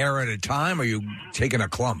hair at a time, or are you taking a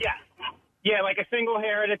clump? Yeah, like a single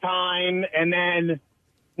hair at a time, and then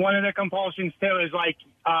one of the compulsions too is like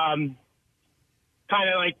kind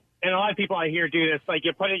of like, and a lot of people I hear do this, like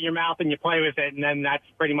you put it in your mouth and you play with it, and then that's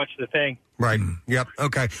pretty much the thing. Right. Yep.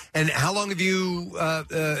 Okay. And how long have you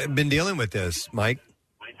been dealing with this, Mike?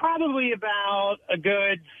 Probably about a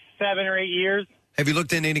good 7 or 8 years. Have you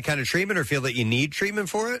looked into any kind of treatment or feel that you need treatment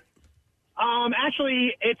for it?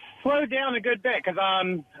 Actually, it's slowed down a good bit because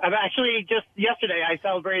I've actually just yesterday I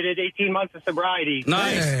celebrated 18 months of sobriety.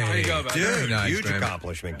 Nice. Hey, There you go, dude. Nice, Huge man.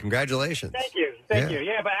 accomplishment. Congratulations. Thank you.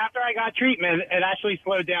 Yeah, but after I got treatment, it actually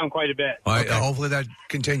slowed down quite a bit. All right, hopefully that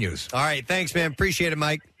continues. All right. Thanks, man. Appreciate it,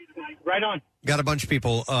 Mike. Right on. Got a bunch of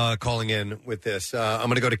people calling in with this. I'm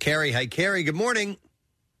going to go to Carrie. Hi, Carrie. Good morning.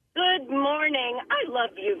 Good morning. I love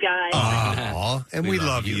you guys. Aw, and we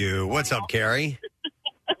love you. What's up, Carrie?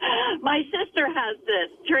 My sister has this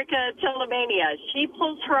trichotillomania. She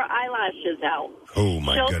pulls her eyelashes out. Oh,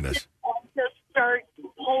 my She'll goodness. just start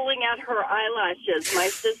pulling at her eyelashes. My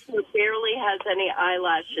sister barely has any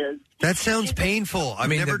eyelashes. That sounds painful. I've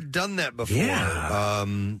never done that before.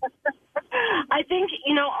 I think,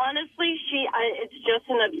 honestly, it's just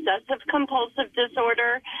an obsessive compulsive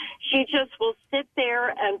disorder. She just will sit there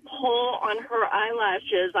and pull on her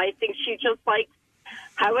eyelashes. I think she just likes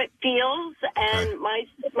how it feels. And my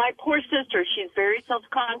poor sister, she's very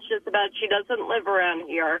self-conscious about it. She doesn't live around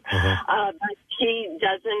here. But she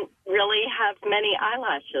doesn't really have many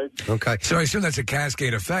eyelashes. Okay. So I assume that's a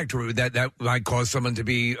cascade effect that might cause someone to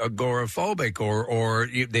be agoraphobic or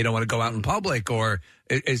they don't want to go out in public, or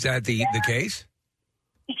is that the case?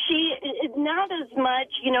 She, not as much.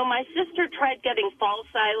 My sister tried getting false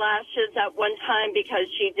eyelashes at one time because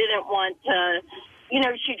she didn't want to,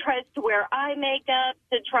 she tries to wear eye makeup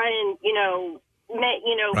to try and,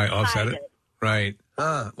 right, offset hide it. Right.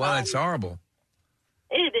 Well, that's horrible.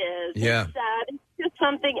 It is. Yeah. It's sad. It's just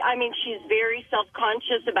something, she's very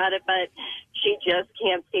self-conscious about it, but she just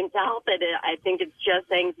can't seem to help it. I think it's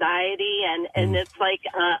just anxiety, and it's like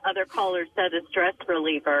other callers said, a stress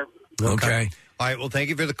reliever. Okay. All right. Well, thank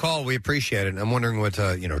you for the call. We appreciate it. I'm wondering what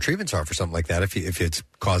treatments are for something like that. If it's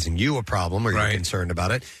causing you a problem or you're concerned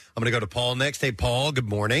about it. I'm going to go to Paul next. Hey, Paul. Good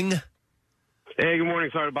morning. Hey, good morning.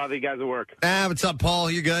 Sorry to bother you guys at work. What's up, Paul?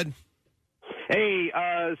 You good? Hey,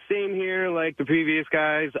 same here. Like the previous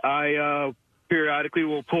guys, I periodically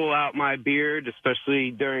will pull out my beard, especially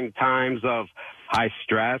during times of high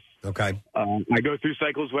stress. Okay. I go through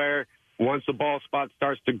cycles where once the bald spot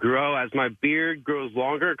starts to grow, as my beard grows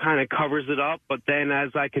longer, it kind of covers it up. But then as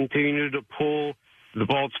I continue to pull, the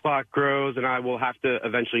bald spot grows, and I will have to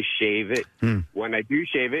eventually shave it. When I do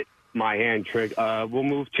shave it, my hand will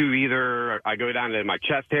move to either I go down to my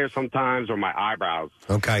chest hair sometimes or my eyebrows.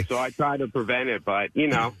 Okay. So I try to prevent it, but, you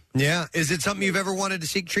know. Yeah. Is it something you've ever wanted to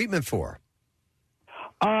seek treatment for?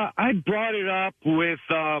 I brought it up with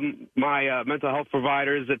my mental health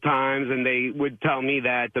providers at times, and they would tell me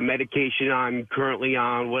that the medication I'm currently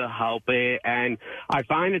on will help it. And I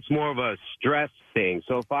find it's more of a stress thing.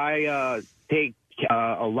 So if I take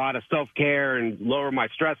a lot of self-care and lower my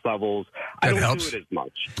stress levels, I don't helps. do it as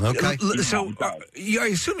much. Okay. So I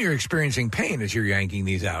assume you're experiencing pain as you're yanking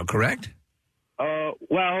these out, correct?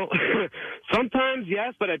 Well, sometimes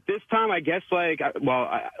yes, but at this time, I guess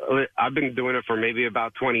I've been doing it for maybe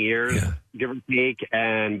about 20 years, give or take,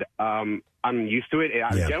 and I'm used to it.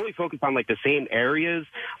 I generally focus on like the same areas,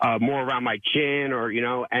 more around my chin, or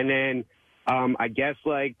and then I guess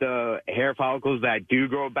like the hair follicles that do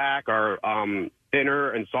grow back are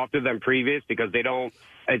thinner and softer than previous because they don't.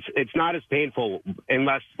 It's not as painful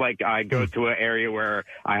unless like I go to an area where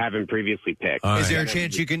I haven't previously picked. Is there a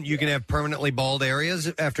chance you can have permanently bald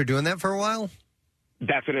areas after doing that for a while?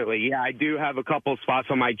 Definitely, yeah. I do have a couple spots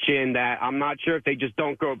on my chin that I'm not sure if they just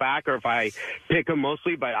don't grow back or if I pick them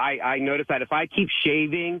mostly, but I notice that if I keep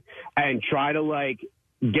shaving and try to like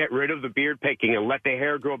get rid of the beard picking and let the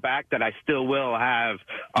hair grow back, that I still will have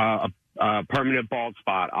a permanent bald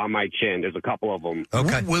spot on my chin. There's a couple of them.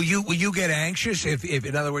 Okay. Will you get anxious if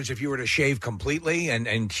in other words, if you were to shave completely and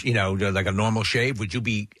like a normal shave, would you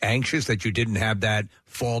be anxious that you didn't have that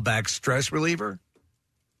fallback stress reliever?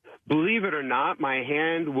 Believe it or not, my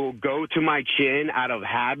hand will go to my chin out of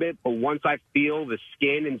habit, but once I feel the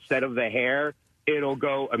skin instead of the hair, it'll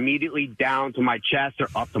go immediately down to my chest or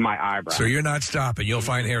up to my eyebrow. So you're not stopping. You'll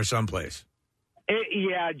find hair someplace.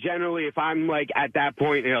 Yeah, generally, if I'm like at that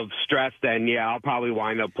point of stress, then yeah, I'll probably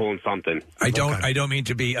wind up pulling something. I don't mean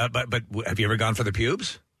to be, but have you ever gone for the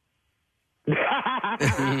pubes?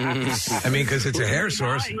 I mean, because it's a hair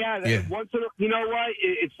source. Yeah. Once in you know what?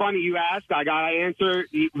 It's funny you ask. I got to answer.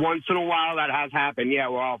 Once in a while, that has happened. Yeah,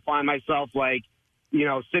 well, I'll find myself like,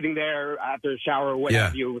 sitting there after a shower or what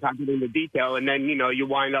have you, without getting the detail, and then, you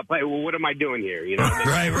wind up, like, well, what am I doing here?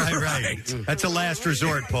 Right. That's a last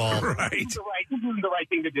resort, Paul. Right. This is the right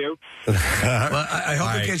thing to do. Well, I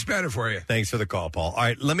hope it gets better for you. Thanks for the call, Paul. All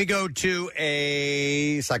right, let me go to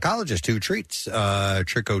a psychologist who treats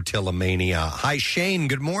trichotillomania. Hi, Shane.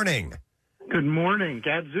 Good morning. Good morning,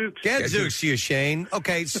 Gadzooks. Gadzooks to you, Shane.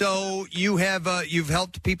 Okay, so you've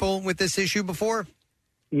helped people with this issue before?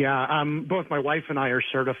 Yeah, both my wife and I are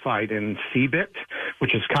certified in CBIT,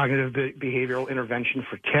 which is Cognitive Behavioral Intervention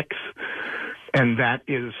for Tics, and that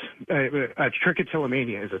is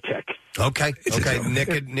trichotillomania is a tic. Okay.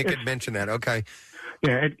 Nick had mentioned that. Okay.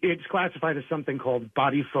 Yeah, it's classified as something called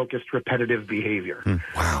body-focused repetitive behavior.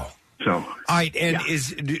 Wow. So, all right, and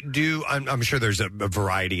I'm sure there's a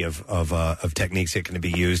variety of techniques that can be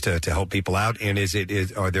used to help people out. And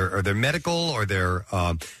are there medical or there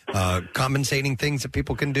compensating things that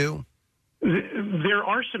people can do? There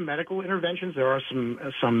are some medical interventions. There are some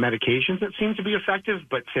medications that seem to be effective,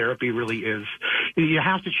 but therapy really is. You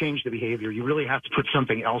have to change the behavior. You really have to put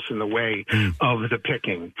something else in the way of the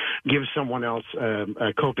picking. Give someone else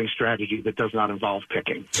a coping strategy that does not involve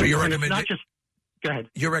picking. So your recommendation. Go ahead.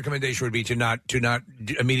 Your recommendation would be to not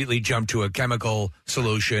immediately jump to a chemical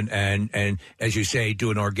solution and as you say,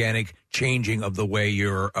 do an organic changing of the way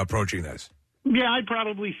you're approaching this. Yeah, I'd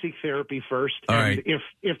probably seek therapy first. All and right.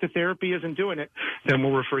 if the therapy isn't doing it, then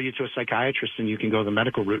we'll refer you to a psychiatrist and you can go the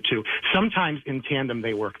medical route too. Sometimes in tandem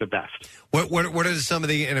they work the best. What are some of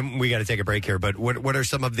the, and we got to take a break here, but what are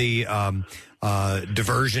some of the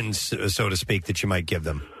diversions, so to speak, that you might give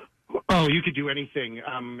them? Oh, you could do anything.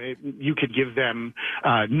 You could give them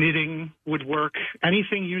knitting would work.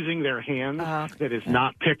 Anything using their hands that is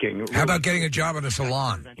not picking. How about getting a job in a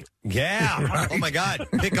salon? Yeah. Right. Oh, my God.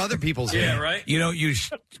 Pick other people's hair. Yeah, right? You don't use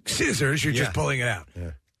scissors. You're just pulling it out.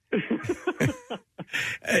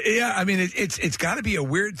 Yeah, I mean, it's got to be a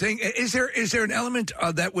weird thing. Is there an element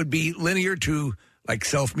that would be linear to, like,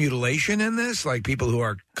 self-mutilation in this? Like people who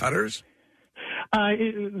are cutters?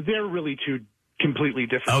 They're really two completely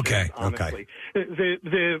different. Okay. Honestly.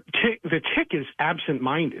 The tick is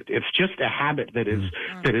absent-minded. It's just a habit that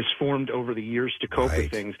is formed over the years to cope with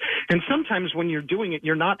things. And sometimes when you're doing it,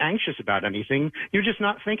 you're not anxious about anything. You're just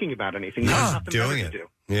not thinking about anything. You have nothing doing better it. to do.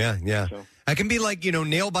 Yeah. So. It can be like,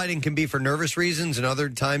 nail biting can be for nervous reasons, and other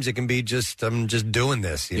times it can be just, I'm just doing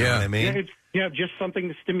this. You know what I mean? Yeah, Yeah, just something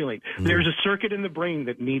to stimulate. There's a circuit in the brain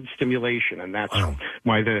that needs stimulation, and that's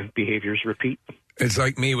why the behaviors repeat. It's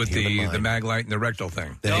like me with the mag light and the rectal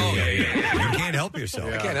thing. You can't help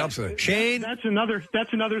yourself. I can't help it. Shane? That's another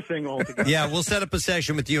thing altogether. Yeah, we'll set up a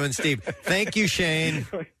session with you and Steve. Thank you, Shane.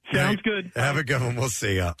 Sounds good. Have a good one. We'll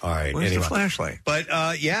see you. All right. Where's the flashlight? But,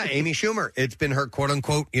 Amy Schumer. It's been her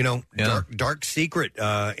quote-unquote, dark secret.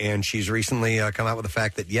 And she's recently come out with the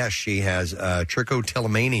fact that, yes, she has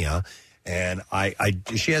trichotillomania. And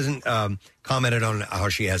she hasn't commented on how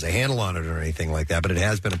she has a handle on it or anything like that, but it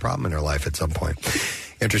has been a problem in her life at some point.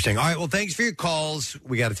 Interesting. All right, well, thanks for your calls.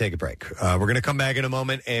 We got to take a break. We're going to come back in a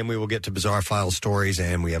moment, and we will get to Bizarre File stories,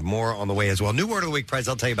 and we have more on the way as well. New Word of the Week prize.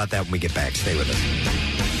 I'll tell you about that when we get back. Stay with us.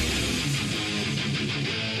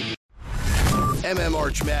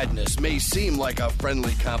 March Madness may seem like a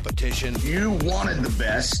friendly competition. You wanted the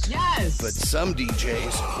best. Yes. But some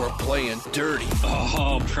DJs were playing dirty.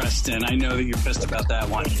 Oh, Preston, I know that you're pissed about that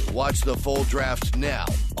one. Watch the full draft now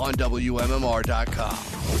on WMMR.com.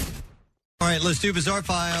 All right, let's do Bizarre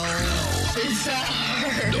File.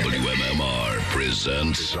 WMMR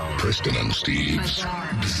presents Preston and Steve's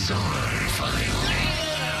Bizarre File.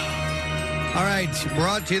 All right,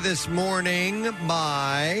 brought to you this morning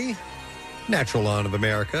by Natural Lawn of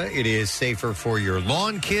America. It is safer for your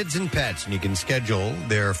lawn, kids, and pets, and you can schedule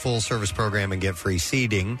their full-service program and get free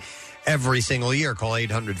seeding every single year. Call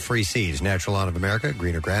 800-FREE-SEEDS. Natural Lawn of America,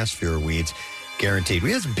 greener grass, fewer weeds, guaranteed.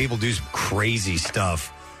 We had some people do some crazy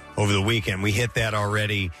stuff over the weekend. We hit that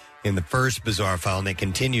already in the first Bizarre File, and it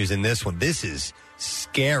continues in this one. This is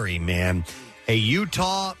scary, man. A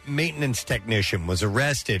Utah maintenance technician was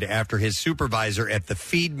arrested after his supervisor at the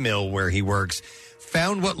feed mill where he works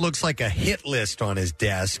found what looks like a hit list on his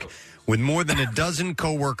desk with more than a dozen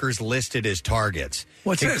coworkers listed as targets.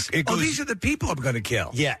 What's this? These are the people I'm going to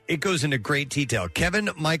kill. Yeah, it goes into great detail. Kevin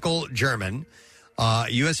Michael German,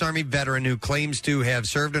 U.S. Army veteran who claims to have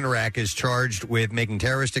served in Iraq, is charged with making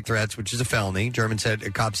terroristic threats, which is a felony. German said,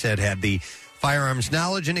 a cop said, had the firearms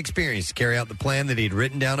knowledge and experience to carry out the plan that he'd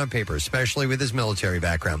written down on paper, especially with his military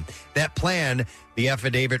background. That plan, the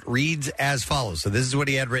affidavit reads as follows. So this is what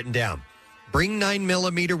he had written down. Bring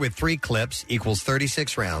 9mm with 3 clips equals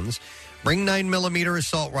 36 rounds. Bring 9mm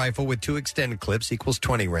assault rifle with 2 extended clips equals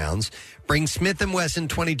 20 rounds. Bring Smith & Wesson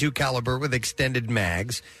 22 caliber with extended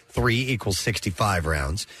mags, 3 equals 65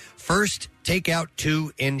 rounds. First, take out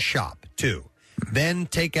 2 in shop, 2. Then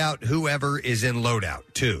take out whoever is in loadout,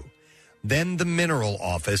 2. Then the mineral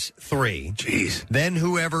office, 3. Jeez. Then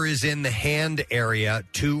whoever is in the hand area,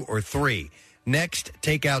 2 or 3. Next,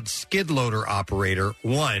 take out skid loader operator,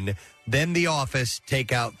 1. Then the office,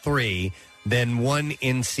 take out 3. Then 1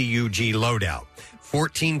 in CUG loadout.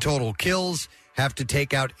 14 total kills. Have to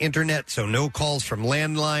take out internet, so no calls from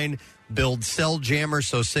landline. Build cell jammer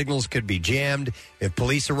so signals could be jammed. If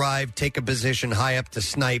police arrive, take a position high up to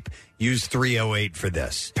snipe. Use 308 for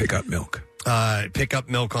this. Pick up milk. Pick up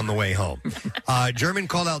milk on the way home. German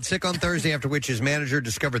called out sick on Thursday, after which his manager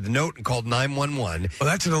discovered the note and called 911. Well,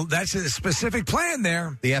 that's a specific plan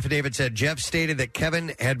there. The affidavit said Jeff stated that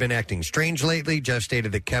Kevin had been acting strange lately. Jeff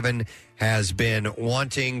stated that Kevin has been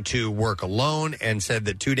wanting to work alone and said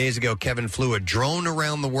that 2 days ago Kevin flew a drone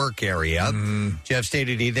around the work area. Jeff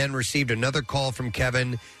stated he then received another call from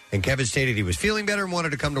Kevin, and Kevin stated he was feeling better and wanted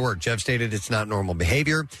to come to work. Jeff stated it's not normal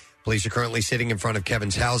behavior. Police are currently sitting in front of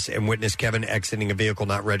Kevin's house and witnessed Kevin exiting a vehicle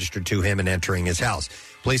not registered to him and entering his house.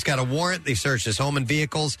 Police got a warrant. They searched his home and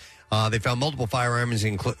vehicles. They found multiple firearms,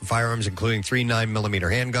 including 3 9mm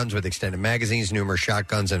handguns with extended magazines, numerous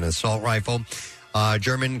shotguns, and an assault rifle.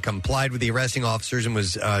 German complied with the arresting officers and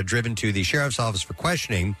was driven to the sheriff's office for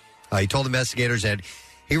questioning. He told investigators that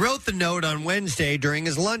he wrote the note on Wednesday during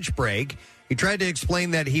his lunch break. He tried to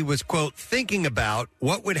explain that he was, quote, thinking about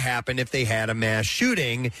what would happen if they had a mass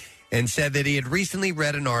shooting, and said that he had recently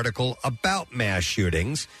read an article about mass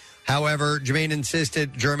shootings. However, German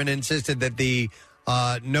insisted that the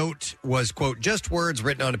note was, quote, just words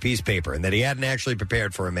written on a piece of paper, and that he hadn't actually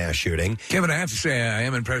prepared for a mass shooting. Kevin, I have to say, I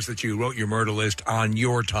am impressed that you wrote your murder list on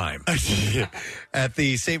your time. At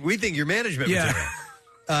the same, we think your management was doing it.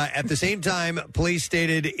 At the same time, police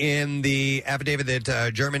stated in the affidavit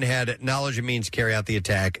that German had knowledge and means to carry out the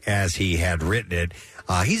attack as he had written it.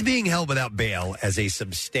 He's being held without bail as a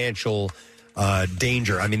substantial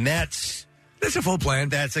danger. I mean, that's a full plan.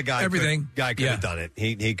 That's a guy. Everything. Could have done it.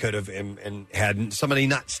 He could have, and had somebody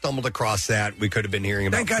not stumbled across that, we could have been hearing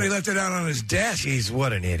about. Thank God he left it out on his desk. Jeez,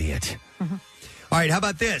 what an idiot. All right, how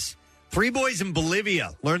about this? 3 boys in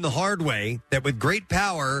Bolivia learned the hard way that with great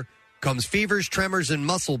power comes fevers, tremors, and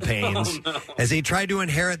muscle pains as they try to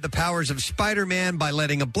inherit the powers of Spider-Man by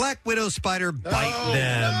letting a Black Widow spider bite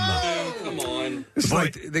them. It's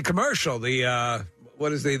like the commercial,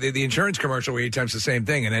 what is the insurance commercial where he attempts the same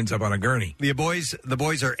thing and ends up on a gurney. The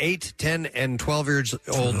boys are 8, 10, and 12 years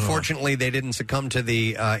old. Fortunately, they didn't succumb to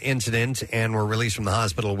the incident and were released from the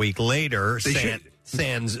hospital a week later.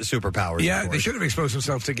 Sans superpowers. Yeah, they should have exposed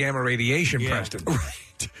themselves to gamma radiation, Preston.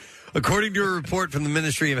 Right. According to a report from the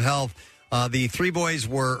Ministry of Health, the 3 boys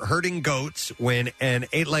were herding goats when an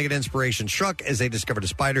 8-legged inspiration struck as they discovered a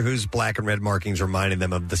spider whose black and red markings reminded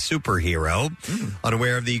them of the superhero.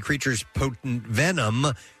 Unaware of the creature's potent venom,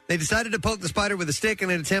 they decided to poke the spider with a stick in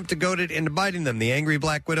an attempt to goad it into biting them. The angry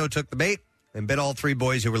Black Widow took the bait and bit all 3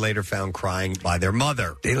 boys, who were later found crying by their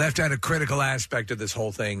mother. They left out a critical aspect of this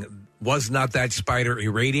whole thing. Was not that spider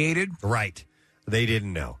irradiated? Right. They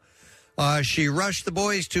didn't know. She rushed the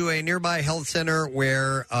boys to a nearby health center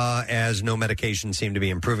where, as no medication seemed to be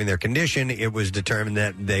improving their condition, it was determined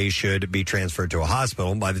that they should be transferred to a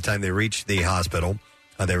hospital. By the time they reached the hospital,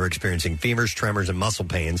 they were experiencing fevers, tremors, and muscle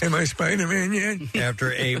pains. Am I Spider-Man yet?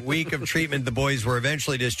 After a week of treatment, the boys were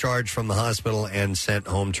eventually discharged from the hospital and sent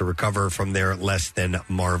home to recover from their less than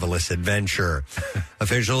marvelous adventure.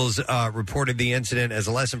 Officials reported the incident as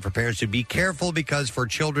a lesson for parents to be careful, because for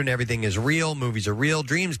children, everything is real. Movies are real.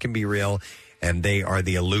 Dreams can be real. And they are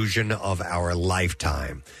the illusion of our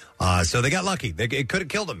lifetime. So they got lucky. It could have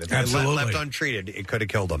killed them. If they left untreated, it could have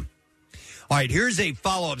killed them. All right, here's a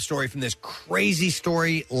follow-up story from this crazy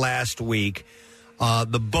story last week.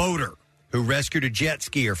 The boater who rescued a jet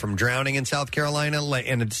skier from drowning in South Carolina Lake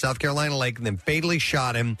and then fatally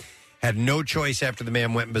shot him had no choice after the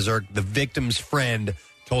man went berserk. The victim's friend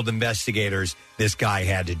told investigators this guy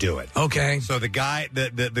had to do it. Okay. So the guy,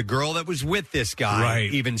 the girl that was with this guy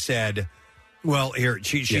even said, well, here,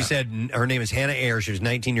 she said, her name is Hannah Ayers. She was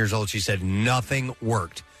 19 years old. She said nothing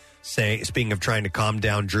worked. Speaking of trying to calm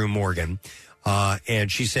down Drew Morgan,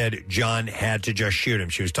 and she said John had to just shoot him.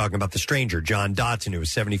 She was talking about the stranger, John Dotson, who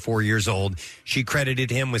was 74 years old. She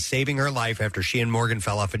credited him with saving her life after she and Morgan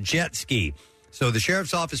fell off a jet ski. So the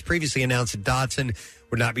sheriff's office previously announced that Dotson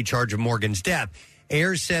would not be charged with Morgan's death.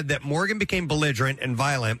 Ayers said that Morgan became belligerent and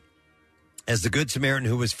violent as the Good Samaritan,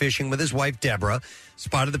 who was fishing with his wife, Deborah,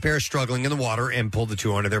 spotted the pair struggling in the water and pulled the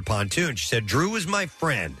two onto their pontoon. She said, Drew is my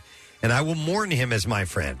friend, and I will mourn him as my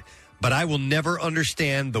friend, but I will never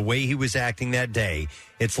understand the way he was acting that day.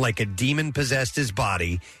 It's like a demon possessed his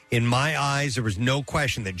body. In my eyes, there was no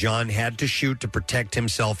question that John had to shoot to protect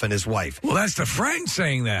himself and his wife. Well, that's the friend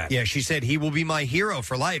saying that. Yeah, she said, he will be my hero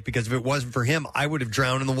for life, because if it wasn't for him, I would have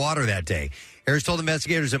drowned in the water that day. Harris told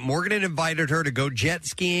investigators that Morgan had invited her to go jet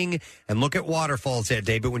skiing and look at waterfalls that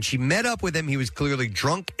day, but when she met up with him, he was clearly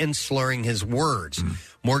drunk and slurring his words.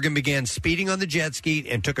 Morgan began speeding on the jet ski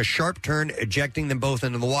and took a sharp turn, ejecting them both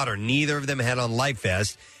into the water. Neither of them had on life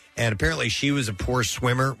vests, and apparently she was a poor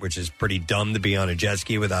swimmer, which is pretty dumb to be on a jet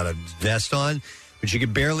ski without a vest on, but she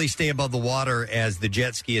could barely stay above the water as the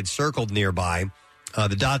jet ski had circled nearby. The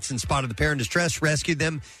Dotson spotted the pair in distress, rescued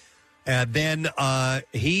them. Then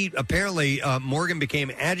Morgan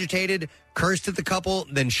became agitated, cursed at the couple,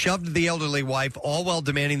 then shoved the elderly wife, all while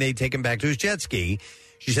demanding they take him back to his jet ski.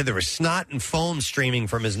 She said there was snot and foam streaming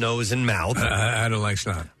from his nose and mouth. I don't like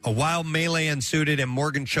snot. A wild melee ensued, and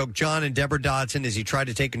Morgan choked John and Deborah Dotson as he tried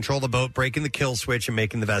to take control of the boat, breaking the kill switch and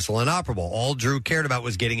making the vessel inoperable. All Drew cared about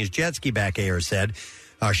was getting his jet ski back, Ayers said.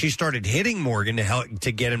 She started hitting Morgan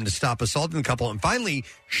to get him to stop assaulting the couple, and finally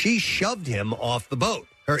she shoved him off the boat.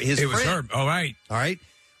 It was her. All right.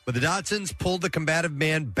 But the Dotsons pulled the combative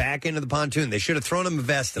man back into the pontoon. They should have thrown him a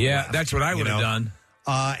vest. And left, that's what I would have done.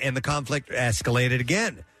 And the conflict escalated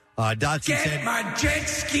again. Dotson said, "Get my jet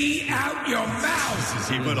ski out your mouth."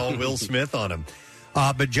 He put all Will Smith on him.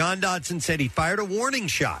 But John Dotson said he fired a warning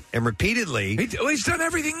shot and repeatedly. He's done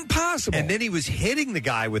everything possible. And then he was hitting the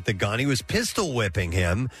guy with the gun. He was pistol whipping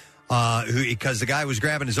him because the guy was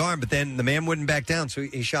grabbing his arm, but then the man wouldn't back down, so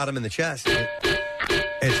he shot him in the chest.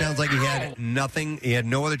 It sounds like he had nothing. He had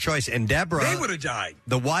no other choice. And Deborah, they would have died.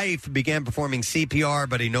 The wife began performing CPR,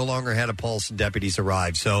 but he no longer had a pulse, and deputies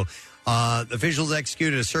arrived. So officials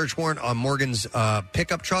executed a search warrant on Morgan's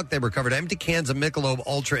pickup truck. They recovered empty cans of Michelob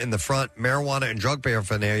Ultra in the front, marijuana and drug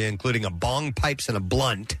paraphernalia, including a bong, pipes, and a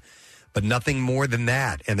blunt, but nothing more than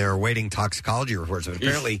that. And they're awaiting toxicology reports. But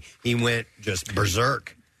apparently, he went just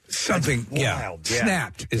berserk. Something,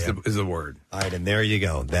 snapped is the word. All right, and there you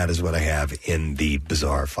go. That is what I have in the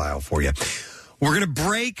bizarre file for you. We're going to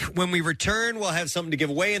break. When we return, we'll have something to give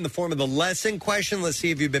away in the form of the lesson question. Let's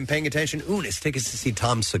see if you've been paying attention. Let's take us to see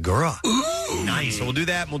Tom Segura. Ooh. Nice. So we'll do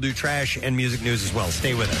that, and we'll do trash and music news as well.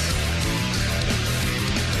 Stay with us.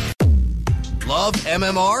 Love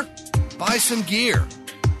MMR? Buy some gear.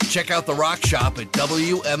 Check out the rock shop at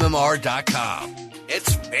WMMR.com.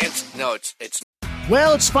 It's fancy. No, it's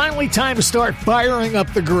Well, it's finally time to start firing up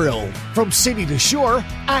the grill. From city to shore,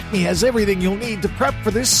 Acme has everything you'll need to prep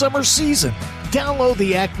for this summer season. Download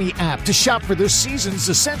the Acme app to shop for this season's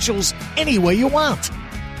essentials any way you want.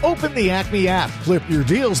 Open the Acme app, flip your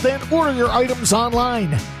deals, then order your items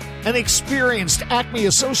online. An experienced Acme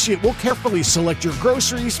associate will carefully select your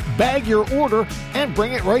groceries, bag your order, and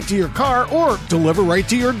bring it right to your car or deliver right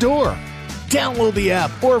to your door. Download the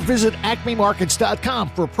app or visit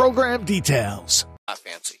acmemarkets.com for program details. Not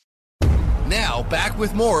fancy. Now, back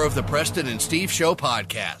with more of the Preston and Steve Show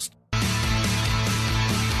podcast.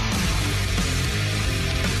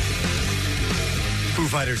 Foo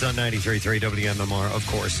Fighters on 93.3 WMMR, of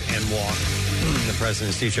course, and Walk. The Preston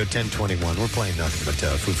and Steve Show, 1021. We're playing nothing but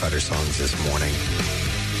Foo Fighters songs this morning.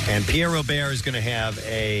 And Pierre Robert is going to have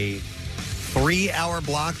a 3-hour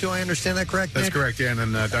block. Do I understand that correct, That's Nick? correct, yeah. And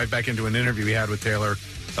then dive back into an interview we had with Taylor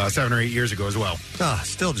 7 or 8 years ago as well.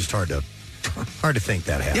 Still just hard to think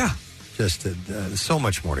that happened. Yeah. Just so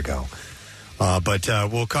much more to go. But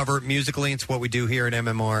we'll cover it musically. It's what we do here at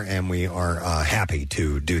MMR, and we are happy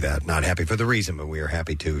to do that. Not happy for the reason, but we are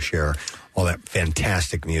happy to share all that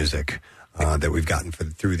fantastic music that we've gotten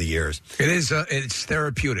through the years. It is it's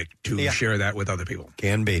therapeutic to share that with other people.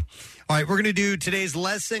 Can be. All right, we're going to do today's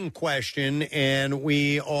lesson question, and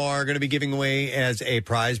we are going to be giving away as a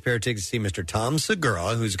prize pair of tickets to see Mr. Tom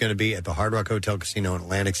Segura, who's going to be at the Hard Rock Hotel Casino in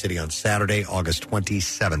Atlantic City on Saturday, August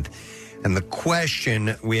 27th. And the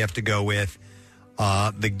question we have to go with,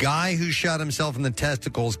 the guy who shot himself in the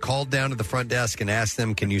testicles called down to the front desk and asked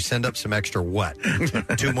them, can you send up some extra what?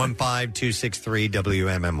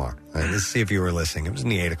 215-263-WMMR. All right, let's see if you were listening. It was in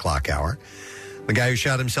the 8 o'clock hour. The guy who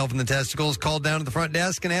shot himself in the testicles called down to the front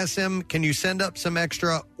desk and asked him, can you send up some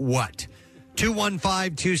extra what?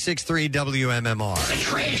 215-263-WMMR. The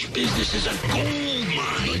trash business is a gold mine.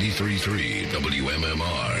 93.3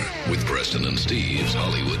 WMMR with Preston and Steve's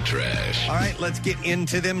Hollywood Trash. All right, let's get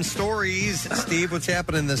into them stories. Steve, what's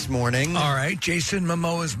happening this morning? All right, Jason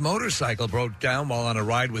Momoa's motorcycle broke down while on a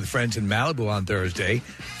ride with friends in Malibu on Thursday.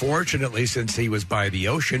 Fortunately, since he was by the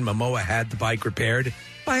ocean, Momoa had the bike repaired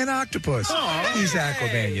by an octopus. He's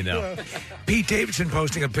Aquaman, you know. Pete Davidson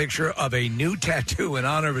posting a picture of a new tattoo in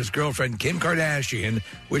honor of his girlfriend, Kim Kardashian,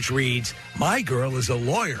 which reads, "My girl is a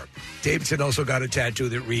lawyer." Davidson also got a tattoo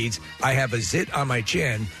that reads, "I have a zit on my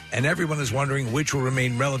chin, and everyone is wondering which will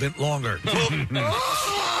remain relevant longer."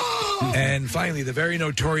 And finally, the very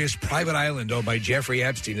notorious private island owned by Jeffrey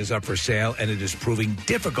Epstein is up for sale, and it is proving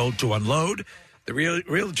difficult to unload. The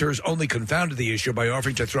realtors only confounded the issue by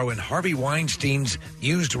offering to throw in Harvey Weinstein's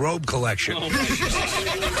used robe collection.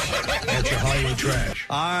 That's your Hollywood Trash.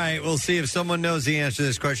 All right, we'll see if someone knows the answer to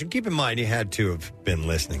this question. Keep in mind, you had to have been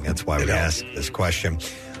listening. That's why we asked this question.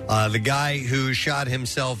 The guy who shot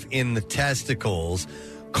himself in the testicles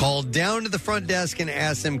called down to the front desk and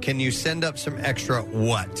asked him, can you send up some extra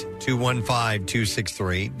what?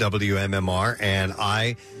 215-263-WMMR. And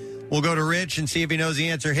I will go to Rich and see if he knows the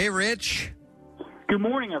answer. Hey, Rich. Good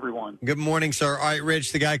morning, everyone. Good morning, sir. All right,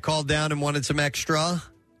 Rich, the guy called down and wanted some extra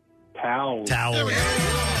towels. Yeah,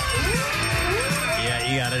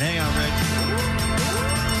 you got it. Hang on, Rich.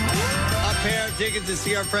 A pair of tickets to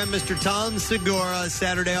see our friend Mr. Tom Segura,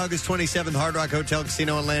 Saturday, August 27th, Hard Rock Hotel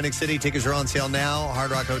Casino, Atlantic City. Tickets are on sale now.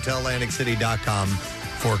 HardRockHotelAtlanticCity.com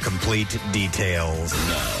for complete details.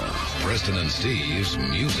 Now, Preston and Steve's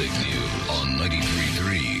Music News on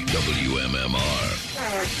 93.3 WMMR.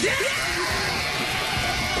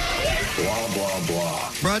 Blah, blah,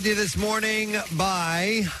 blah. Brought to you this morning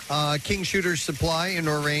by King Shooter's Supply,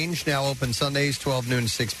 Indoor Range, now open Sundays, 12 noon to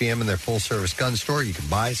 6 p.m. in their full-service gun store. You can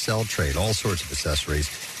buy, sell, trade, all sorts of accessories.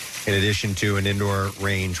 In addition to an indoor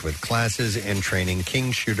range with classes and training,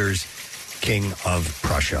 King Shooter's King of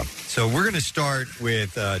Prussia. So we're going to start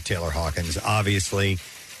with Taylor Hawkins, obviously,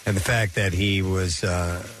 and the fact that he was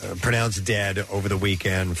pronounced dead over the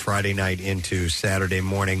weekend, Friday night into Saturday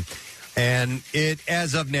morning. And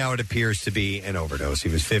as of now, it appears to be an overdose. He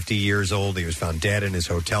was 50 years old. He was found dead in his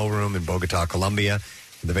hotel room in Bogota, Colombia.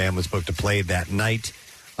 The band was booked to play that night.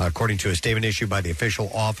 According to a statement issued by the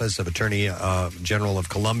official office of Attorney General of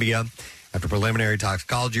Colombia, after preliminary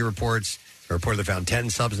toxicology reports, the reported they found 10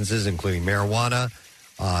 substances, including marijuana,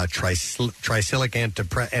 tricyclic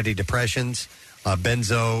antidepressants,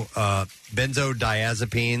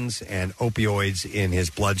 benzodiazepines, and opioids in his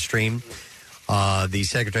bloodstream. The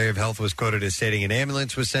Secretary of Health was quoted as stating an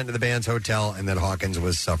ambulance was sent to the band's hotel and that Hawkins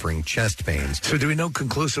was suffering chest pains. So do we know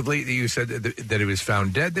conclusively that you said that he was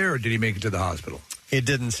found dead there, or did he make it to the hospital? It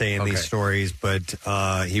didn't say in these stories, but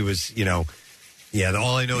he was,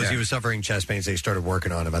 all I know is he was suffering chest pains. They started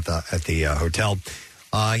working on him at the hotel.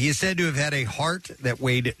 He is said to have had a heart that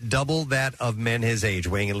weighed double that of men his age,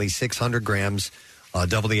 weighing at least 600 grams,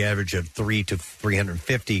 double the average of 3 to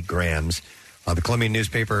 350 grams. The Colombian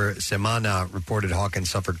newspaper Semana reported Hawkins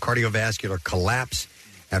suffered cardiovascular collapse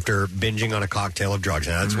after binging on a cocktail of drugs.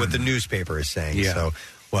 Now, that's what the newspaper is saying. Yeah. So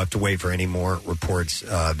we'll have to wait for any more reports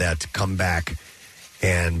that come back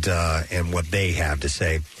and what they have to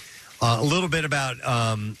say. A little bit about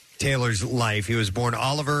Taylor's life. He was born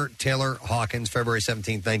Oliver Taylor Hawkins, February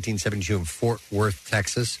 17th, 1972, in Fort Worth,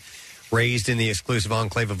 Texas. Raised in the exclusive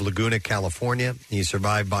enclave of Laguna, California. He's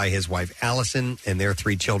survived by his wife, Allison, and their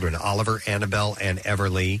 3 children, Oliver, Annabelle, and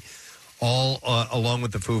Everly. All along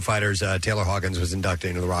with the Foo Fighters, Taylor Hawkins was inducted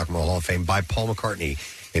into the Rock and Roll Hall of Fame by Paul McCartney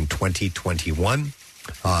in 2021.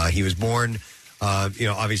 He was born,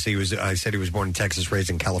 obviously I said he was born in Texas, raised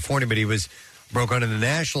in California, but he broke onto the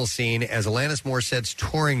national scene as Alanis Morissette's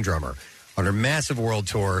touring drummer on her massive world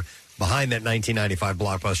tour behind that 1995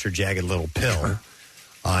 blockbuster Jagged Little Pill.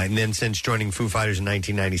 And then since joining Foo Fighters in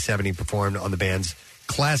 1997, he performed on the band's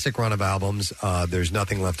classic run of albums, There's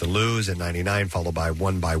Nothing Left to Lose in 99, followed by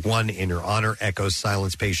One, In Your Honor, Echoes,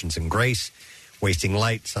 Silence, Patience, and Grace, Wasting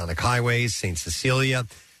Light, Sonic Highways, St. Cecilia,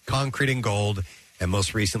 Concrete and Gold, and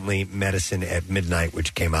most recently, Medicine at Midnight,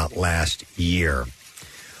 which came out last year.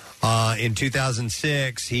 In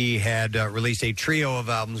 2006, he had released a trio of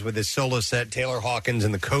albums with his solo set, Taylor Hawkins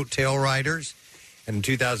and the Coattail Riders. And in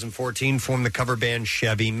 2014, formed the cover band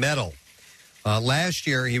Chevy Metal. Last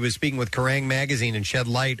year, he was speaking with Kerrang! Magazine and shed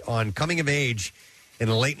light on coming of age in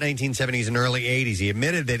the late 1970s and early 80s. He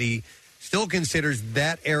admitted that he still considers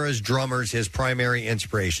that era's drummers his primary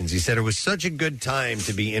inspirations. He said, it was such a good time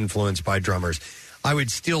to be influenced by drummers. I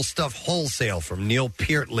would steal stuff wholesale from Neil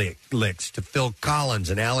Peart licks to Phil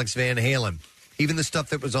Collins and Alex Van Halen. Even the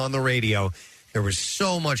stuff that was on the radio. There was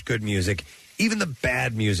so much good music. Even the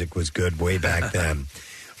bad music was good way back then.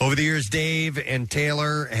 Over the years, Dave and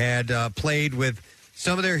Taylor had played with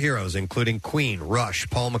some of their heroes, including Queen, Rush,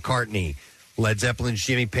 Paul McCartney, Led Zeppelin's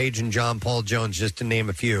Jimmy Page, and John Paul Jones, just to name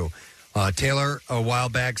a few. Taylor, a while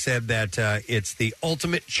back, said that it's the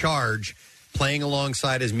ultimate charge playing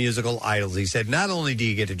alongside his musical idols. He said, not only do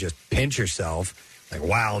you get to just pinch yourself, like,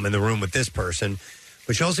 wow, I'm in the room with this person,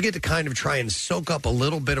 but you also get to kind of try and soak up a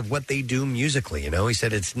little bit of what they do musically. He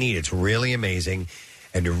said it's neat. It's really amazing.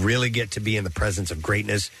 And to really get to be in the presence of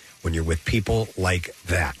greatness when you're with people like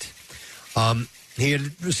that. He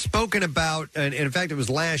had spoken about, and in fact, it was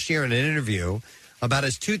last year in an interview, about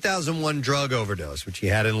his 2001 drug overdose, which he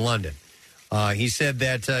had in London. He said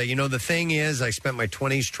that, the thing is, I spent my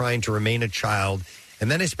 20s trying to remain a child,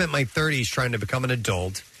 and then I spent my 30s trying to become an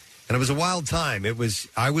adult. And it was a wild time.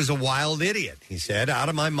 I was a wild idiot, he said, out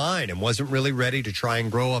of my mind, and wasn't really ready to try and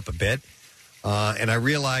grow up a bit. And I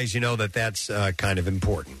realized, that's kind of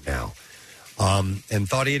important now. And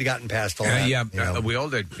thought he had gotten past all that. We all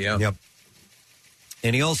did. Yeah. Yep.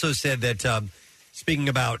 And he also said that, speaking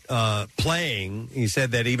about playing, he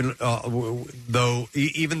said that even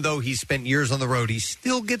though he spent years on the road, he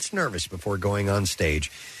still gets nervous before going on stage.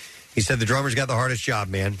 He said the drummer's got the hardest job,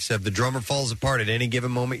 man. He said if the drummer falls apart at any given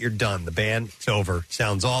moment, you're done. The band, it's over.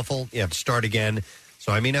 Sounds awful. You have to start again.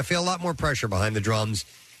 So, I feel a lot more pressure behind the drums,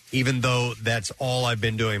 even though that's all I've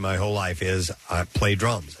been doing my whole life is I play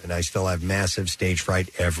drums. And I still have massive stage fright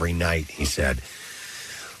every night, he said.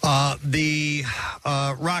 The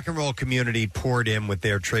rock and roll community poured in with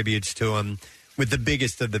their tributes to him, with the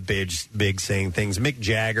biggest of the big saying things. Mick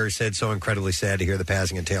Jagger said, so incredibly sad to hear the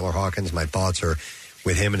passing of Taylor Hawkins. My thoughts are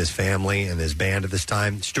with him and his family and his band at this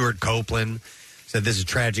time. Stuart Copeland said, this is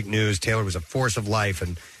tragic news. Taylor was a force of life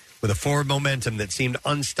and with a forward momentum that seemed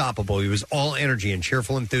unstoppable. He was all energy and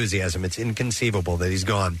cheerful enthusiasm. It's inconceivable that he's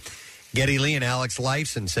gone. Geddy Lee and Alex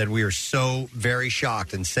Lifeson said, we are so very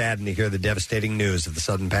shocked and saddened to hear the devastating news of the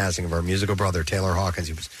sudden passing of our musical brother, Taylor Hawkins.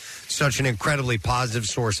 He was such an incredibly positive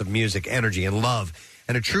source of music, energy, and love,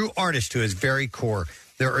 and a true artist to his very core.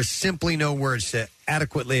 There are simply no words to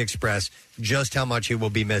adequately express just how much he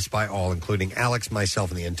will be missed by all, including Alex,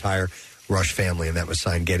 myself, and the entire Rush family, and that was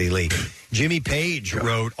signed Geddy Lee. Jimmy Page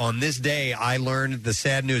wrote, on this day, I learned the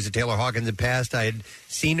sad news that Taylor Hawkins had passed. I had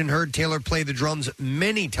seen and heard Taylor play the drums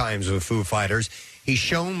many times with Foo Fighters. He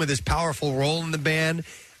shone with his powerful role in the band.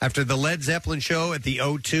 After the Led Zeppelin show at the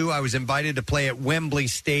O2, I was invited to play at Wembley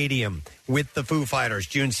Stadium with the Foo Fighters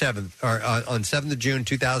on 7th of June,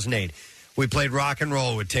 2008. We played rock and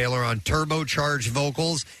roll with Taylor on turbocharged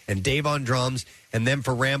vocals and Dave on drums, and then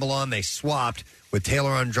for Ramble On, they swapped with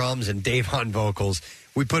Taylor on drums and Dave on vocals.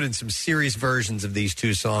 We put in some serious versions of these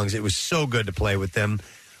two songs. It was so good to play with them,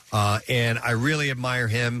 and I really admire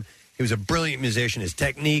him. He was a brilliant musician. His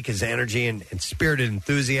technique, his energy, and spirited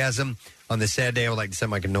enthusiasm. On this sad day, I would like to send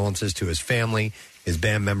my condolences to his family, his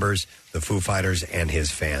band members, the Foo Fighters, and his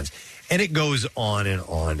fans. And it goes on and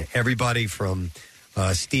on. Everybody from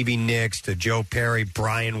Stevie Nicks to Joe Perry,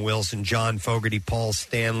 Brian Wilson, John Fogerty, Paul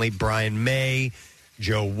Stanley, Brian May,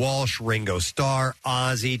 Joe Walsh, Ringo Starr,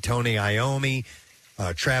 Ozzy, Tony Iommi,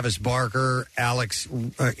 Travis Barker,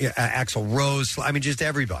 Axl Rose. I mean, just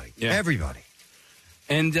everybody. Yeah. Everybody.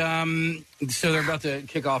 And so they're about to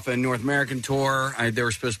kick off a North American tour. They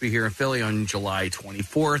were supposed to be here in Philly on July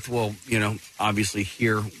 24th. We'll, obviously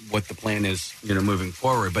hear what the plan is, moving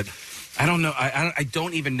forward. But I don't know. I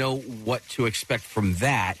don't even know what to expect from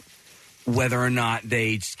that, whether or not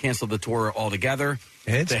they just cancel the tour altogether.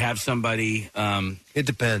 To have somebody it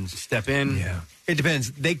depends. Step in. Yeah. It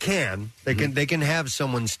depends. They can have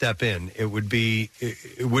someone step in. It wouldn't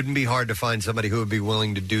be hard to find somebody who would be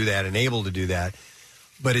willing to do that and able to do that.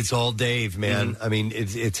 But it's all Dave, man. I mean,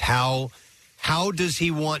 it's how does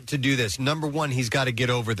he want to do this? Number one, he's got to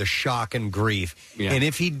get over the shock and grief. Yeah. And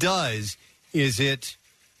if he does, is it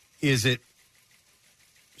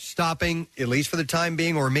stopping, at least for the time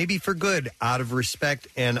being, or maybe for good, out of respect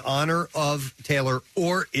and honor of Taylor,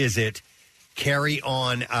 or is it carry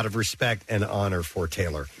on out of respect and honor for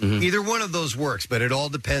Taylor? Either one of those works, but it all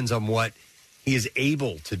depends on what he is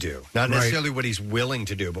able to do. Not necessarily what he's willing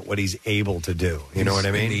to do, but what he's able to do. You know what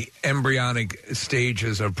I mean? In the embryonic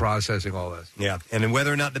stages of processing all this. Yeah, and then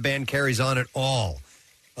whether or not the band carries on at all,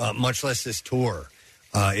 much less this tour,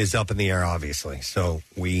 is up in the air, obviously. So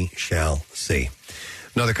we shall see.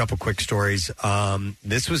 Another couple quick stories.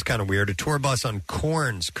 This was kind of weird. A tour bus on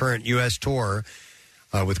Korn's current U.S. tour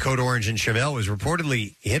with Code Orange and Chevelle was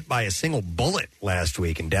reportedly hit by a single bullet last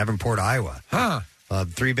week in Davenport, Iowa.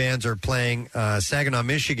 Three bands are playing Saginaw,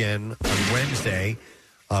 Michigan on Wednesday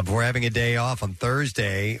before having a day off on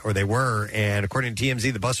Thursday, or they were. And according to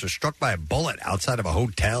TMZ, the bus was struck by a bullet outside of a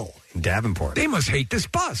hotel in Davenport. They must hate this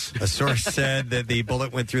bus. A source said that the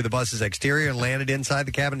bullet went through the bus's exterior and landed inside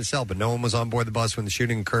the cabin itself, but no one was on board the bus when the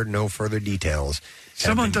shooting occurred. No further details.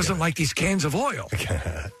 Someone doesn't like these cans of oil.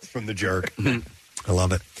 From the jerk. I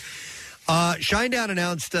love it. Shinedown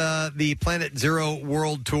announced the Planet Zero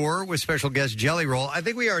World Tour with special guest Jelly Roll. I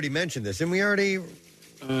think we already mentioned this. Didn't we already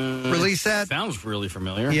release that? Sounds really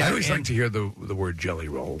familiar. Yeah, I always like to hear the word Jelly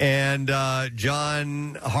Roll. And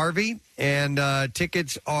John Harvey. And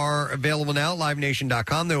tickets are available now at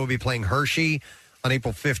livenation.com. They will be playing Hershey on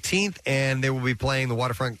April 15th, and they will be playing the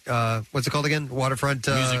Waterfront, what's it called again? Waterfront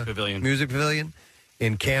Music Pavilion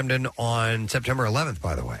in Camden on September 11th,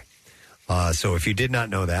 by the way. So if you did not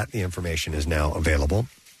know that, the information is now available.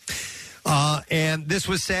 And this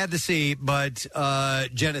was sad to see, but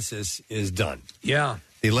Genesis is done. Yeah.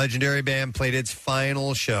 The legendary band played its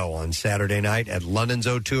final show on Saturday night at London's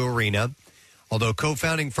O2 Arena. Although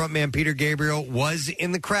co-founding frontman Peter Gabriel was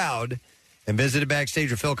in the crowd and visited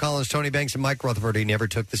backstage with Phil Collins, Tony Banks, and Mike Rutherford, he never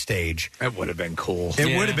took the stage. That would have been cool.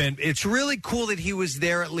 It would have been. It's really cool that he was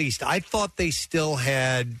there at least. I thought they still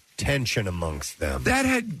had tension amongst them. That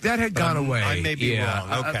had gone away. I may be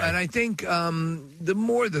wrong. Okay. And I think the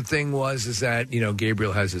more the thing was that,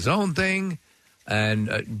 Gabriel has his own thing,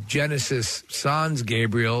 and Genesis sans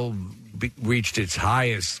Gabriel reached its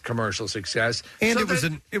highest commercial success. And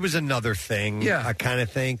so it was another thing, I kind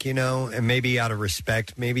of think, and maybe out of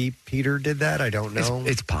respect, maybe Peter did that. I don't know.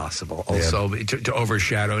 It's possible also to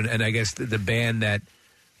overshadow. And I guess the band that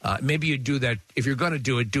maybe you do that, if you're going to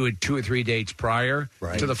do it 2 or 3 dates prior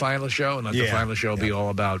to the final show, and let the final show be all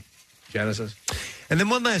about Genesis. And then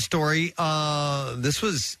one last story. This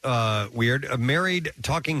was weird. Married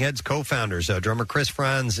Talking Heads co-founders, drummer Chris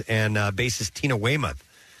Franz and bassist Tina Weymouth,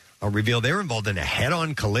 revealed they were involved in a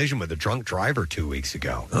head-on collision with a drunk driver 2 weeks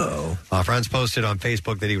ago. Franz posted on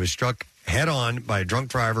Facebook that he was struck head-on by a drunk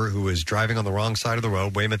driver who was driving on the wrong side of the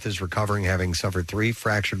road. Weymouth is recovering, having suffered 3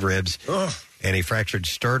 fractured ribs and a fractured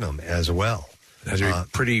sternum as well. That's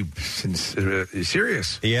pretty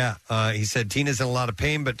serious. Yeah. He said, Tina's in a lot of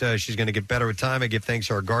pain, but she's going to get better with time. I give thanks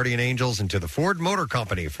to our guardian angels and to the Ford Motor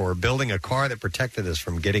Company for building a car that protected us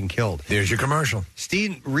from getting killed. There's your commercial.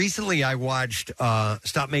 Steve, recently I watched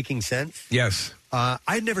Stop Making Sense. Yes.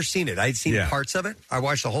 I'd never seen it. I'd seen parts of it. I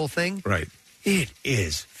watched the whole thing. Right. It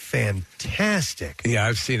is fantastic. Yeah,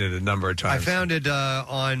 I've seen it a number of times. I found it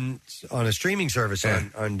on a streaming service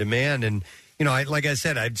on demand, and like I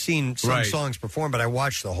said, I'd seen some songs performed, but I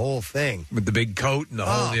watched the whole thing with the big coat and the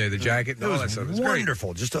whole the jacket. And it all was that stuff. It was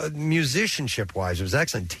wonderful. Great. Just musicianship wise, it was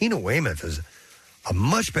excellent. Tina Weymouth is a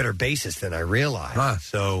much better bassist than I realized.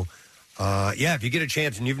 So, if you get a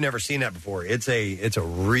chance and you've never seen that before, it's a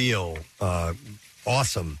real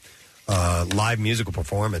awesome live musical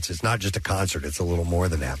performance. It's not just a concert. It's a little more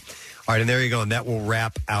than that. All right, and there you go. And that will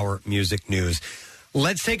wrap our music news.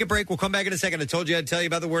 Let's take a break. We'll come back in a second. I told you I'd tell you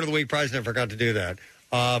about the Word of the Week prize, and I forgot to do that.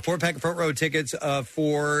 4-pack of front row tickets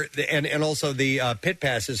for and also the pit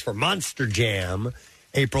passes for Monster Jam,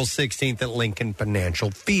 April 16th at Lincoln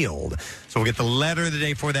Financial Field. So we'll get the letter of the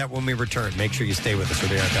day for that when we return. Make sure you stay with us. We'll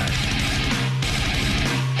be right back.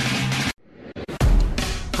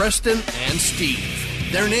 Preston and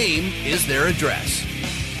Steve. Their name is their address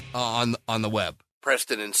on the web.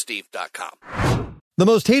 PrestonandSteve.com. The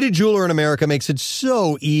most hated jeweler in America makes it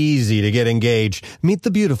so easy to get engaged. Meet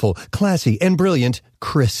the beautiful, classy, and brilliant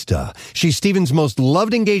Krista. She's Steven's most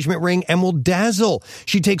loved engagement ring and will dazzle.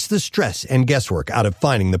 She takes the stress and guesswork out of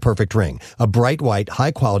finding the perfect ring. A bright white,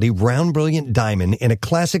 high-quality, round, brilliant diamond in a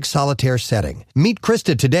classic solitaire setting. Meet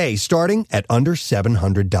Krista today, starting at under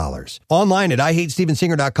 $700. Online at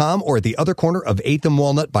IHateStevenSinger.com or at the other corner of 8th and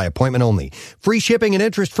Walnut by appointment only. Free shipping and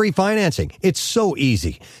interest-free financing. It's so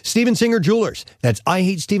easy. Steven Singer Jewelers. That's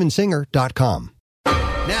IHateStevenSinger.com.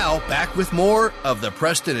 Now, back with more of the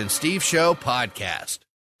Preston and Steve Show podcast.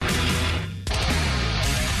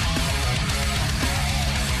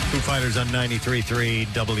 Foo Fighters on 93.3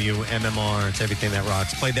 WMMR. It's everything that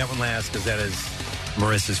rocks. Played that one last because that is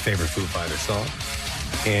Marissa's favorite Foo Fighters song.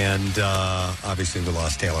 And obviously we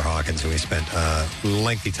lost Taylor Hawkins, and we spent a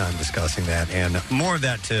lengthy time discussing that. And more of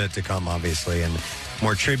that to come, obviously, and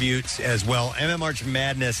more tributes as well. March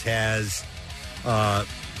Madness has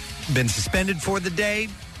been suspended for the day.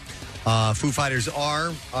 Foo Fighters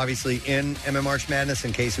are obviously in March Madness,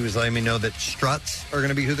 in case he was letting me know that Struts are going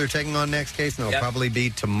to be who they're taking on next case, and it'll probably be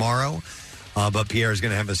tomorrow. But Pierre is going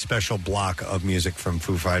to have a special block of music from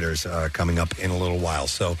Foo Fighters coming up in a little while.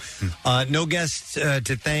 So no guests to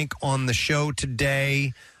thank on the show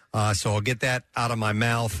today. So I'll get that out of my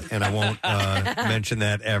mouth, and I won't mention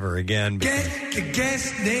that ever again. Get the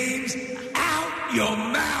guest names out your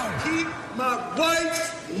mouth. Keep my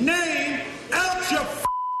wife's name out your mouth.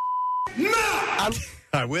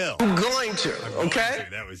 I will. I'm going to, okay?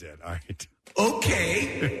 That was it. All right.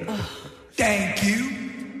 Okay. Thank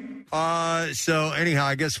you. So anyhow,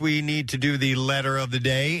 I guess we need to do the letter of the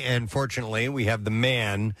day, and fortunately, we have the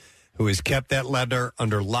man who has kept that letter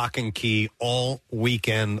under lock and key all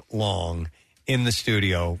weekend long in the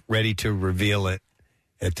studio, ready to reveal it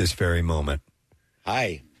at this very moment.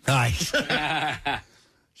 Hi.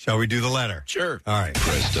 Shall we do the letter? Sure. All right.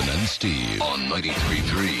 Preston and Steve on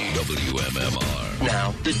 93.3 WMMR.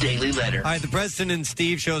 Now, the Daily Letter. All right, the Preston and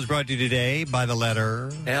Steve show is brought to you today by the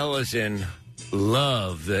letter L is in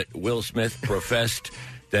love that Will Smith professed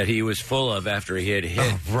that he was full of after he had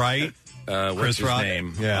hit. Right. What's Chris his Rock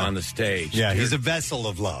name on the stage? Yeah, he's a vessel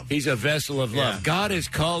of love. He's a vessel of love. Yeah. God has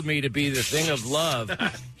called me to be the thing of love.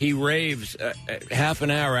 He raves half an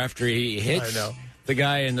hour after he hits the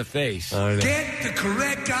guy in the face. Get the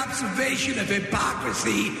correct observation of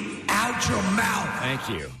hypocrisy out your mouth. Thank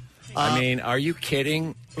you. I mean, are you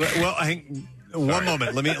kidding? Well, one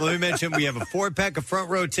moment. Let me mention we have a 4-pack of front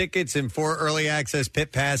row tickets and 4 early access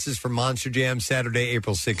pit passes for Monster Jam Saturday,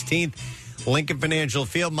 April 16th. Lincoln Financial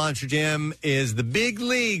Field. Monster Jam is the big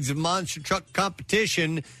leagues of monster truck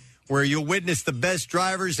competition, where you'll witness the best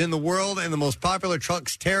drivers in the world and the most popular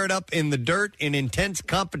trucks tear it up in the dirt in intense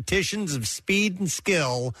competitions of speed and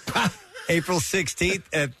skill. April 16th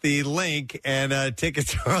at the Link, and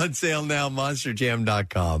tickets are on sale now,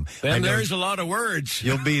 monsterjam.com. Then there's a lot of words.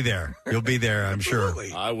 You'll be there. You'll be there, I'm sure.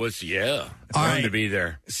 I was, All fun right. to be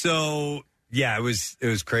there. So, yeah, it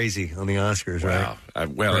was crazy on the Oscars, right?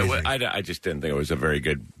 I just didn't think it was a very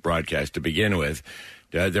good broadcast to begin with.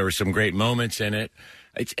 There were some great moments in it.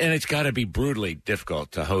 It's got to be brutally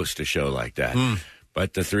difficult to host a show like that.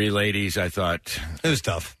 But the 3 ladies, I thought... It was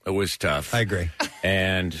tough. It was tough. I agree.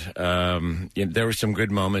 And there were some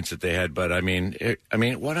good moments that they had, but I mean,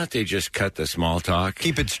 why don't they just cut the small talk?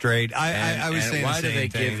 Keep it straight. I was saying why the do they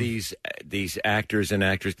same give these actors and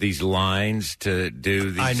actresses these lines to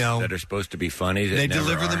do these I know. that are supposed to be funny? That They never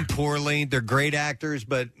deliver are? them poorly. They're great actors,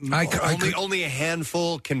 but only a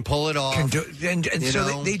handful can pull it off.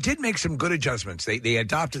 They did make some good adjustments. They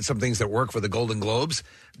adopted some things that work for the Golden Globes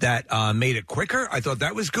that made it quicker. I thought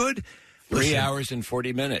that was good. 3 hours and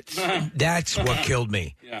 40 minutes. That's what killed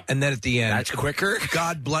me. Yeah. And then at the end, That's quicker.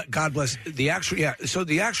 God bless the actual. Yeah. So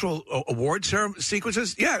the actual award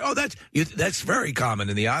sequences. Yeah. Oh, that's very common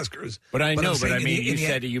in the Oscars. But I know. But I mean, you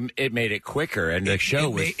said it made it quicker, and the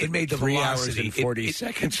show it made the 3 velocity, hours and 40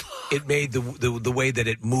 seconds. It made the way that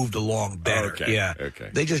it moved along better. Okay, Yeah.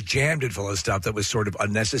 okay. They just jammed it full of stuff that was sort of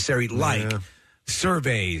unnecessary, like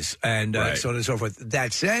surveys and so on and so forth.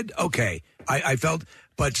 That said, okay, I felt,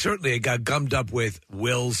 but certainly it got gummed up with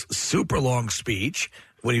Will's super long speech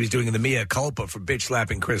when he was doing the mea culpa for bitch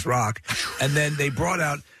slapping Chris Rock. And then they brought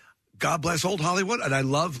out God Bless Old Hollywood, and I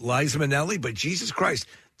love Liza Minnelli, but Jesus Christ,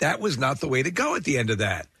 that was not the way to go at the end of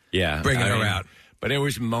that. Yeah. Bringing her out. But it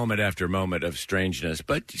was moment after moment of strangeness,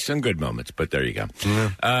 but some good moments. But there you go.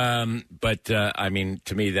 I mean,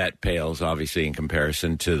 to me, that pales obviously in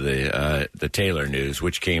comparison to the Taylor news,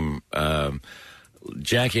 which came.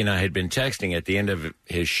 Jackie and I had been texting at the end of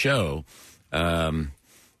his show. Well,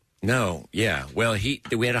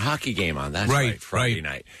 we had a hockey game on. That's right, Friday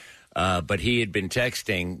night. But he had been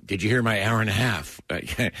texting, did you hear my hour and a half?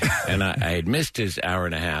 And I had missed his hour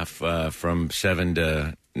and a half from 7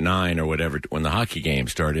 to 9 or whatever when the hockey game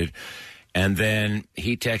started. And then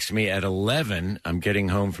he texted me at 11. I'm getting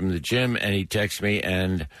home from the gym, and he texts me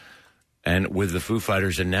and with the Foo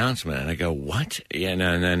Fighters announcement. And I go, what? And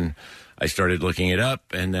then I started looking it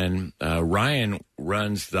up, and then Ryan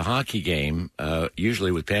runs the hockey game,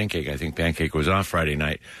 usually with Pancake. I think Pancake was off Friday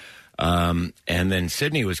night. And then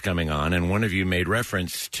Sydney was coming on, and one of you made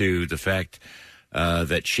reference to the fact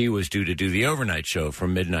that she was due to do the overnight show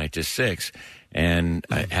from midnight to 6. And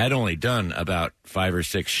I had only done about 5 or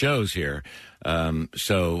 6 shows here.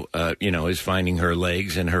 Is finding her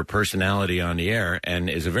legs and her personality on the air, and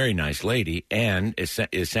is a very nice lady, and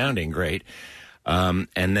is sounding great.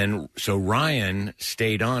 So Ryan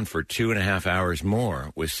stayed on for 2.5 hours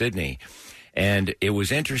more with Sydney. And it was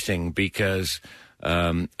interesting because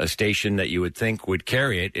a station that you would think would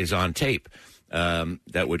carry it is on tape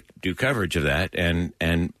that would do coverage of that.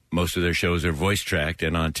 And most of their shows are voice tracked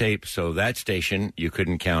and on tape. So that station you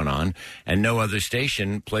couldn't count on. And no other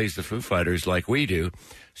station plays the Foo Fighters like we do.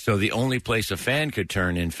 So the only place a fan could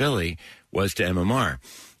turn in Philly was to MMR.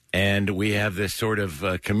 And we have this sort of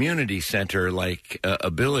community center-like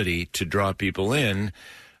ability to draw people in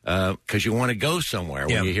because you want to go somewhere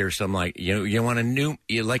when you hear some you want to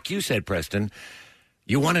like you said, Preston,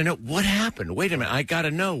 you want to know what happened. Wait a minute, I got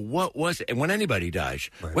to know what was it. And when anybody dies,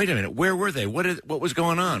 wait a minute, where were they? What was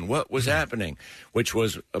going on? What was happening? Which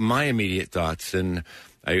was my immediate thoughts, and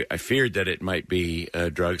I feared that it might be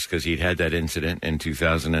drugs because he'd had that incident in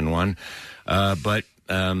 2001.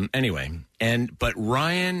 Anyway, but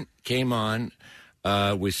Ryan came on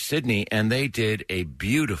with Sydney, and they did a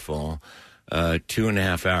beautiful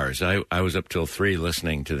 2.5 hours. I was up till 3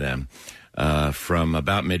 listening to them from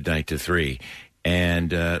about midnight to 3. And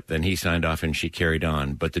then he signed off and she carried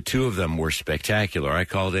on. But the two of them were spectacular. I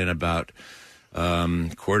called in about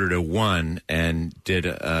 1:45 and did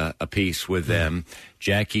a piece with them.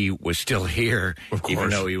 Jackie was still here, even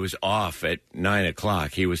though he was off at 9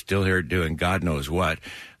 o'clock. He was still here doing God knows what.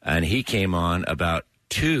 And he came on about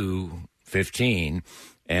 2:15,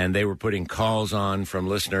 and they were putting calls on from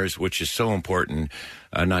listeners, which is so important,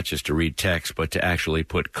 not just to read text, but to actually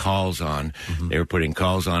put calls on. Mm-hmm. They were putting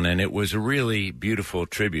calls on, and it was a really beautiful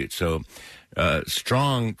tribute. So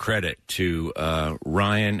strong credit to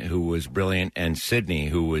Ryan, who was brilliant, and Sydney,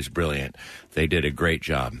 who was brilliant. They did a great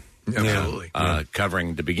job. Absolutely.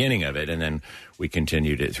 Covering the beginning of it, and then we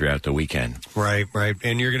continued it throughout the weekend. Right.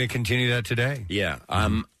 And you're going to continue that today? Yeah.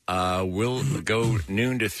 We'll go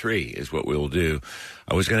noon to 3 is what we'll do.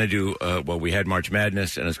 I was going to do, we had March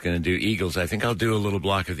Madness, and I was going to do Eagles. I think I'll do a little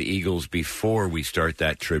block of the Eagles before we start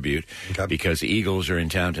that tribute, because the Eagles are in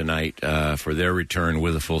town tonight for their return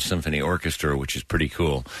with a full symphony orchestra, which is pretty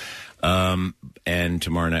cool. And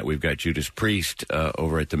tomorrow night we've got Judas Priest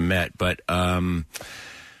over at the Met. But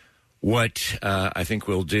what I think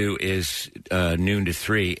we'll do is noon to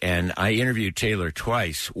 3, and I interviewed Taylor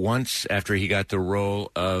twice. Once after he got the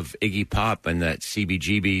role of Iggy Pop in that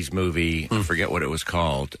CBGB's movie, I forget what it was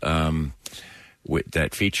called,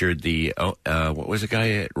 that featured the what was the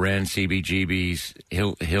guy that ran CBGB's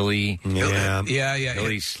Hilly? Yeah.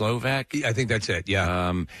 Hilly Slovak. I think that's it.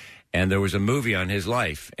 Yeah. And there was a movie on his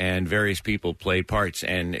life, and various people played parts,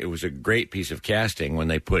 and it was a great piece of casting when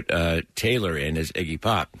they put Taylor in as Iggy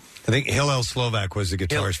Pop. I think Hillel Slovak was the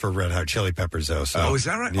guitarist for Red Hot Chili Peppers, though. So. Oh, is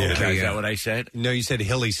that right? Yeah. Okay, is that what I said? No, you said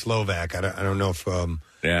Hilly Slovak. I don't know if...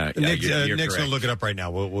 Nick's going to look it up right now.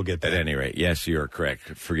 We'll get that. At any rate, yes, you're correct.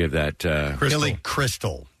 Forgive that. Hilly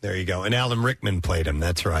Crystal. There you go. And Alan Rickman played him.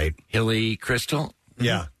 That's right. Hilly Crystal?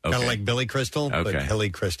 Yeah, kind of like Billy Crystal, but Hilly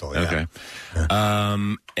Crystal. Yeah.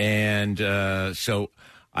 Okay. So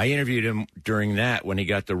I interviewed him during that when he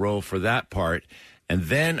got the role for that part. And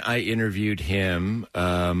then I interviewed him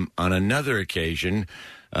on another occasion.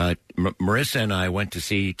 Marissa and I went to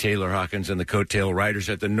see Taylor Hawkins and the Coattail Riders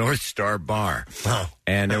at the North Star Bar.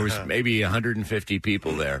 And there was maybe 150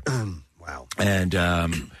 people there. Wow. And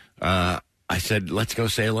I said, let's go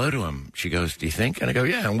say hello to him. She goes, do you think? And I go,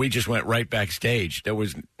 yeah. And we just went right backstage. There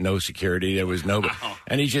was no security. There was no...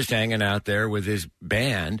 And he's just hanging out there with his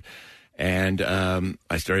band. And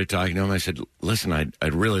I started talking to him. I said, listen,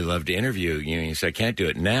 I'd really love to interview you. He said, I can't do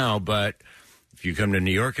it now, but if you come to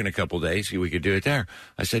New York in a couple of days, we could do it there.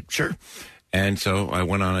 I said, sure. And so I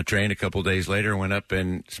went on a train a couple of days later, went up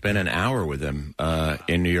and spent an hour with him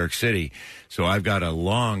in New York City. So I've got a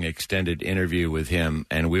long, extended interview with him,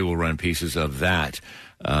 and we will run pieces of that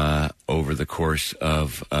over the course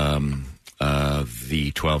of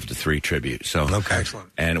the 12 to 3 tribute. So okay, excellent.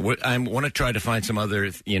 And I want to try to find some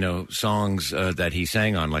other, songs that he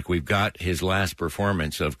sang on. Like we've got his last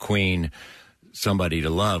performance of Queen, "Somebody to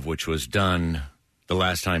Love," which was done the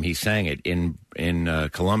last time he sang it in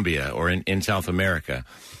Colombia or in South America.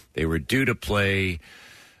 They were due to play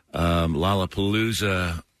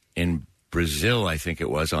Lollapalooza in Brazil, I think it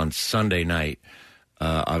was, on Sunday night.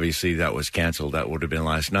 Obviously, that was canceled. That would have been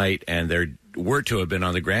last night. And they were to have been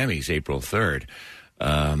on the Grammys April 3rd.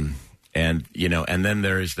 And then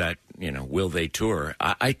there's that, will they tour?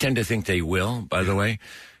 I tend to think they will, by the way,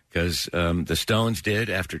 because the Stones did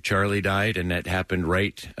after Charlie died, and that happened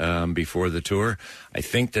right before the tour. I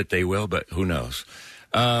think that they will, but who knows?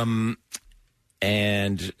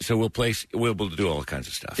 And so we'll do all kinds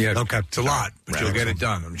of stuff. Yeah, okay. It's a lot, but you'll get it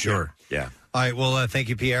done, I'm sure. Yeah. All right, well, thank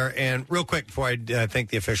you, Pierre. And real quick, before I thank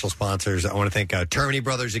the official sponsors, I want to thank Termini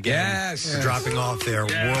Brothers again for dropping off their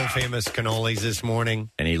world-famous cannolis this morning.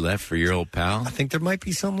 Any left for your old pal? I think there might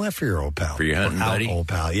be some left for your old pal. For your hunting buddy? Old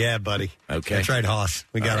pal. Yeah, buddy. Okay. That's right, Hoss.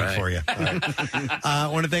 We got All it right. for you. All right. I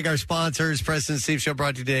want to thank our sponsors, Preston and Steve Show,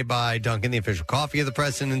 brought to you today by Dunkin', the official coffee of the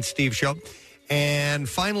Preston and Steve Show. And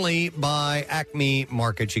finally, by Acme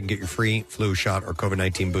Market, you can get your free flu shot or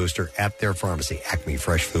COVID-19 booster at their pharmacy. Acme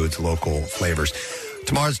Fresh Foods, local flavors.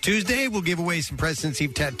 Tomorrow's Tuesday. We'll give away some Preston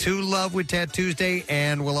Steve Tattoo Love with Tattoo-Tuesday,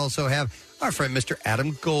 and we'll also have our friend Mr.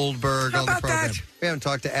 Adam Goldberg on the program. We haven't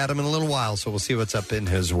talked to Adam in a little while, so we'll see what's up in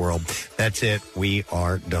his world. That's it. We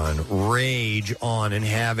are done. Rage on and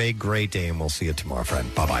have a great day, and we'll see you tomorrow,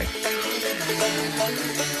 friend. Bye-bye.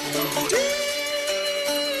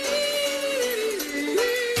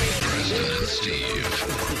 Steve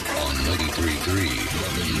on 93.3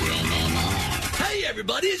 WMMR. Hey,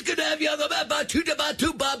 everybody, it's good to have you on the map.